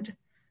allowed?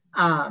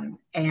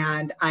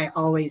 And I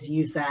always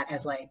use that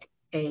as like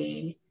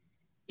a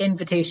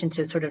invitation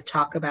to sort of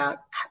talk about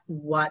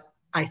what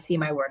I see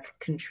my work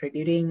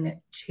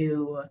contributing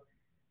to,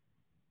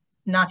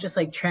 not just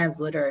like trans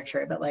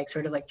literature, but like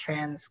sort of like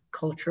trans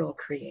cultural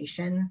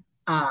creation.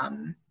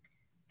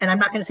 And I'm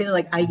not going to say that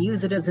like I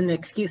use it as an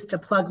excuse to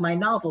plug my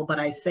novel, but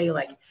I say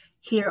like,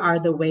 here are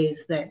the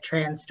ways that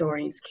trans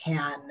stories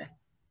can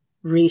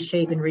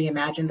reshape and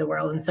reimagine the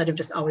world instead of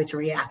just always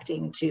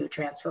reacting to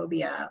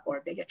transphobia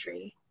or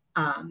bigotry.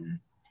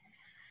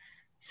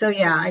 So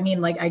yeah, I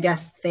mean, like, I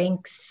guess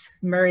thanks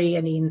Murray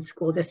and Eaton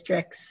school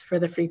districts for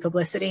the free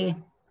publicity.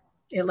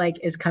 It like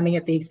is coming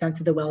at the expense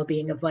of the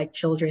well-being of like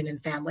children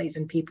and families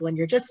and people in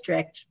your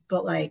district,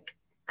 but like,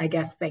 I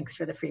guess thanks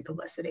for the free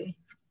publicity,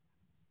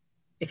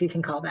 if you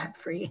can call that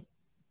free.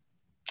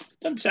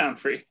 Doesn't sound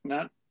free,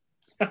 not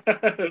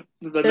the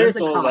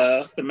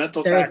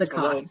mental there is a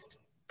cost,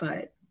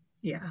 but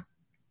yeah.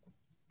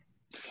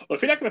 Well,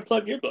 if you're not going to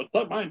plug your book,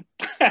 plug mine.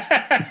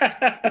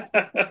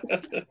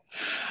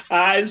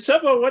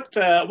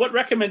 Saba, what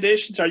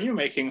recommendations are you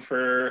making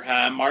for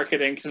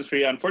marketing? Since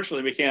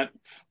unfortunately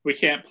we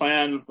can't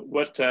plan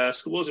what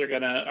schools are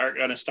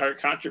gonna start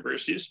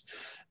controversies.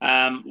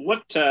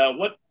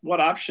 What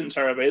options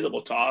are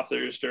available to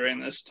authors during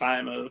this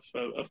time of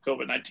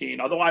COVID-19?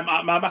 Although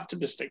I'm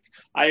optimistic.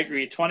 I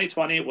agree,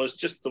 2020 was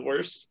just the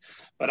worst,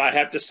 but I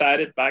have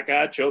decided, by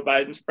God, Joe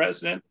Biden's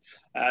president.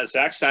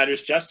 Zack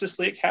Snyder's Justice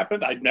League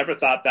happened. I never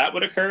thought that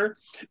would occur.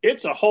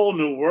 It's a whole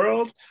new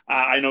world.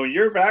 I know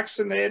you're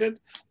vaccinated.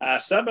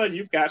 Saba,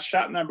 you've got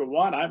shot number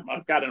 1.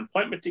 I've got an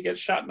appointment to get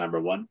shot number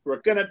 1.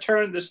 We're going to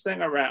turn this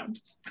thing around.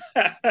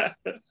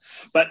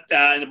 But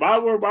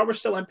while we're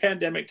still in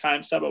pandemic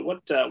time, Saba,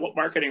 what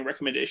marketing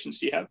recommendations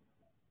do you have?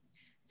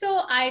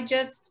 So I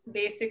just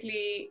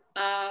basically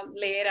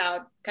lay it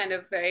out kind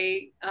of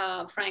very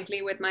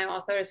frankly with my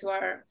authors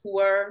who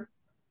were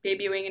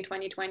debuting in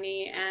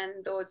 2020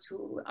 and those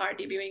who are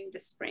debuting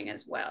this spring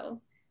as well.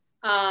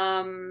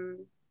 That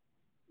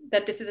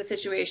this is a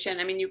situation,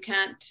 I mean, you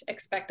can't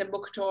expect a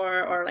book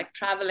tour or like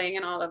traveling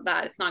and all of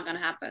that. It's not going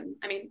to happen.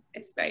 I mean,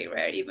 it's very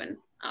rare even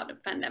out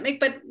of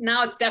pandemic, but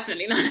now it's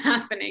definitely not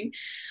happening.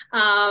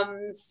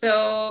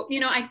 So,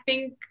 I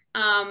think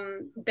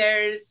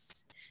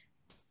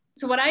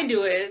so what I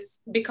do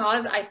is,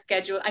 because I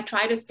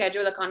try to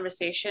schedule a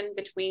conversation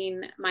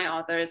between my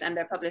authors and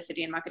their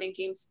publicity and marketing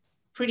teams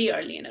pretty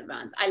early in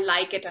advance. I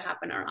like it to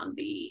happen around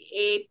the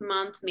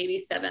 8-month, maybe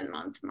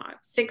 7-month mark.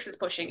 6 is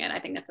pushing it.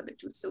 I think that's a bit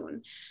too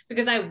soon,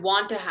 because I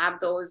want to have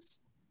those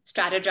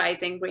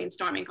strategizing,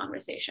 brainstorming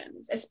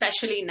conversations,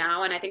 especially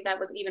now. And I think that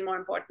was even more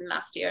important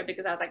last year,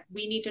 because I was like,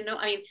 we need to know,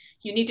 I mean,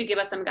 you need to give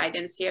us some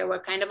guidance here.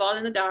 We're kind of all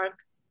in the dark.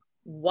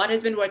 What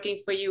has been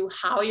working for you?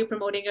 How are you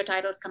promoting your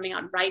titles coming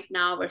out right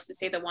now versus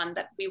say the one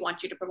that we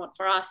want you to promote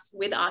for us,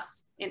 with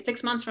us in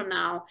 6 months from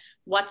now?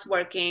 What's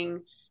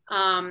working?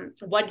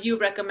 What do you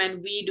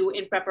recommend we do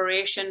in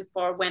preparation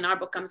for when our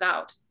book comes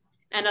out?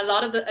 And a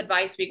lot of the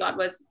advice we got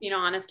was,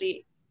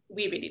 honestly,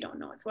 we really don't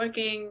know what's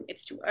working.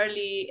 It's too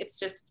early. It's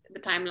just the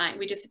timeline.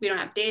 We don't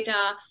have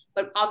data.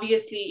 But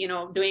obviously,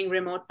 doing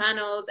remote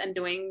panels and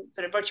doing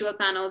sort of virtual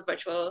panels,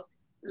 virtual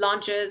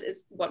launches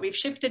is what we've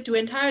shifted to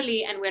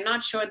entirely. And we're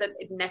not sure that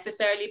it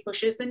necessarily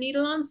pushes the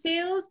needle on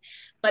sales,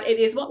 but it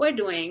is what we're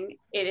doing.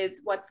 It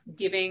is what's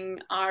giving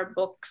our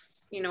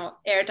books,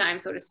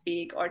 airtime, so to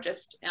speak, or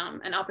just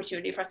an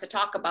opportunity for us to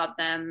talk about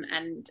them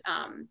and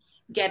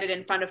get it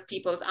in front of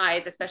people's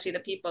eyes, especially the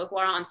people who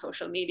are on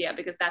social media,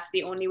 because that's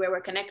the only way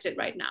we're connected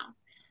right now.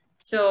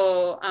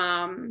 So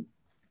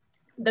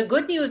the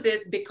good news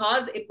is,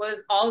 because it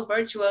was all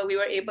virtual, we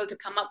were able to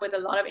come up with a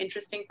lot of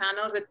interesting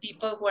panels with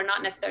people who are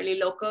not necessarily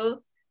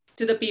local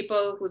to the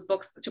people whose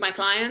books, to my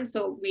clients.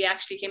 So we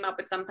actually came up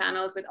with some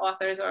panels with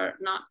authors who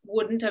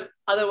wouldn't have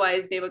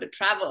otherwise be able to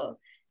travel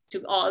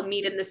to all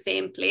meet in the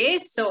same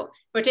place. So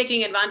we're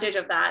taking advantage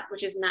of that,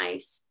 which is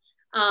nice.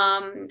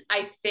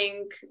 I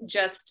think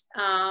just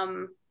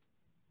some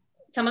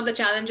of the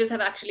challenges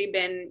have actually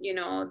been, you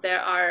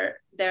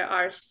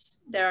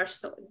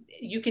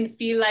can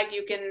feel like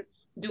you can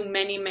do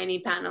many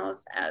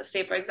panels,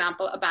 say for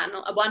example,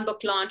 a one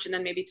book launch, and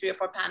then maybe 3 or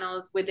 4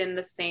 panels within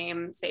the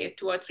same, say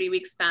 2 or 3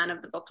 week span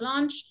of the book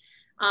launch.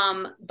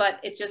 But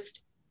it's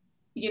just,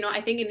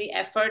 I think in the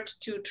effort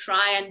to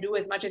try and do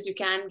as much as you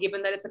can,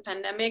 given that it's a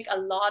pandemic, a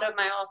lot of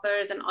my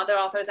authors and other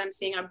authors I'm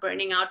seeing are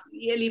burning out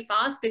really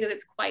fast, because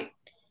it's quite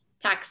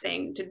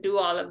taxing to do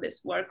all of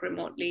this work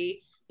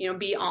remotely,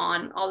 be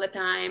on all the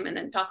time and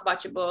then talk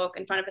about your book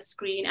in front of a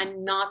screen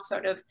and not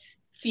sort of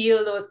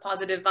feel those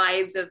positive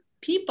vibes of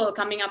people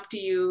coming up to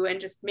you and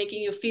just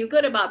making you feel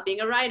good about being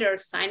a writer,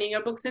 signing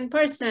your books in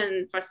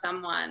person for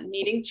someone,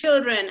 meeting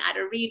children at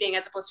a reading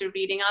as opposed to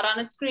reading out on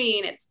a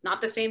screen. It's not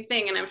the same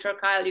thing. And I'm sure,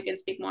 Kyle, you can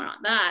speak more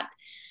on that.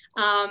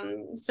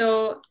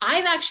 So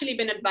I've actually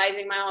been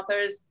advising my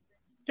authors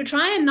to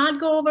try and not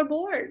go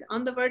overboard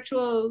on the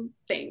virtual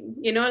thing.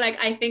 You know, like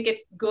I think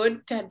it's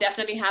good to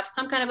definitely have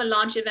some kind of a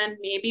launch event,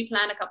 maybe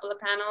plan a couple of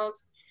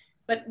panels,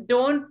 but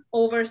don't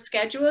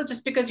overschedule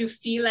just because you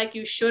feel like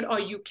you should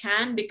or you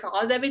can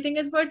because everything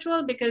is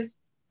virtual. Because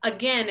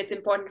again, it's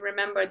important to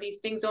remember these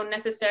things don't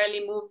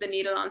necessarily move the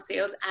needle on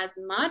sales as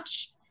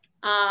much.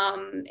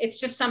 It's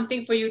just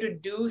something for you to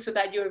do so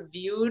that you're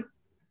viewed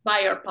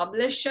by your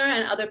publisher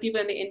and other people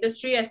in the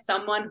industry as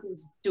someone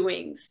who's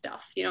doing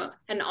stuff, you know,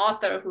 an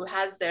author who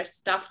has their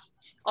stuff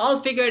all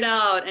figured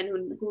out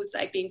and who's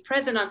like being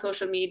present on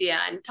social media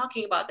and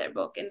talking about their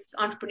book in this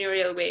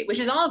entrepreneurial way, which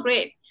is all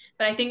great.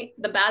 But I think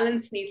the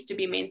balance needs to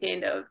be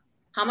maintained of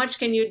how much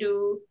can you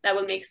do that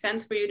will make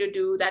sense for you to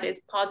do, that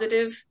is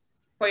positive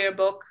for your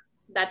book,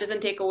 that doesn't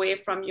take away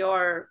from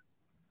your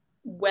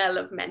well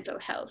of mental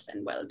health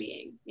and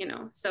well-being, you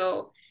know.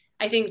 So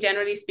I think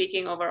generally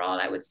speaking, overall,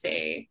 I would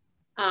say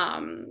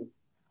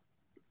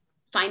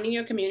finding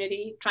your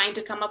community, trying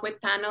to come up with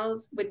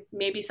panels with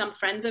maybe some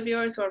friends of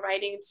yours who are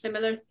writing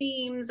similar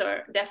themes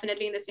or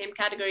definitely in the same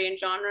category and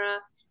genre.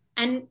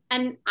 And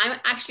I'm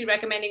actually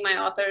recommending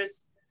my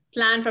authors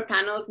plan for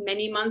panels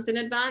many months in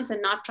advance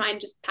and not try and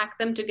just pack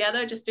them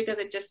together, just because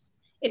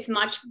it's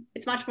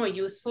much more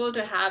useful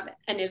to have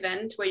an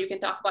event where you can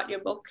talk about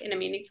your book in a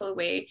meaningful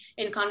way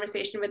in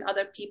conversation with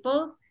other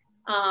people,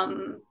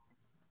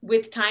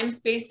 with time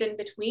space in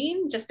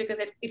between, just because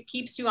it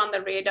keeps you on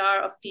the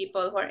radar of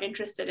people who are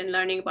interested in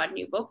learning about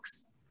new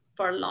books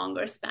for a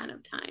longer span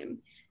of time.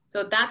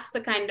 So that's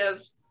the kind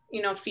of,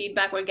 you know,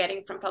 feedback we're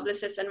getting from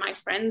publicists and my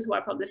friends who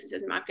are publicists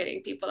and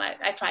marketing people.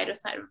 I try to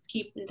sort of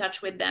keep in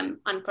touch with them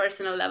on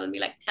personal level and be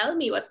like, tell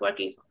me what's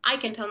working so I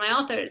can tell my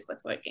authors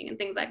what's working and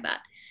things like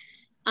that.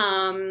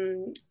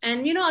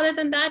 And, you know, other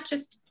than that,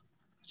 just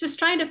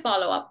trying to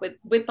follow up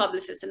with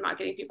publicists and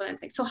marketing people and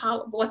saying, so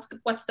what's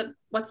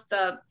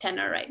the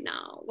tenor right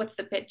now? What's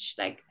the pitch?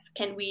 Like,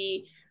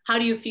 how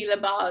do you feel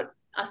about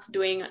us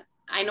doing,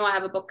 I know I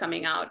have a book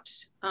coming out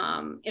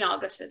in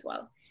August as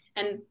well.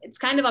 And it's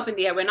kind of up in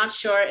the air. We're not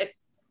sure if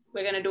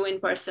we're going to do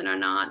in person or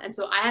not. And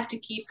so I have to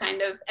keep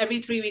kind of every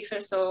 3 weeks or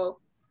so,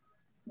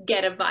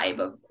 get a vibe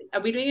of,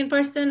 are we doing in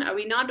person? Are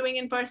we not doing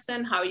in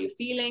person? How are you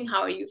feeling?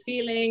 How are you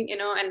feeling? You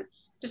know, and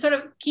to sort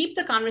of keep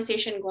the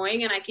conversation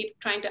going. And I keep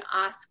trying to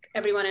ask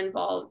everyone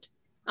involved,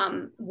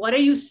 what are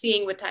you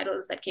seeing with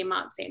titles that came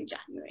out, say, in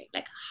January?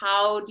 Like,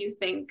 how do you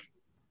think,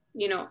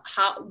 you know,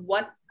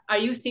 what are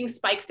you seeing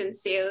spikes in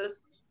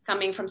sales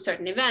coming from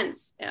certain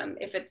events?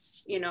 If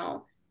it's, you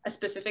know, a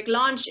specific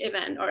launch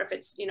event, or if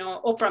it's, you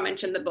know, Oprah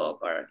mentioned the book,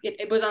 or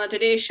it was on the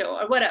Today Show,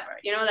 or whatever,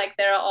 you know, like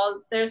there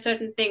are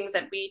certain things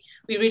that we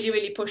really,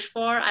 really push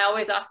for. I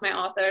always ask my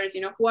authors,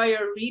 you know, who are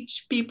your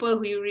reach people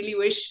who you really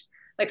wish,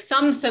 like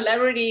some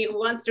celebrity who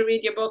wants to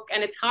read your book.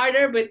 And it's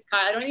harder with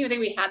Kyle. I don't even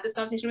think we had this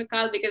conversation with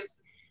Kyle, because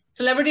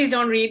celebrities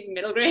don't read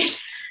middle grade,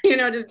 you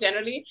know, just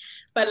generally.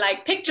 But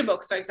like picture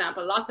books, for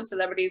example, lots of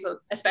celebrities will,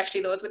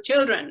 especially those with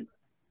children,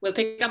 will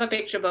pick up a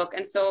picture book.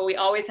 And so we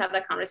always have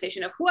that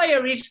conversation of who are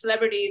your reach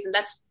celebrities, and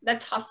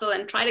let's hustle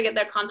and try to get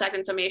their contact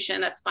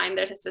information. Let's find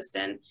their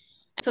assistant.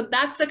 So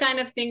that's the kind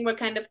of thing we're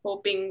kind of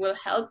hoping will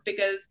help,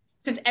 because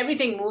since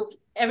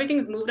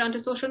everything's moved onto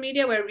social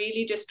media, we're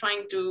really just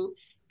trying to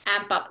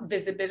amp up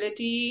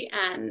visibility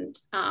and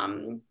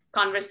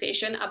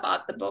conversation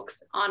about the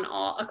books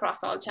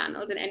across all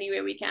channels in any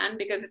way we can,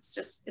 because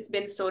it's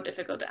been so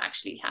difficult to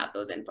actually have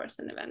those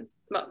in-person events.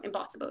 Well,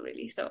 impossible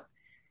really. So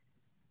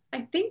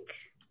I think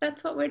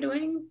that's what we're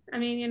doing. I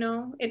mean, you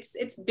know,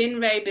 it's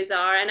been very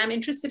bizarre, and I'm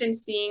interested in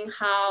seeing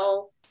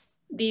how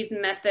these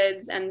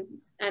methods and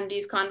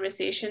these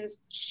conversations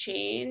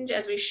change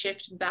as we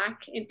shift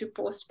back into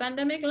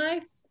post-pandemic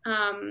life.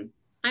 I'm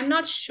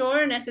not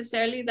sure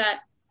necessarily that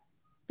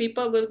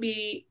people will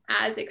be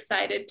as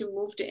excited to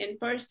move to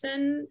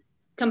in-person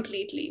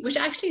completely, which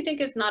I actually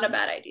think is not a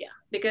bad idea,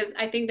 because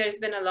I think there's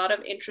been a lot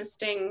of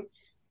interesting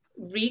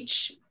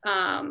reach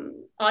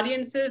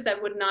audiences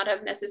that would not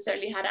have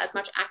necessarily had as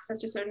much access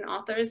to certain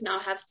authors now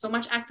have so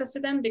much access to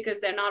them, because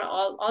they're not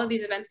all of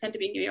these events tend to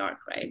be in New York,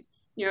 right?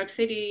 New York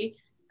City.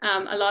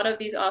 A lot of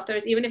these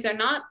authors, even if they're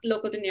not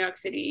local to New York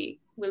City,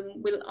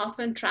 will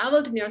often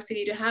travel to New York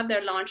City to have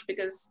their launch,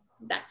 because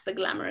that's the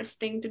glamorous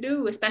thing to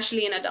do,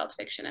 especially in adult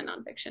fiction and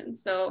nonfiction.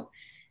 So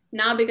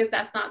now, because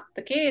that's not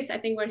the case, I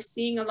think we're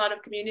seeing a lot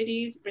of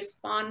communities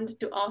respond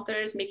to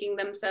authors making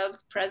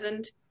themselves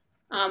present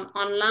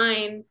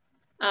online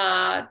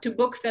to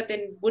books that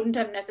they wouldn't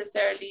have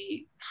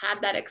necessarily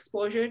had that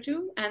exposure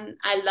to. And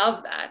I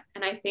love that.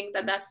 And I think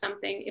that that's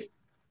something,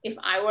 if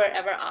I were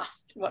ever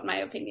asked what my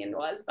opinion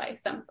was by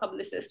some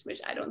publicist, which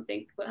I don't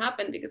think will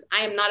happen because I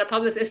am not a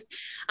publicist,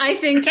 I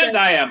think Pretend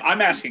I am.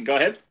 I'm asking. Go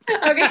ahead.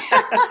 Okay.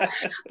 I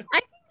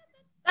think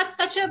that's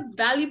such a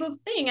valuable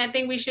thing. I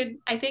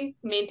think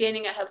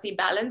maintaining a healthy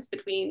balance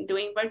between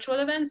doing virtual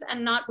events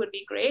and not would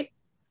be great.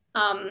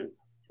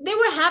 They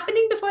were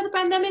happening before the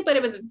pandemic, but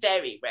it was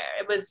very rare.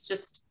 It was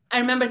just, I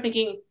remember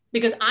thinking,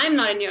 because I'm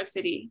not in New York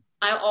City,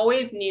 I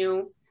always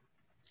knew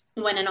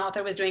when an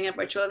author was doing a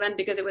virtual event,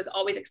 because it was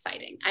always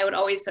exciting. I would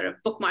always sort of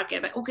bookmark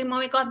it, like, okay, oh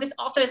my God, this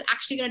author is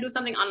actually going to do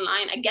something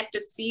online. I get to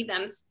see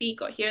them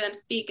speak or hear them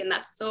speak, and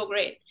that's so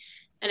great.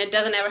 And it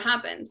doesn't ever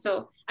happen.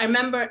 So I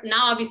remember,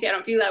 now obviously I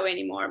don't feel that way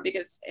anymore,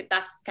 because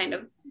that's kind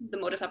of the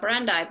modus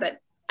operandi, but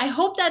I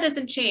hope that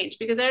doesn't change,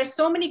 because there are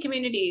so many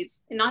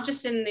communities, not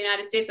just in the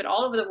United States, but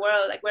all over the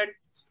world, like where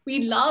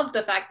we love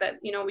the fact that,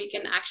 you know, we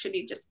can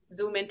actually just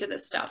zoom into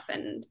this stuff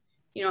and,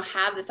 you know,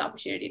 have this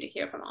opportunity to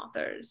hear from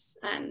authors,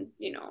 and,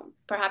 you know,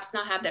 perhaps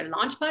not have their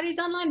launch parties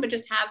online, but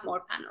just have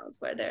more panels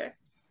where they're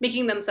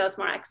making themselves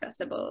more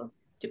accessible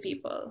to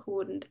people who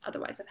wouldn't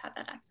otherwise have had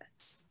that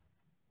access.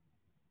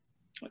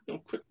 A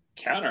quick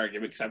counter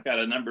argument, because I've got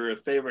a number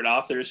of favorite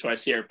authors who I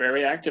see are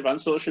very active on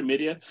social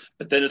media,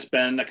 but then it's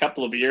been a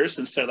couple of years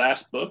since their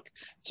last book.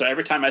 So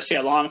every time I see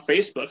a long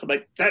Facebook, I'm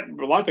like, that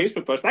long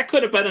Facebook post, that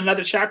could have been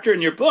another chapter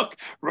in your book.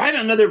 Write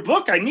another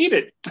book. I need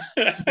it.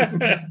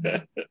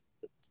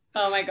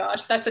 Oh my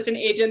gosh, that's such an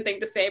agent thing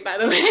to say, by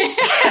the way.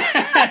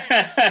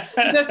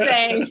 Just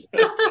saying.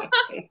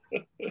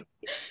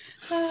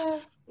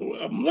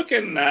 I'm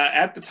looking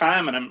at the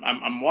time, and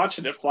I'm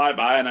watching it fly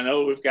by, and I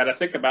know we've got to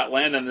think about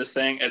landing this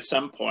thing at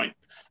some point.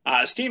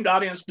 Esteemed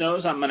audience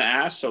knows I'm going to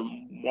ask, so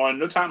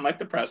no time like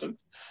the present.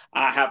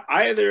 Have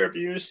either of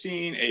you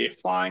seen a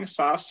flying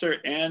saucer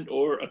and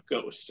or a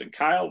ghost? And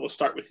Kyle, we'll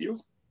start with you.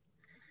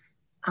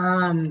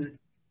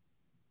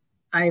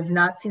 I've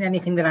not seen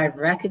anything that I've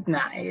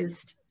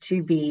recognized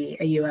to be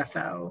a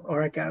UFO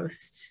or a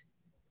ghost,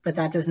 but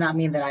that does not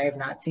mean that I have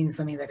not seen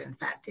something that in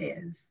fact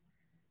is.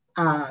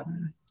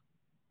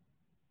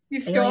 You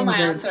stole my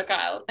answer,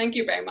 Kyle. Thank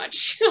you very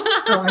much.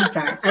 Oh, I'm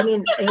sorry. I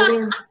mean,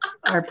 aliens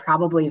are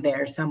probably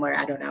there somewhere.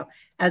 I don't know.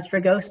 As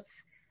for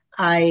ghosts,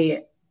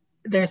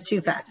 there's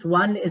two facts.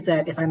 One is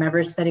that if I'm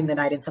ever spending the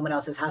night in someone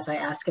else's house, I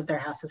ask if their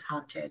house is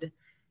haunted.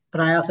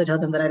 But I also tell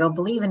them that I don't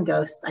believe in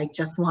ghosts. I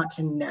just want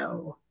to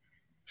know,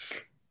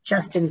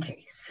 just in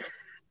case.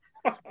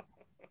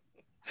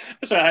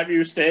 So have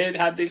you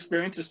had the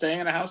experience of staying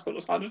in a house that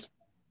was haunted?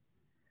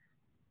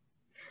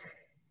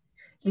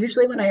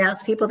 Usually when I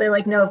ask people, they're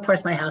like, no, of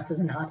course my house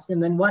isn't haunted.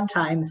 And then one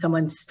time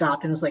someone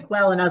stopped and was like,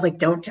 well, and I was like,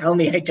 don't tell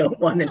me, I don't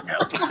want to know.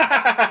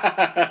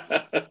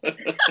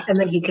 And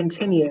then he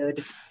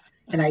continued,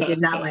 and I did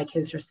not like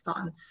his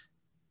response.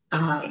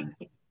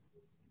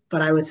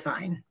 But I was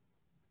fine.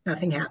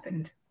 Nothing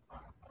happened.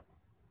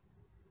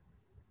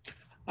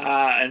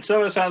 And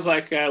so it sounds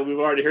like we've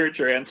already heard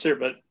your answer,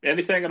 but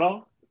anything at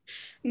all?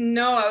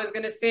 No, I was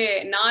going to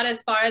say, not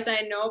as far as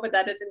I know, but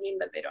that doesn't mean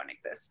that they don't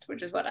exist,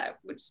 which is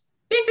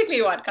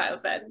basically what Kyle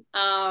said.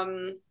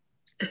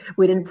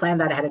 We didn't plan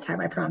that ahead of time,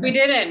 I promise. We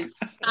didn't,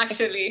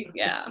 actually.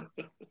 Yeah,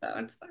 that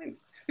one's fine.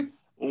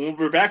 When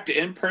we're back to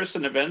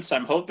in-person events,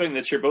 I'm hoping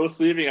that you're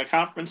both leaving a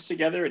conference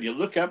together and you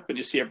look up and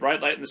you see a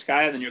bright light in the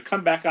sky, and then you'll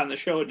come back on the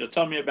show and you'll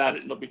tell me about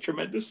it, and it'll be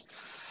tremendous.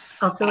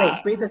 Also,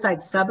 wait, brief aside,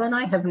 Saba and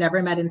I have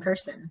never met in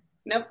person.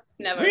 Nope,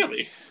 never.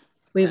 Really?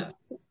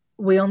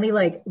 We only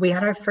we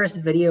had our first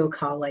video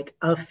call like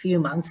a few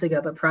months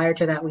ago, but prior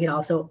to that, we had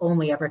also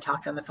only ever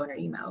talked on the phone or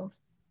emailed.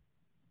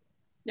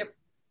 Yep.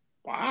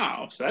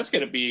 Wow, so that's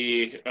going to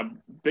be a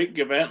big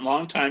event,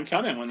 long time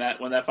coming when that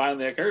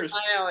finally occurs.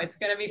 I know, it's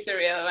going to be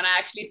surreal. When I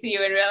actually see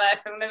you in real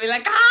life, I'm going to be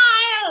like,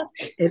 Kyle!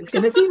 It's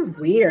going to be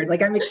weird.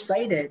 Like, I'm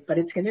excited, but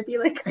it's going to be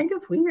like kind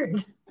of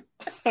weird.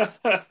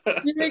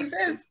 You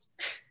exist.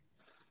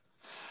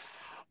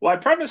 Well, I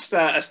promised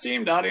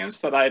esteemed audience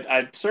that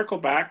I'd circle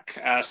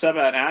back,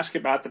 Saba, and ask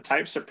about the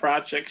types of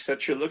projects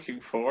that you're looking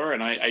for,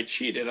 and I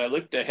cheated. I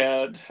looked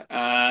ahead,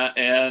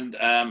 and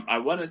I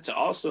wanted to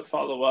also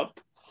follow up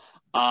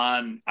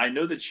on, I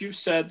know that you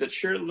said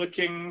that you're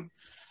looking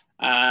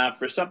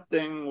for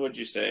something, what'd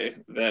you say?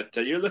 That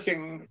you're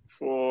looking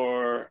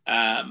for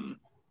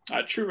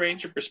a true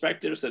range of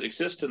perspectives that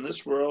exist in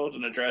this world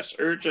and address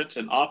urgent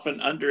and often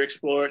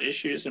underexplored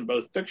issues in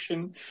both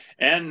fiction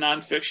and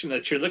nonfiction,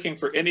 that you're looking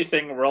for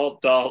anything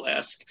Roald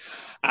Dahl-esque.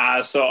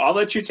 So I'll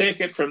let you take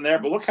it from there,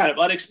 but what kind of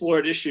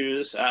unexplored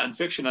issues in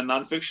fiction and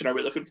nonfiction are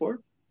we looking for?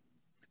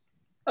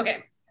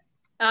 Okay.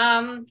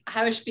 I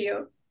have a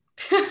spiel,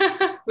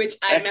 which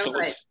I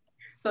memorized.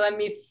 So let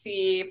me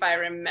see if I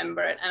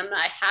remember it.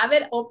 I have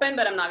it open,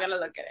 but I'm not going to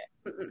look at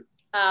it.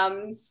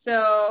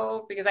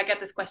 So because I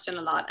get this question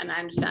a lot, and I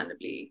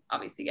understandably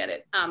obviously get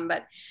it.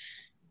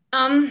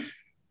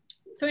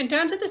 So in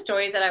terms of the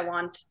stories that I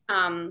want,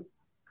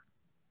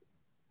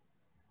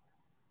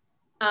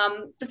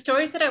 the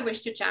stories that I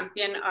wish to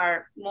champion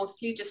are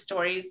mostly just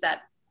stories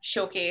that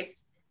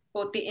showcase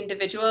both the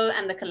individual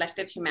and the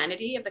collective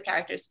humanity of the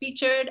characters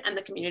featured and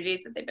the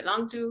communities that they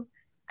belong to.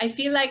 I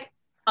feel like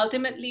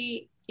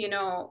ultimately, you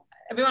know,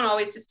 everyone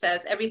always just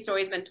says every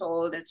story's been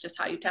told, it's just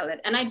how you tell it.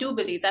 And I do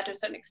believe that to a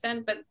certain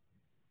extent, but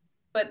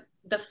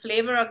the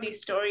flavor of these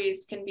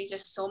stories can be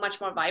just so much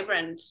more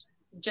vibrant,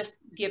 just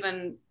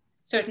given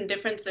certain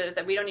differences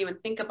that we don't even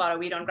think about or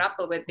we don't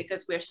grapple with,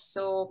 because we're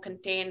so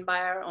contained by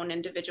our own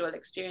individual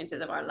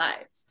experiences of our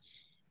lives.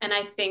 And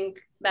I think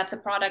that's a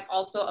product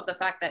also of the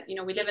fact that, you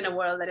know, we live in a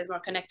world that is more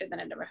connected than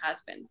it ever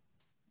has been.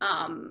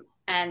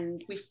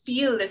 and we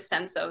feel this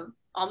sense of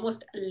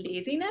almost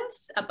laziness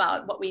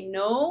about what we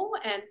know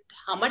and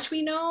how much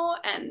we know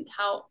and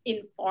how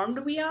informed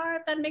we are,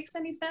 if that makes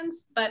any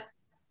sense. But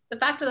the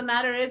fact of the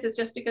matter is,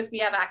 it's just because we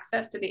have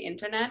access to the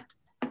internet,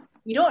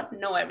 we don't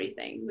know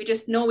everything. We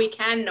just know we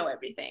can know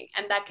everything.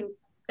 And that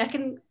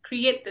can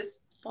create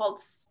this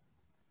false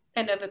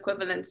kind of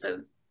equivalence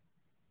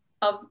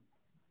of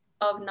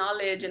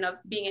knowledge and of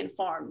being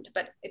informed,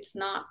 but it's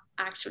not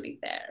actually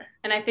there.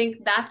 And I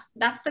think that's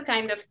the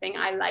kind of thing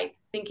I like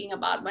thinking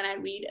about when I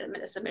read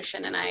a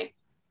submission, and I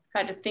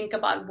try to think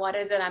about what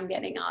is it I'm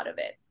getting out of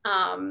it.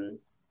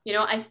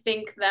 I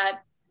think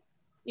that,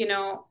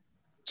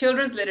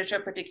 children's literature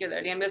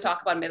particularly, and we'll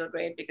talk about middle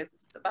grade because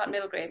this is about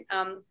middle grade.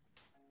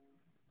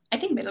 I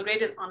think middle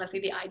grade is honestly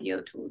the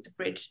ideal tool to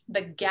bridge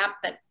the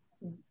gap that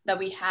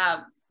we have,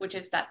 which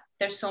is that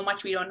there's so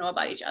much we don't know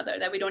about each other,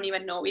 that we don't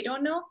even know we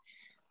don't know.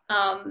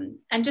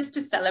 And just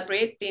to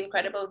celebrate the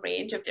incredible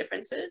range of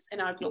differences in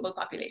our global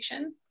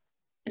population,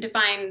 and to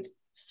find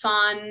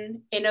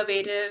fun,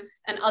 innovative,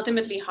 and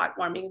ultimately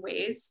heartwarming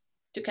ways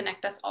to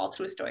connect us all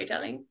through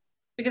storytelling.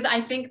 Because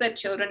I think that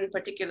children in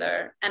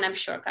particular, and I'm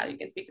sure, Kyle, you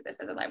can speak to this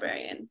as a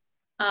librarian,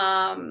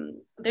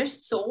 they're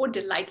so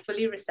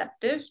delightfully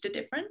receptive to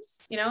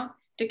difference,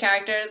 to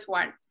characters who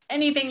aren't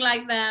anything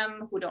like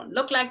them, who don't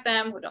look like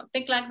them, who don't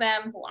think like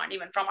them, who aren't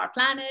even from our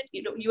planet,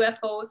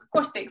 UFOs, of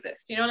course they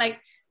exist,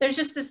 there's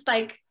just this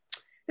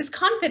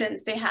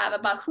confidence they have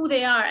about who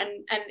they are.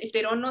 And if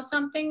they don't know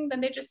something,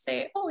 then they just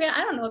say, oh yeah,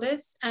 I don't know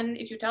this. And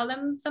if you tell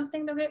them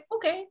something, they'll say,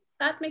 okay,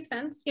 that makes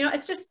sense.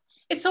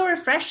 It's so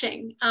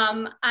refreshing.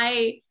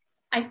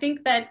 I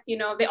think that,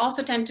 they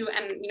also tend to,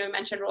 and, you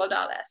mentioned Roald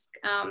Dahl-esque,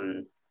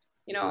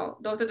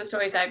 those are the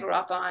stories I grew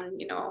up on,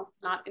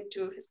 not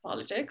into his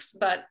politics,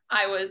 but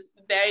I was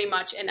very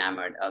much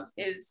enamored of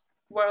his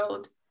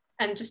world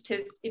and just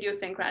his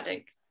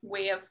idiosyncratic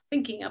way of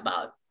thinking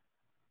about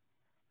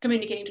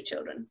communicating to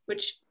children,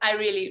 which I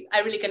really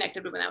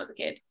connected with when I was a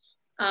kid.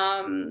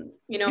 Me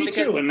because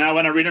too. And now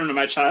when I read them to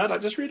my child, I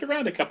just read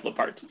around a couple of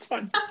parts. It's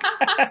fun.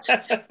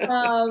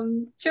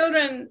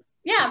 Children,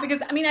 yeah,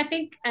 because I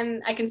think,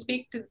 and I can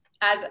speak to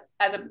as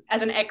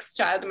an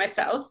ex-child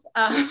myself,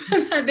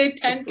 they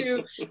tend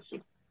to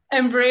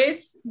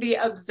embrace the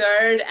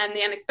absurd and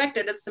the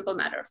unexpected as a simple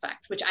matter of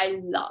fact, which I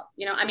love.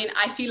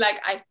 I feel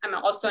like I'm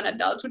also an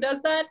adult who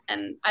does that,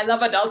 and I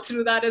love adults who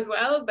do that as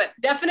well, but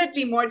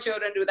definitely more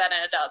children do that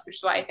than adults, which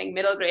is why I think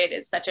middle grade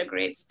is such a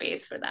great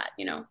space for that,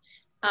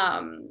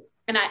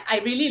 and I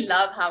really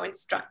love how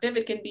instructive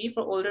it can be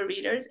for older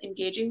readers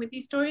engaging with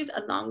these stories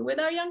along with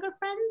our younger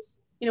friends.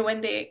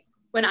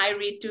 When I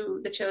read to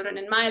the children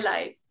in my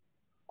life,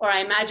 or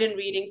I imagine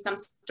reading some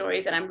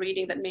stories that I'm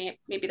reading that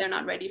maybe they're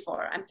not ready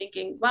for, I'm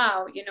thinking,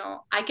 wow,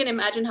 I can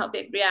imagine how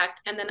they'd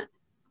react. And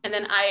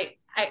then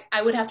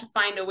I would have to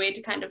find a way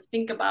to kind of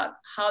think about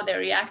how they're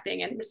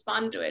reacting and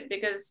respond to it,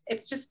 because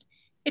it's just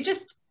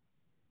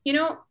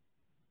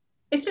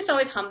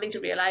always humbling to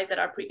realize that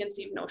our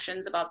preconceived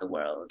notions about the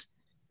world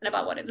and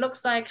about what it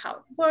looks like, how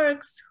it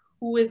works,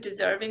 who is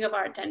deserving of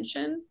our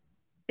attention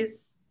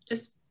is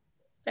just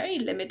very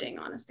limiting,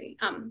 honestly.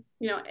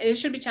 It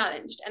should be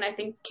challenged. And I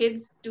think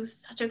kids do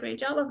such a great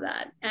job of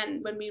that.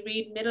 And when we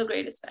read middle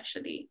grade,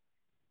 especially,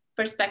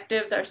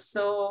 perspectives they're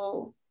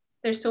so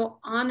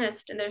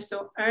honest and they're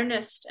so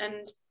earnest,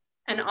 and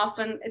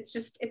often it's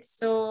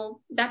so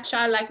that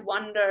childlike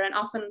wonder, and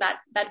often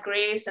that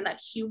grace and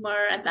that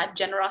humor and that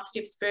generosity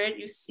of spirit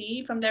you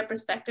see from their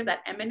perspective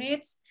that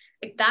emanates,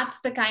 like that's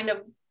the kind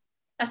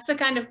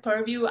of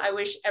purview I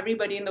wish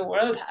everybody in the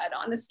world had,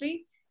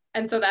 honestly.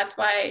 And so that's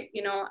why,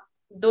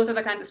 those are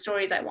the kinds of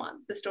stories I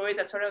want, the stories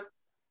that sort of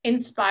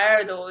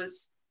inspire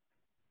those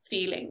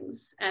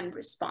feelings and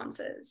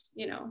responses.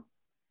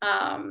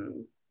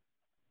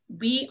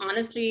 We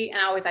honestly,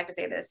 and I always like to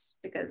say this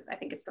because I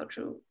think it's so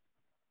true,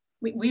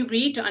 we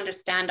read to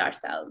understand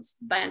ourselves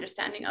by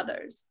understanding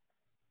others.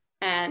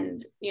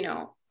 And,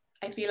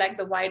 I feel like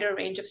the wider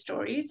range of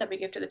stories that we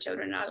give to the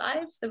children in our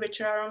lives, the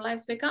richer our own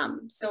lives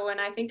become. So when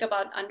I think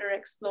about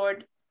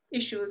underexplored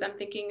issues, I'm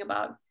thinking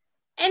about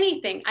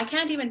anything. I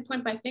can't even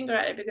point my finger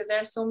at it because there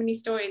are so many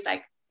stories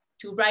like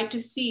To Write to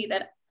See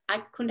that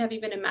I couldn't have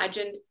even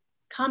imagined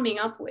coming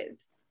up with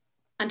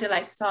until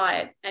I saw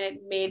it, and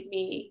it made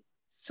me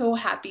so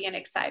happy and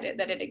excited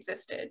that it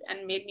existed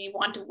and made me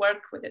want to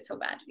work with it so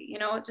badly.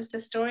 Just a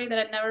story that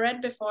I'd never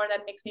read before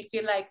that makes me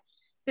feel like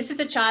this is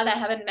a child I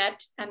haven't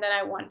met and that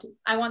I want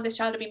this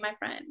child to be my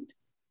friend.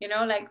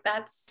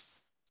 That's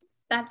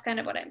kind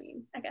of what I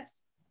mean, I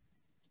guess.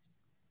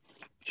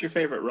 What's your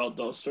favorite Roald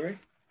Dahl story?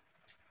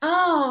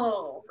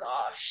 Oh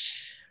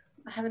gosh,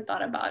 I haven't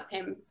thought about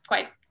him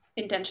quite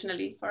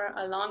intentionally for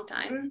a long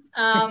time.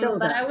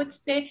 But I would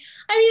say,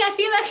 I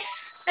feel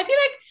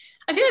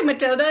like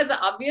Matilda is the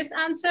obvious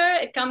answer.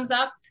 It comes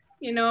up,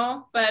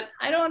 but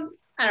I don't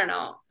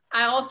know.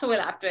 I also will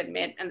have to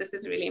admit, and this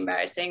is really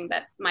embarrassing,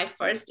 that my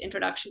first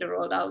introduction to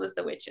Roald Dahl was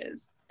The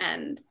Witches,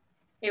 and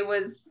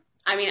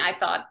I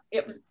thought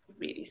it was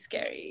really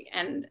scary,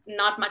 and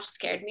not much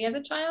scared me as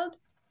a child.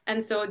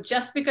 And so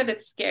just because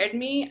it scared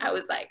me, I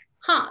was like,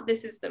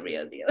 this is the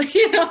real deal.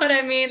 You know what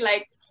I mean?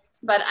 Like,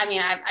 but I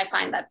mean, I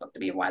find that book to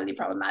be wildly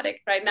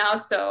problematic right now.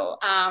 So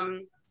I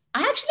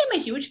actually am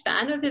a huge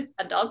fan of his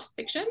adult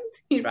fiction.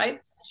 He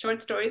writes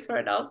short stories for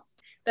adults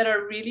that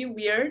are really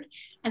weird.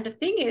 And the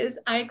thing is,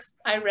 I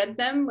read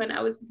them when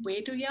I was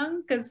way too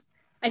young, because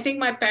I think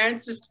my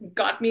parents just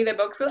got me the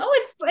books. So,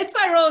 it's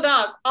by Roald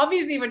Dahl,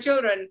 obviously for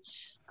children.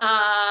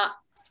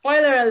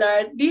 Spoiler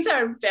alert, these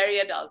are very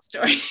adult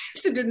stories.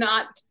 So do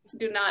not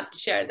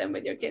share them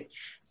with your kids.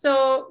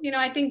 So, you know,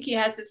 I think he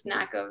has this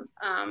knack of,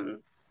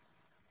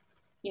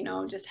 you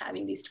know, just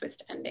having these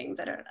twist endings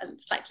that are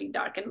slightly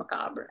dark and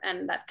macabre.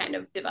 And that kind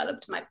of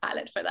developed my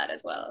palate for that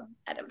as well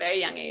at a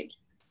very young age.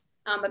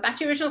 But back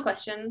to your original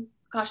question.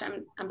 Gosh,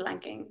 I'm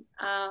blanking.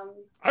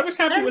 I was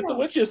happy with The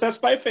Witches. That's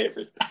my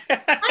favorite.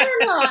 I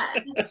don't know.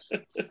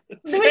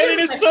 And it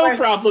is so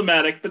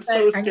problematic, but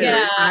so scary.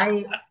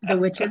 Yeah. The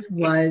Witches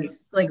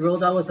was, like,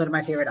 Roald Dahl was one of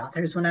my favorite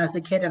authors when I was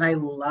a kid, and I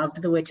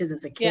loved The Witches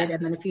as a kid.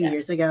 And then a few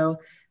years ago,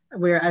 I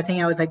was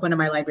hanging out with, like, one of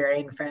my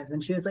librarian friends,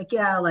 and she was like,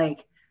 yeah,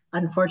 like,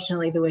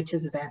 unfortunately, The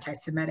Witches is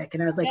anti-Semitic.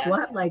 And I was like,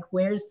 what? Like,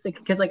 where's the,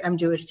 because, like, I'm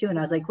Jewish too. And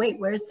I was like, wait,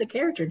 where's the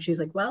character? And she's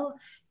like, well,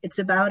 it's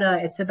about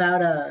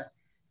a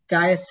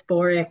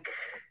diasporic,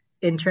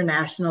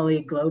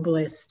 internationally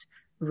globalist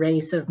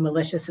race of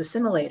malicious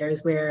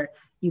assimilators where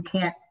you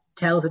can't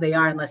tell who they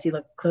are unless you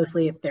look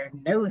closely at their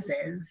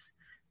noses,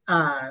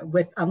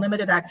 with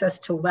unlimited access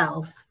to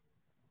wealth,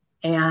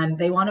 and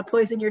they want to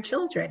poison your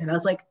children. And I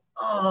was like,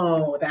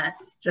 oh,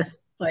 that's just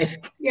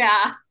like,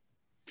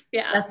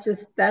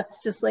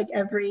 that's just like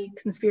every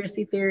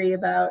conspiracy theory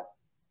about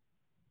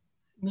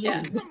me.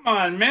 Yeah. Come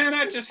on, man!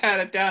 I just had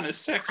it down as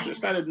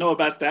sexist. I didn't know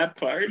about that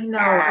part. No,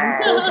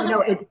 I'm so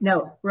sorry.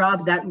 No,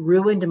 Rob, that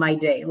ruined my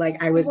day.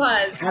 Like, I was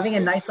having a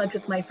nice lunch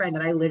with my friend,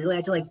 and I literally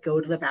had to, like,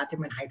 go to the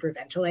bathroom and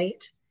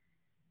hyperventilate.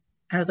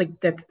 And I was like,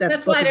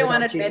 that's why I didn't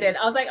want to admit it.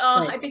 I was like,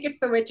 I think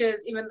it's The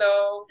Witches, even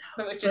though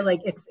The Witches. But,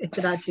 like, it's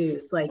about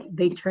Jews. Like,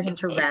 they turn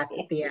into rats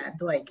at the end.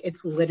 Like,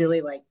 it's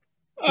literally like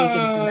taken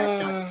from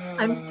that shot.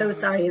 I'm so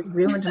sorry. It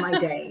ruined my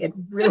day. It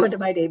ruined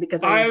my day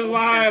because I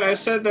lied. I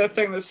said that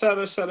thing that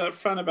Saba said up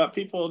front about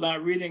people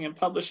not reading and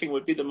publishing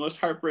would be the most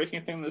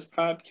heartbreaking thing in this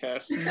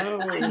podcast. No,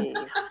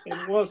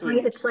 it wasn't.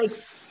 Right?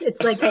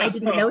 It's like I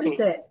didn't notice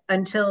it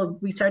until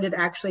we started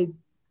actually,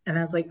 and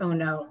I was like, oh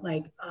no,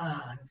 like,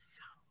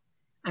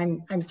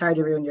 I'm sorry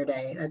to ruin your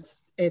day.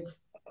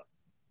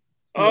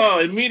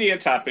 Immediate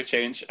topic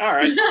change. All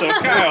right, so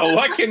Kyle,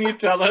 what can you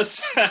tell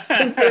us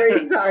I'm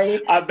very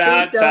sorry.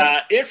 about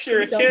if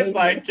you're a kid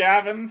like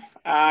Gavin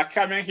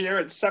coming here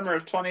in summer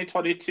of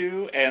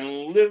 2022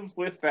 and live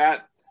with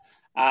that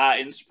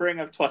in spring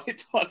of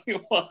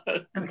 2021?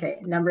 Okay,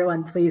 number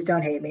one, please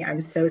don't hate me.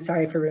 I'm so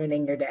sorry for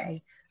ruining your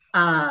day.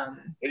 But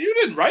you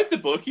didn't write the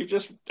book. You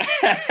just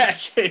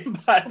came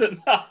by the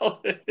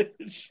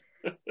knowledge.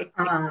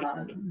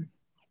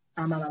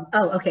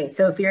 Okay.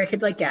 So if you're a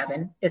kid like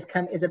Gavin,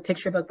 is a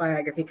picture book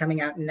biography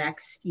coming out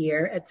next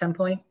year at some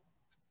point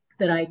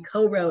that I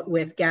co-wrote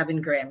with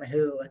Gavin Grimm,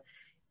 who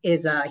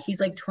is he's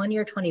like 20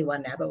 or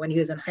 21 now, but when he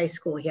was in high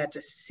school, he had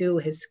to sue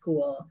his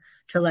school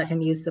to let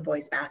him use the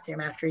boys'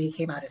 bathroom after he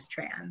came out as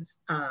trans.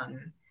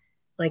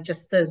 Like,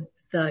 just the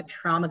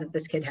trauma that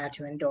this kid had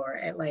to endure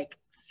at like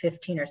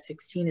 15 or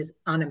 16 is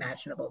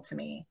unimaginable to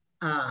me.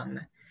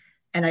 And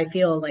I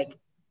feel like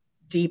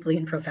deeply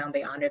and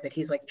profoundly honored that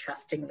he's like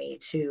trusting me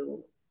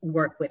to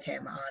work with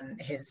him on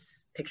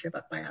his picture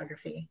book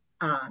biography.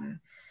 And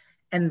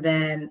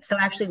then, so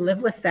actually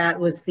Live With That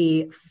was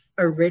the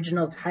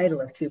original title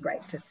of Too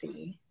Bright to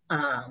See.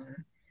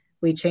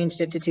 We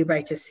changed it to Too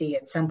Bright to See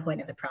at some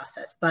point in the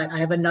process, but I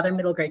have another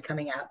middle grade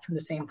coming out from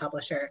the same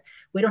publisher.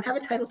 We don't have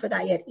a title for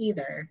that yet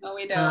either. No,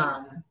 we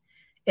don't.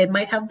 It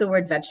might have the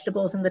word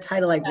vegetables in the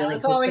title. I really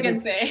hope that's all we can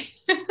say.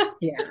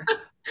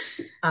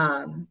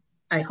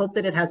 I hope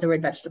that it has the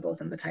word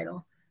vegetables in the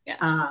title.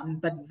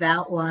 But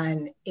that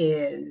one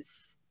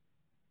is,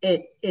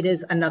 it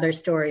is another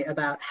story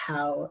about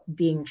how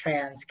being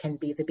trans can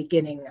be the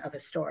beginning of a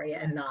story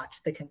and not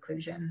the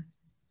conclusion.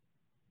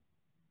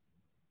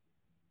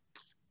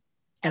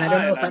 And I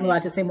don't know if I'm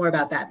allowed to say more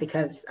about that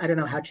because I don't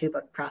know how two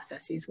book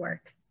processes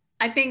work.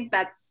 I think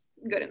that's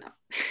good enough.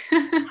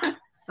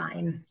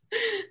 Fine.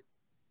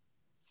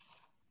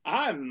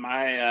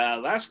 My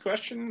last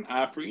question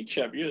for each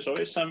of you is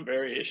always some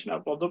variation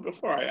of, although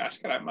before I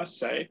ask it, I must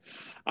say,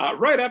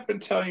 right up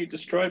until you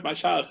destroyed my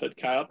childhood,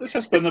 Kyle, this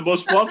has been the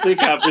most lovely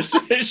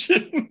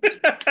conversation.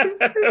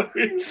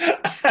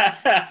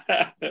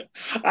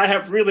 I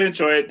have really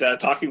enjoyed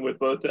talking with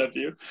both of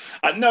you.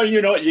 No,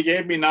 you know what? You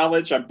gave me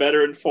knowledge. I'm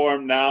better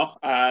informed now.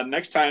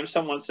 Next time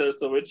someone says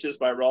The Witches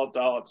by Roald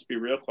Dahl, I'll just be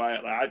real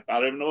quiet. I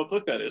don't even know what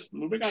book that is.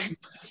 Moving on.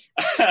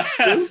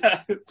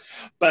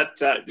 But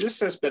this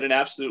has been an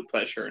absolute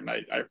pleasure, and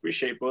I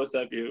appreciate both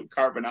of you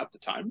carving out the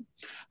time.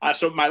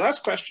 So my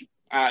last question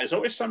is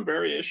always some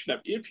variation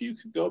of, if you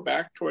could go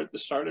back toward the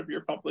start of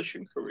your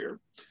publishing career,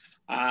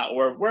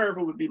 or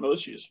wherever would be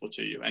most useful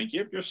to you, and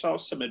give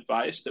yourself some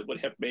advice that would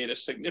have made a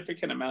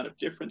significant amount of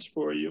difference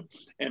for you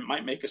and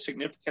might make a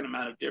significant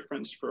amount of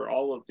difference for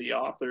all of the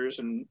authors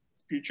and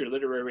future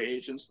literary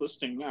agents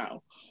listening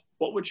now,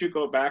 what would you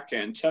go back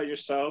and tell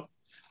yourself?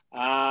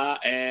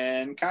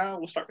 And Kyle,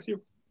 we'll start with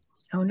you.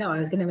 Oh no, I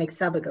was going to make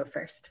Saba go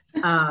first.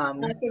 So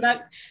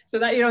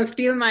that you don't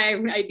steal my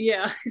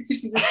idea.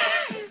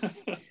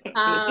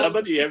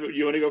 Saba, do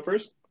you want to go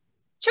first?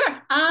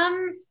 Sure.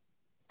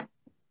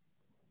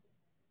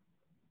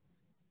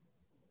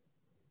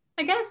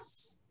 I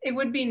guess it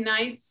would be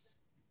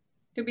nice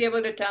to be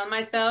able to tell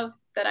myself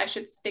that I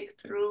should stick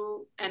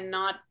through and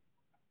not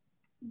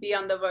be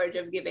on the verge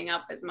of giving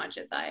up as much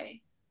as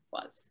I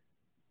was.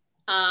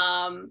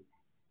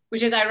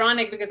 Which is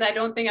ironic because I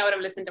don't think I would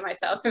have listened to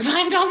myself if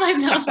I told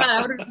myself that.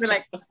 I would have just been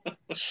like, of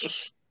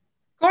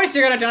course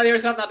you're going to tell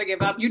yourself not to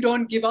give up. You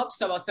don't give up,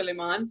 Saba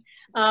Sulaiman.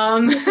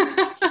 But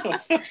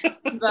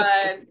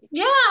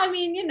yeah, I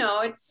mean, you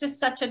know, it's just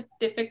such a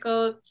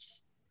difficult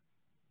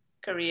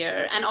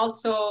career. And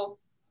also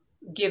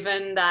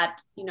given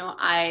that, you know,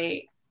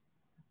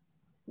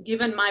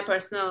 given my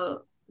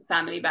personal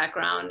family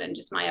background and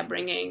just my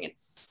upbringing,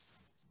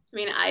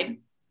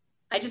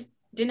 I just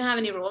didn't have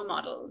any role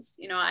models.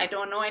 You know, I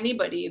don't know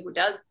anybody who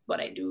does what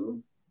I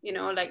do, you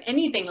know, like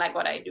anything like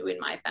what I do in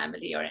my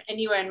family or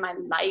anywhere in my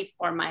life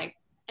or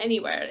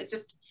anywhere. It's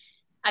just,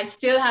 I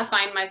still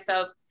find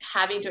myself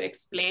having to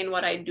explain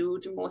what I do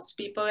to most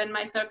people in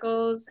my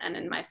circles and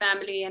in my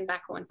family and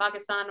back home in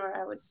Pakistan,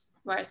 where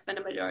I spent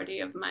a majority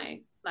of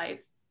my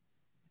life.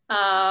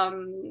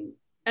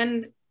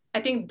 And I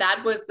think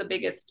that was the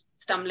biggest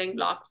stumbling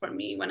block for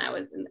me when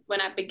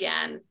I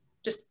began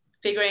just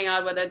figuring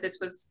out whether this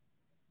was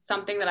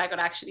something that I could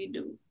actually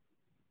do,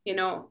 you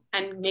know,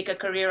 and make a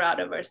career out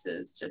of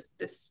versus just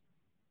this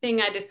thing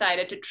I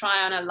decided to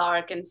try on a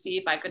lark and see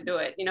if I could do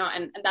it, you know,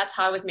 and that's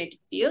how I was made to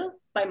feel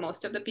by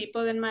most of the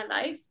people in my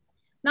life.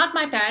 Not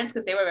my parents,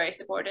 because they were very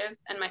supportive,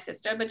 and my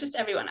sister, but just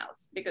everyone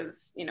else,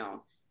 because, you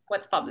know,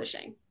 what's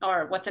publishing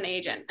or what's an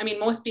agent? I mean,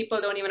 most people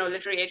don't even know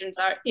literary agents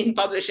are in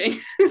publishing.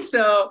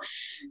 So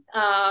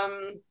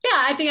yeah,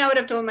 I think I would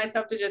have told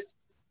myself to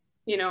just,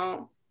 you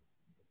know,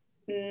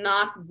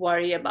 not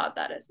worry about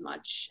that as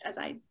much as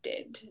I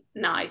did.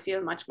 Now I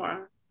feel much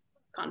more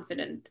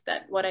confident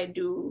that what I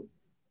do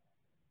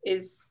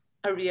is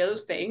a real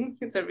thing.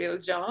 It's a real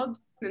job,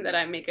 and that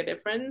I make a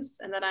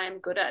difference and that I'm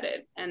good at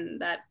it.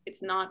 And that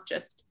it's not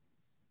just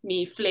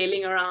me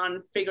flailing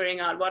around, figuring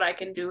out what I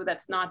can do.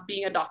 That's not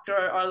being a doctor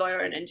or a lawyer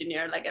or an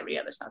engineer like every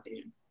other South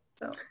Asian.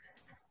 So,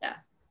 yeah.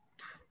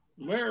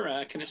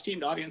 Where can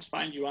esteemed audience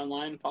find you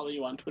online, follow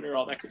you on Twitter,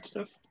 all that good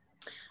stuff?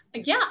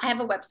 Yeah, I have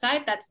a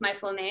website. That's my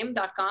full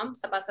name.com,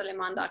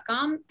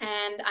 sabasulaiman.com.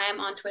 And I am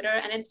on Twitter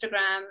and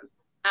Instagram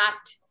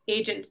at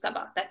Agent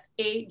Saba. That's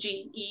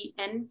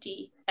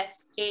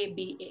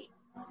AGENTSABA.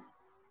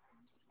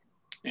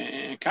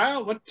 And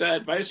Kyle, what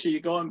advice are you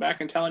going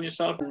back and telling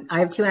yourself? I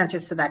have two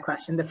answers to that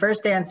question. The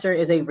first answer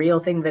is a real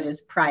thing that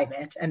is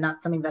private and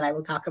not something that I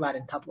will talk about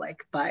in public,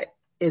 but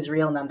is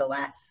real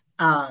nonetheless.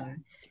 The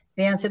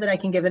answer that I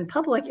can give in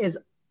public is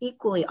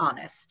equally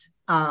honest,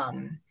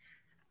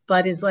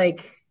 but is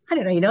like, I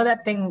don't know, you know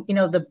that thing, you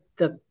know,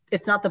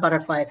 it's not the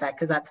butterfly effect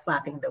because that's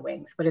flapping the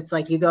wings, but it's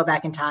like you go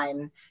back in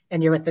time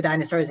and you're with the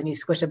dinosaurs and you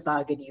squish a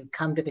bug and you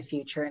come to the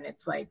future and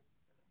it's like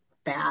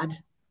bad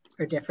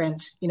or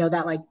different, you know,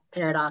 that like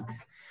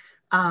paradox.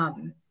 I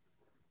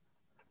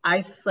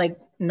like,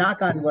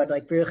 knock on wood,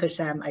 like Baruch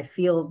Hashem, I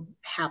feel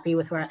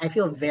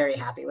very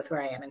happy with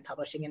where I am in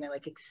publishing, and I'm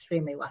like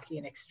extremely lucky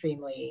and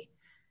extremely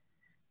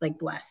like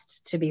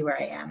blessed to be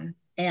where I am.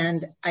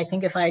 And I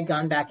think if I had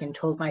gone back and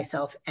told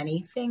myself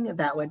anything,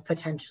 that would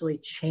potentially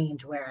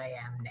change where I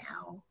am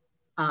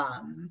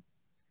now.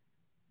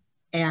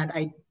 And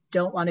I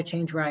don't want to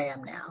change where I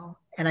am now.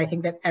 And I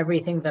think that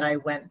everything that I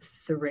went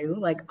through,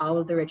 like all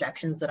of the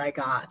rejections that I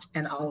got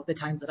and all of the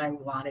times that I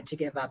wanted to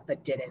give up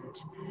but didn't,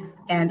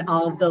 and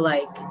all of the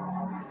like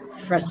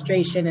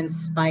frustration and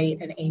spite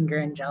and anger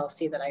and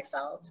jealousy that I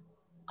felt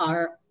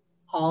are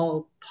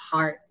all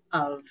part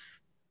of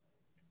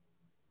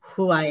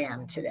who I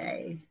am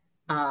today.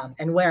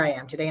 And where I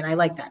am today. And I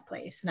like that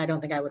place. And I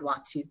don't think I would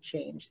want to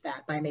change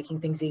that by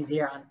making things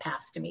easier on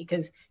past to me,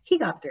 because he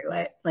got through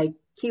it. Like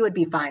he would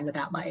be fine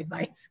without my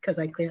advice, because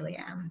I clearly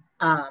am.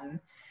 And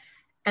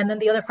then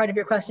the other part of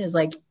your question is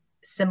like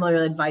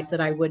similar advice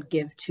that I would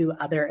give to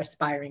other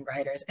aspiring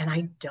writers. And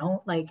I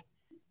don't like,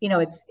 you know,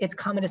 it's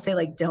common to say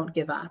like, don't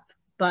give up.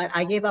 But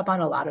I gave up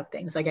on a lot of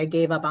things. Like I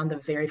gave up on the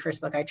very first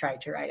book I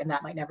tried to write, and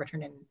that might never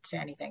turn into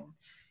anything.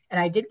 And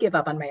I did give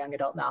up on my young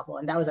adult novel,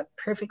 and that was a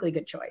perfectly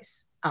good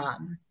choice. I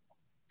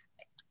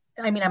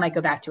mean, I might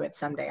go back to it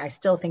someday. I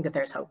still think that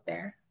there's hope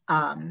there.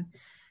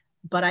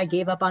 But I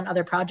gave up on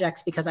other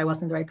projects because I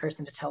wasn't the right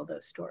person to tell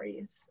those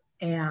stories.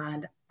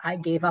 And I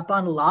gave up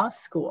on law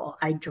school.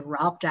 I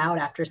dropped out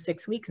after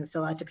 6 weeks and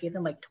still had to pay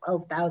them like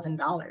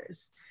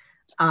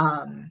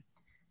 $12,000.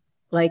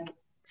 Like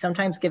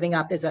sometimes giving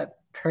up is a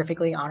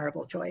perfectly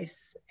honorable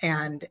choice.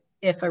 And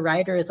if a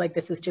writer is like,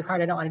 this is too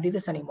hard, I don't want to do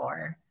this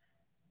anymore.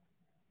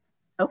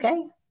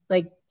 Okay,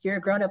 like you're a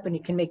grown up and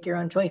you can make your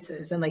own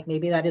choices, and like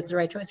maybe that is the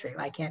right choice for you.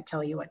 I can't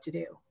tell you what to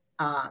do.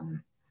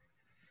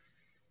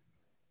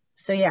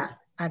 So yeah,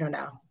 I don't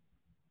know.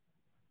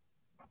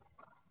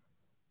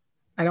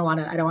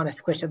 I don't want to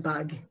squish a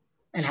bug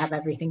and have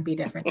everything be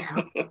different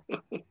now.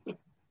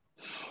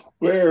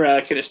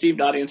 Where can a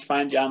esteemed audience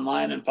find you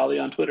online and follow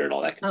you on Twitter and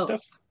all that good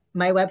stuff?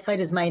 My website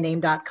is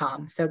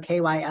myname.com. So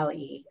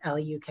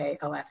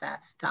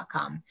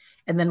KYLELUKOFF.com.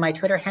 And then my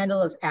Twitter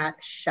handle is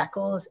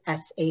 @Shekels,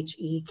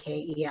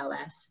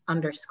 SHEKELS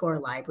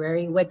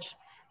 _library, which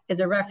is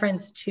a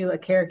reference to a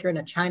character in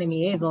a China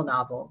Medieval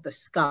novel, The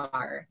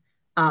Scar.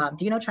 Do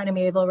you know China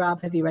Medieval,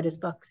 Rob? Have you read his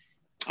books?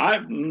 I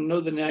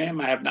know the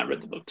name. I have not read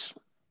the books.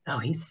 Oh,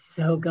 he's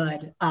so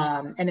good.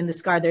 And in The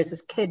Scar, there's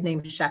this kid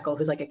named Shekel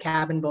who's like a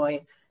cabin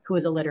boy who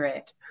is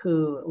illiterate,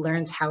 who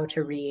learns how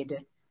to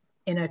read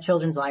in a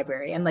children's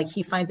library. And like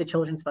he finds a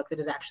children's book that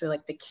is actually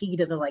like the key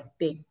to the like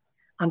big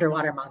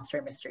underwater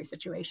monster mystery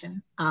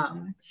situation.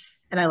 And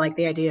I like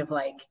the idea of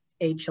like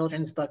a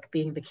children's book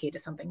being the key to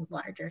something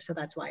larger. So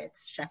that's why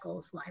it's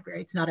Shekel's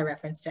library. It's not a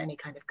reference to any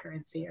kind of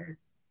currency or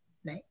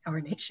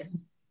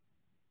nation.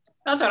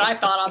 That's what I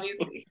thought,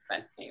 obviously.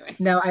 But anyway.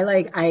 No, I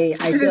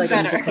feel like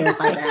I need to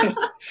clarify that.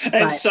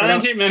 And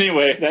signed him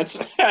anyway. That's.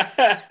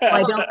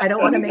 I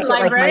don't want to make it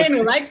like librarian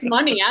who likes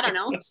money. I don't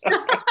know.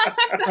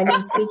 I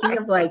mean, speaking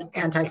of like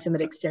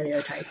anti-Semitic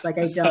stereotypes, like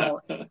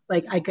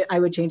I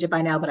would change it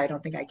by now, but I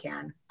don't think I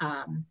can.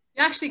 You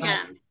actually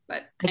can,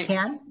 but I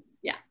can.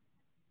 Yeah.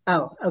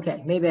 Oh,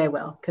 okay. Maybe I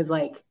will, because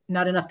like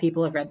not enough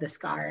people have read The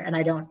Scar, and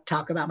I don't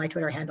talk about my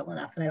Twitter handle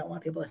enough, and I don't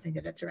want people to think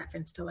that it's a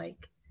reference to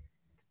like.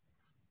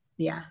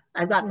 Yeah,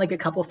 I've gotten like a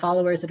couple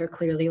followers that are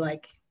clearly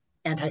like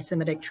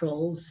anti-Semitic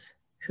trolls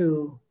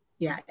who,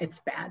 yeah, it's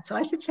bad. So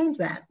I should change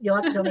that. You'll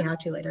have to tell me how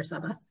to later,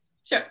 Saba.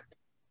 Sure.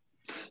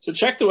 So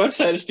check the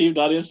website, esteemed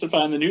audience, to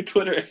find the new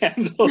Twitter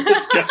handle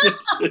that's coming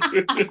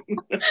soon.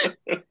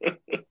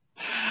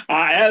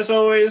 As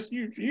always,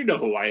 you know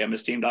who I am,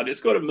 esteemed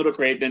audience. Go to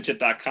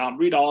middlegradeninja.com.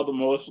 Read all the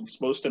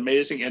most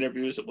amazing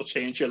interviews that will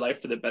change your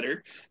life for the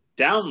better.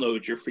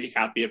 Download your free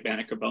copy of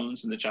Banneker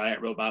Bones and the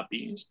Giant Robot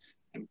Beings.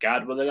 And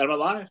God willing, I'm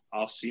alive.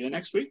 I'll see you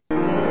next week.